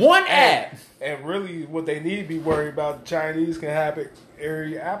app. One app. And really, what they need to be worried about, the Chinese can have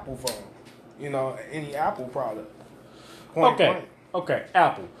every Apple phone. You know, any Apple product. Point blank. Okay,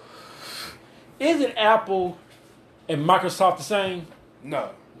 Apple. Isn't Apple and Microsoft the same? No,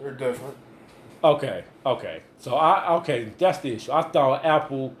 they're different. Okay. So that's the issue. I thought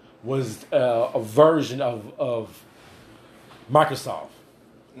Apple was a version of Microsoft.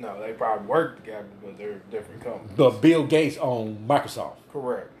 No, they probably work together, but they're different companies. But Bill Gates owned Microsoft.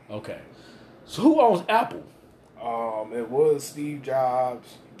 Correct. Okay. So who owns Apple? It was Steve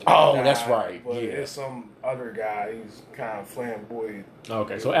Jobs. Oh, that's right. But yeah. it's some other guy. He's kind of flamboyant.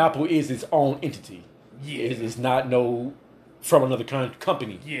 Okay, so Apple is its own entity. Yeah. It's not from another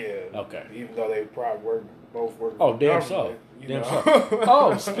company. Yeah. Okay. Even though they probably both work. Oh, damn so. Damn so.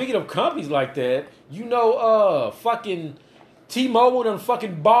 Oh, speaking of companies like that, fucking T-Mobile done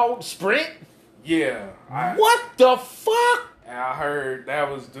fucking bought Sprint? Yeah. What the fuck? And I heard that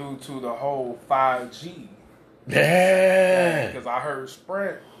was due to the whole 5G. Yeah. Because I heard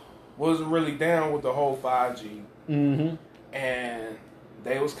Sprint wasn't really down with the whole 5G. Mm-hmm. And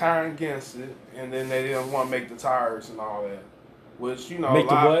they was kind of against it. And then they didn't want to make the tires and all that. Which, you know, Make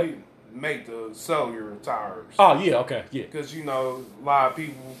the what? people make the cellular tires. Oh, yeah, okay, yeah. Because, you know, a lot of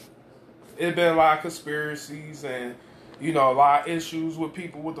people, it's been a lot of conspiracies and, you know, a lot of issues with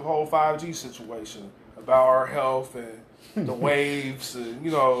people with the whole 5G situation about our health and the waves and,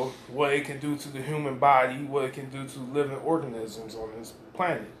 you know, what it can do to the human body, what it can do to living organisms on this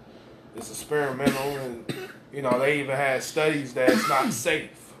planet. It's experimental and, you know, they even had studies that it's not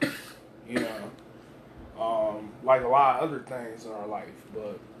safe, you know, like a lot of other things in our life.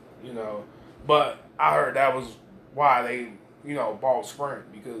 But I heard that was why they, you know, bought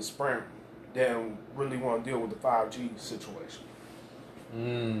Sprint, because Sprint didn't really want to deal with the 5G situation.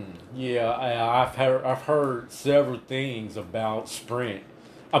 Yeah, I've heard several things about Sprint.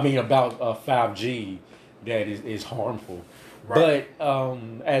 I mean, about 5G that is harmful. Right.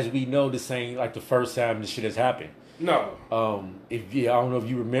 But as we know, this ain't like the first time this shit has happened. No. I don't know if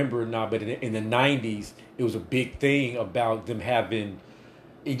you remember or not, but in the 90s, it was a big thing about them having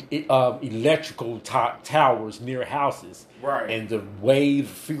electrical towers near houses. Right. And the wave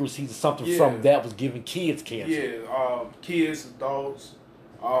frequencies or something from that was giving kids cancer. Yeah, kids, adults.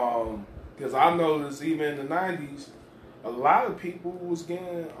 Because I noticed even in the 90s, a lot of people was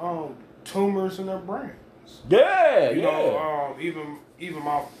getting tumors in their brains. Yeah, you know, even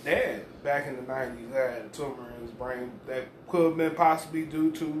my dad back in the 90s had a tumor in his brain that could have been possibly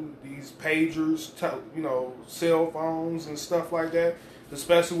due to these pagers, cell phones and stuff like that,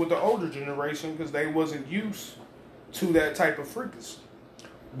 especially with the older generation, because they wasn't used to that type of frequency.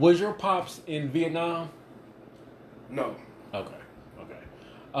 Was your pops in Vietnam? No. Okay.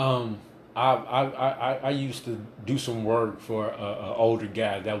 I used to do some work for an older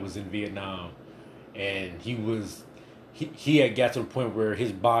guy that was in Vietnam, and he had got to the point where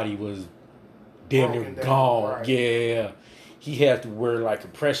his body was damn near gone. Right. Yeah, he had to wear like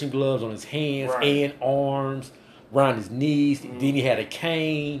compression gloves on his hands and arms, around his knees. Mm-hmm. Then he had a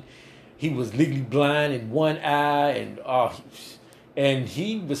cane. He was legally blind in one eye, and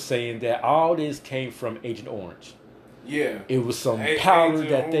he was saying that all this came from Agent Orange. Yeah. It was some powder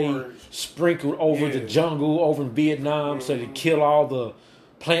that they sprinkled over the jungle over in Vietnam so to kill all the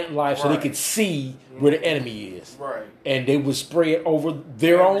plant life so they could see where the enemy is. Right. And they would spray it over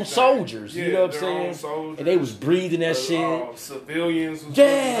their own soldiers. You know what I'm saying? And they was breathing that shit. Civilians was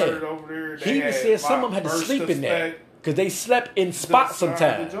hurt over there. He even said some of them had to sleep in that because they slept in spots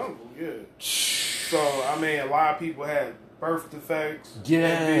sometimes. The jungle, So, I mean, a lot of people had birth defects in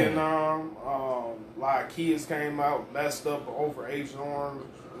Vietnam. A lot of kids came out messed up over Agent Orange.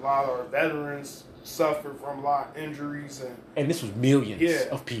 A lot of our veterans suffered from a lot of injuries. And this was millions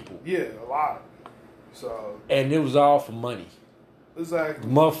of people. Yeah, a lot. So, and it was all for money. Exactly.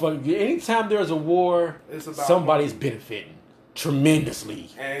 Motherfucker, anytime there's a war, somebody's benefiting tremendously.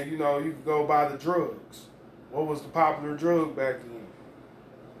 And, you know, you can go by the drugs. What was the popular drug back then?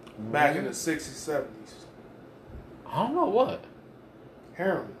 Back in the 60s, 70s. I don't know what.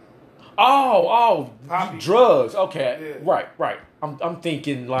 Heroin. Oh, Poppy drugs. Okay, right. I'm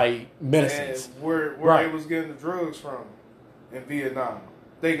thinking like medicines. And where they was getting the drugs from in Vietnam.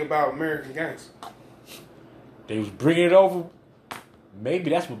 Think about American Gangster. They was bringing it over. Maybe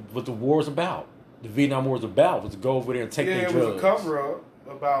that's what the war's about. The Vietnam War was about, was to go over there and take their drugs. Yeah, it was a cover-up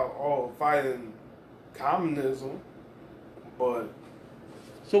about fighting communism, but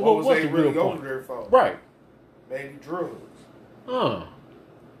so what was they the really real over point? there for? Right. Maybe drugs. Huh.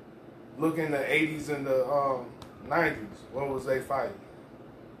 Look in the 80s and the 90s. What was they fighting?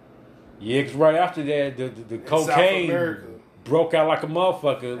 Yeah, because right after that, the cocaine broke out like a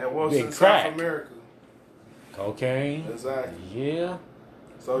motherfucker. And what's in crack. South America? Cocaine. Exactly. Yeah.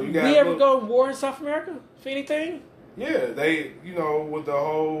 So you got. We ever go to war in South America for anything? Yeah, they, with the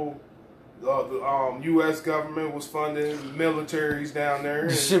whole, the U.S. government was funding militaries down there.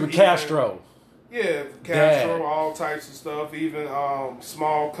 Shit with Castro. Yeah, Castro, all types of stuff. Even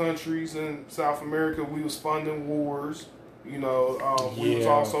small countries in South America, we was funding wars. We was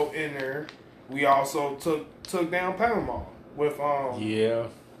also in there. We also took down Panama with I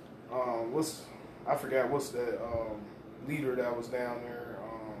forgot what's that leader that was down there.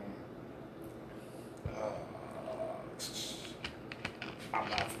 I'm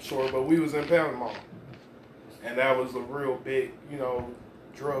not for sure, but we was in Panama, and that was a real big,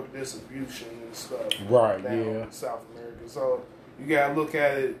 drug distribution and stuff. Right. Down in South America. So you gotta look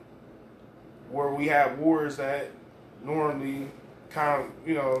at it where we have wars that normally kind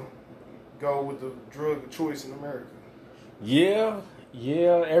of, go with the drug of choice in America. Yeah.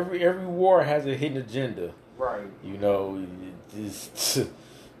 Every war has a hidden agenda. Right.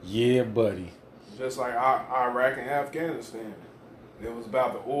 Yeah, buddy. Just like Iraq and Afghanistan. It was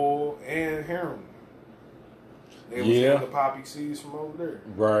about the oil and heroin. They was getting the poppy seeds from over there.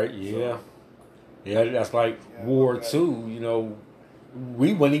 Right, yeah. That's like War II,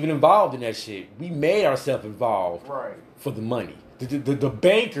 we weren't even involved in that shit. We made ourselves involved for the money. The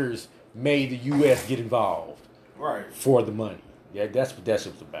bankers made the U.S. get involved for the money. Yeah, that's what that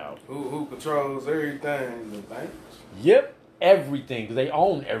shit was about. Who controls everything? The banks? Yep, everything, because they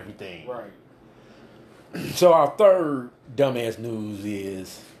own everything. Right. So our third dumbass news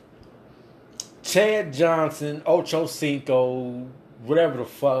is Chad Johnson, Ocho Cinco, whatever the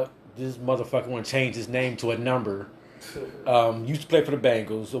fuck, this motherfucker want to change his name to a number. Used to play for the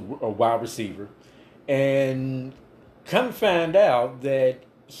Bengals, a wide receiver. And come to find out that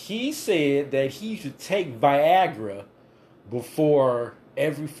he said that he should take Viagra before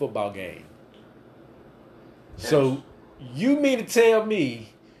every football game. So you mean to tell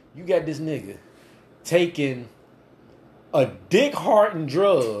me you got this nigga taking a dick hardened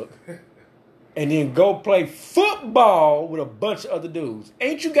drug and then go play football with a bunch of other dudes?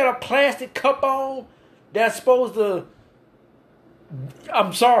 Ain't you got a plastic cup on that's supposed to...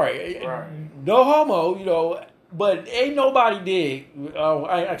 I'm sorry. Right. No homo, but ain't nobody did.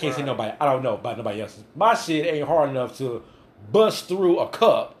 I can't say nobody. I don't know about nobody else's. My shit ain't hard enough to bust through a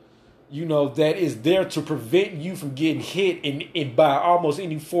cup, that is there to prevent you from getting hit in by almost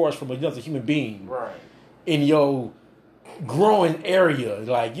any force from another human being in your growing area.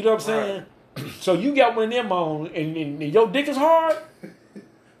 Like, you know what I'm saying? So you got one of them on and your dick is hard?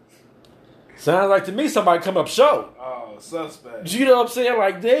 Sounds like to me somebody come up short. Oh, suspect. You know what I'm saying?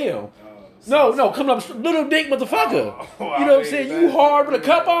 Like, damn. No, coming up little dick motherfucker. You know what I'm saying? You hard with a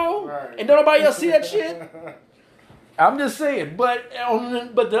cup on and don't nobody else see that shit? I'm just saying. But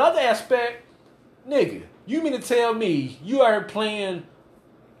the other aspect, nigga, you mean to tell me you are playing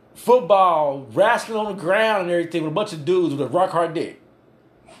football, wrestling on the ground and everything with a bunch of dudes with a rock hard dick?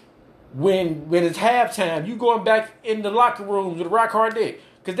 When it's halftime, you going back in the locker rooms with a rock hard dick.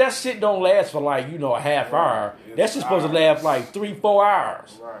 Because that shit don't last for like, a half hour. That's just supposed to last like 3-4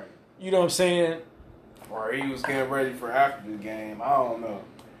 hours. Right. You know what I'm saying? Or he was getting ready for after the game. I don't know.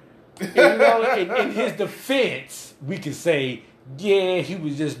 And, in his defense, we can say, yeah, he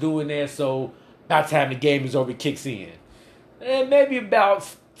was just doing that so by the time the game is over, it kicks in. And maybe about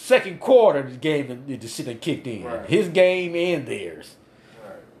second quarter, the shit that kicked in. Right. His game and theirs.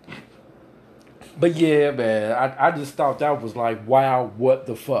 Right. But yeah, man, I just thought that was like, wow, what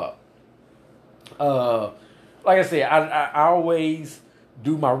the fuck? Like I said, I always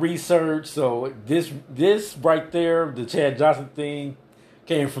do my research. So this right there, the Chad Johnson thing,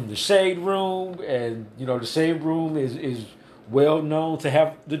 came from the Shade Room, and the Shade Room is well known to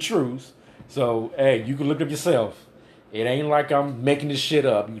have the truth. So hey, you can look it up yourself. It ain't like I'm making this shit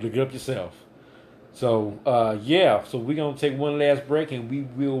up. You can look it up yourself. So so we're gonna take one last break, and we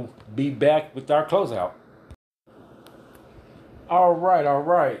will be back with our closeout. All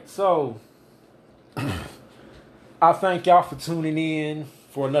right. So I thank y'all for tuning in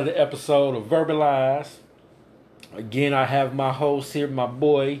for another episode of Verbalize. Again, I have my host here, my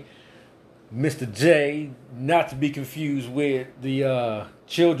boy, Mr. J, not to be confused with the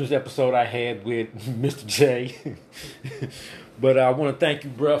children's episode I had with Mr. J. But I want to thank you,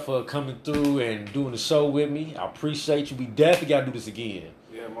 bro, for coming through and doing the show with me. I appreciate you. We definitely got to do this again.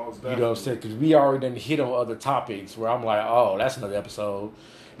 Yeah, most definitely. You know what I'm saying? Because we already done hit on other topics where I'm like, oh, that's another episode.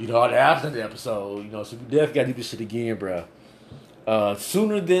 That's another episode. So we definitely got to do this shit again, bro.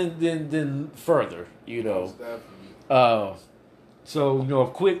 sooner than further. Most definitely. So a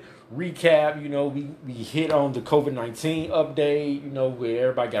quick recap. We hit on the COVID-19 update. Where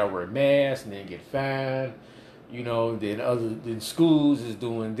everybody got to wear masks and then get fined. Then schools is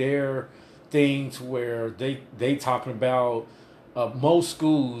doing their things where they talking about most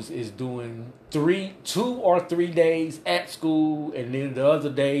schools is doing 2 or 3 days at school, and then the other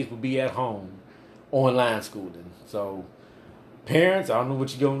days will be at home, online schooling. So parents, I don't know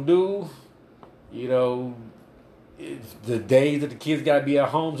what you're gonna do. It's the days that the kids gotta be at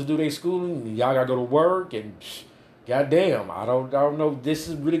home to do their schooling, y'all gotta go to work, and goddamn, I don't know. This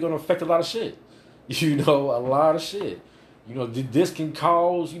is really gonna affect a lot of shit. A lot of shit. This can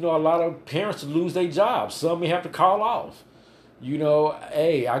cause, a lot of parents to lose their jobs. Some may have to call off.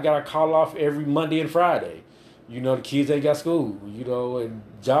 Hey, I got to call off every Monday and Friday. The kids ain't got school, and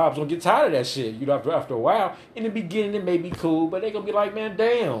jobs don't get tired of that shit. After a while, in the beginning it may be cool, but they going to be like, man,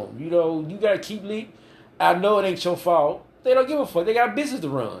 damn, you got to keep leap. I know it ain't your fault. They don't give a fuck. They got a business to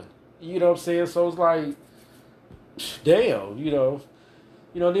run. You know what I'm saying? So it's like, damn,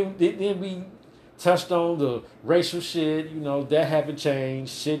 then we touched on the racial shit, that haven't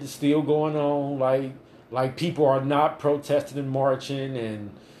changed. Shit is still going on. Like people are not protesting and marching,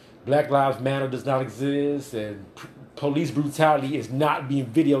 and Black Lives Matter does not exist, and police brutality is not being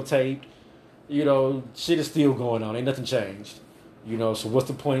videotaped. Shit is still going on. Ain't nothing changed. So what's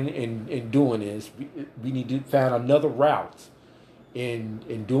the point in doing this? We need to find another route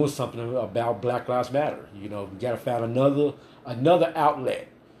in doing something about Black Lives Matter. We got to find another outlet.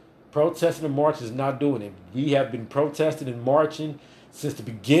 Protesting and marching is not doing it. We have been protesting and marching since the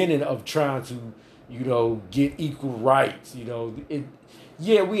beginning of trying to, get equal rights. We'll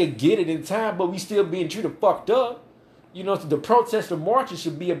get it in time, but we still being treated fucked up. So the protest and marching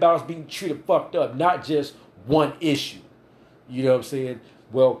should be about us being treated fucked up, not just one issue. You know what I'm saying?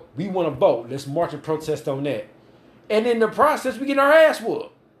 Well, we want to vote. Let's march and protest on that. And in the process, we get our ass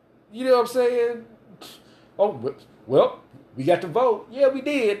whooped. You know what I'm saying? Oh, well, we got to vote. Yeah, we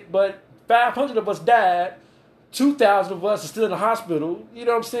did, but 500 of us died. 2,000 of us are still in the hospital. You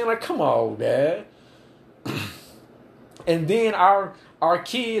know what I'm saying? Like, come on, man. And then our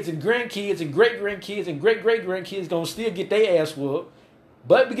kids and grandkids and great-grandkids and great-great-grandkids going to still get their ass whooped.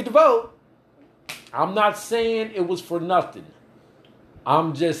 But we get to vote. I'm not saying it was for nothing.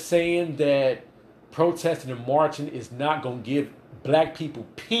 I'm just saying that protesting and marching is not going to give black people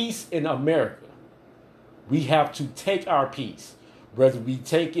peace in America. We have to take our peace. Whether we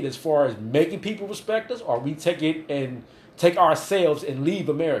take it as far as making people respect us, or we take it and take ourselves and leave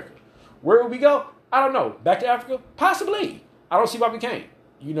America. Where will we go? I don't know. Back to Africa? Possibly. I don't see why we can't.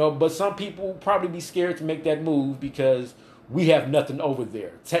 But some people probably be scared to make that move because we have nothing over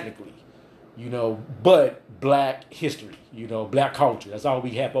there, technically. But black history, black culture. That's all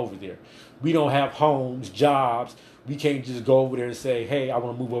we have over there. We don't have homes, jobs. We can't just go over there and say, hey, I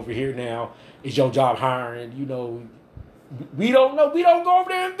want to move over here now. Is your job hiring? We don't know. We don't go over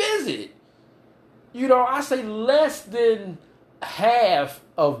there and visit. I say less than half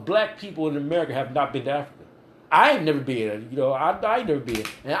of black people in America have not been to Africa. I ain't never been. I ain't never been.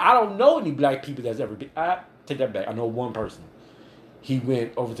 And I don't know any black people that's ever been. I take that back. I know one person. He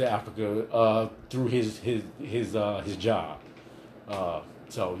went over to Africa through his job.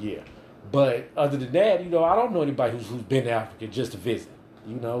 So yeah. But other than that, I don't know anybody who's been to Africa just to visit.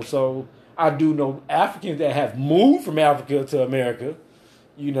 So I do know Africans that have moved from Africa to America.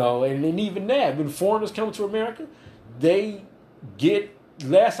 And then even that, when foreigners come to America, they get,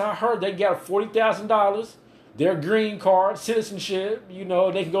 last I heard, they got $40,000, their green card, citizenship. They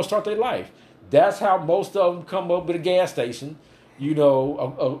can go start their life. That's how most of them come up with a gas station.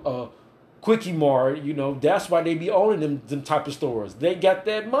 A Quickie Mart, that's why they be owning them type of stores. They got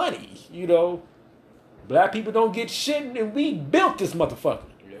that money, Black people don't get shit, and we built this motherfucker.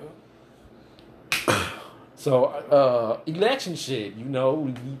 Yeah. So, election shit,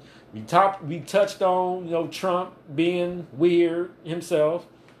 we touched on, Trump being weird himself.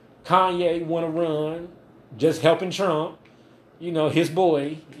 Kanye want to run, just helping Trump, his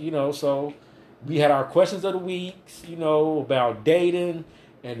boy, so we had our questions of the weeks, about dating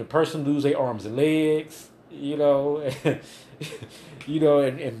and the person lose their arms and legs, and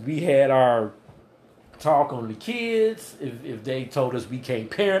we had our talk on the kids, if they told us we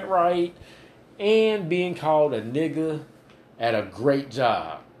can't parent right, and being called a nigga at a great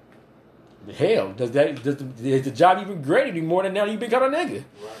job. Hell, is the job even great anymore than now you've been called a nigga?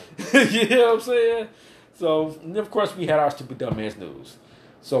 Right. You know what I'm saying? So, and of course, we had our stupid dumbass news.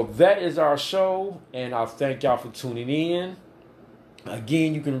 So that is our show, and I thank y'all for tuning in.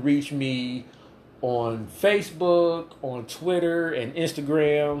 Again, you can reach me on Facebook, on Twitter, and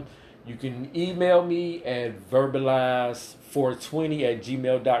Instagram. You can email me at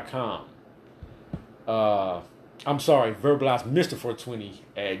verbalize420@gmail.com. I'm sorry,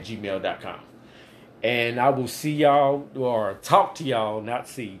 verbalizemr420@gmail.com. And I will see y'all, or talk to y'all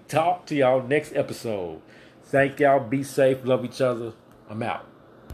next episode. Thank y'all. Be safe. Love each other. I'm out.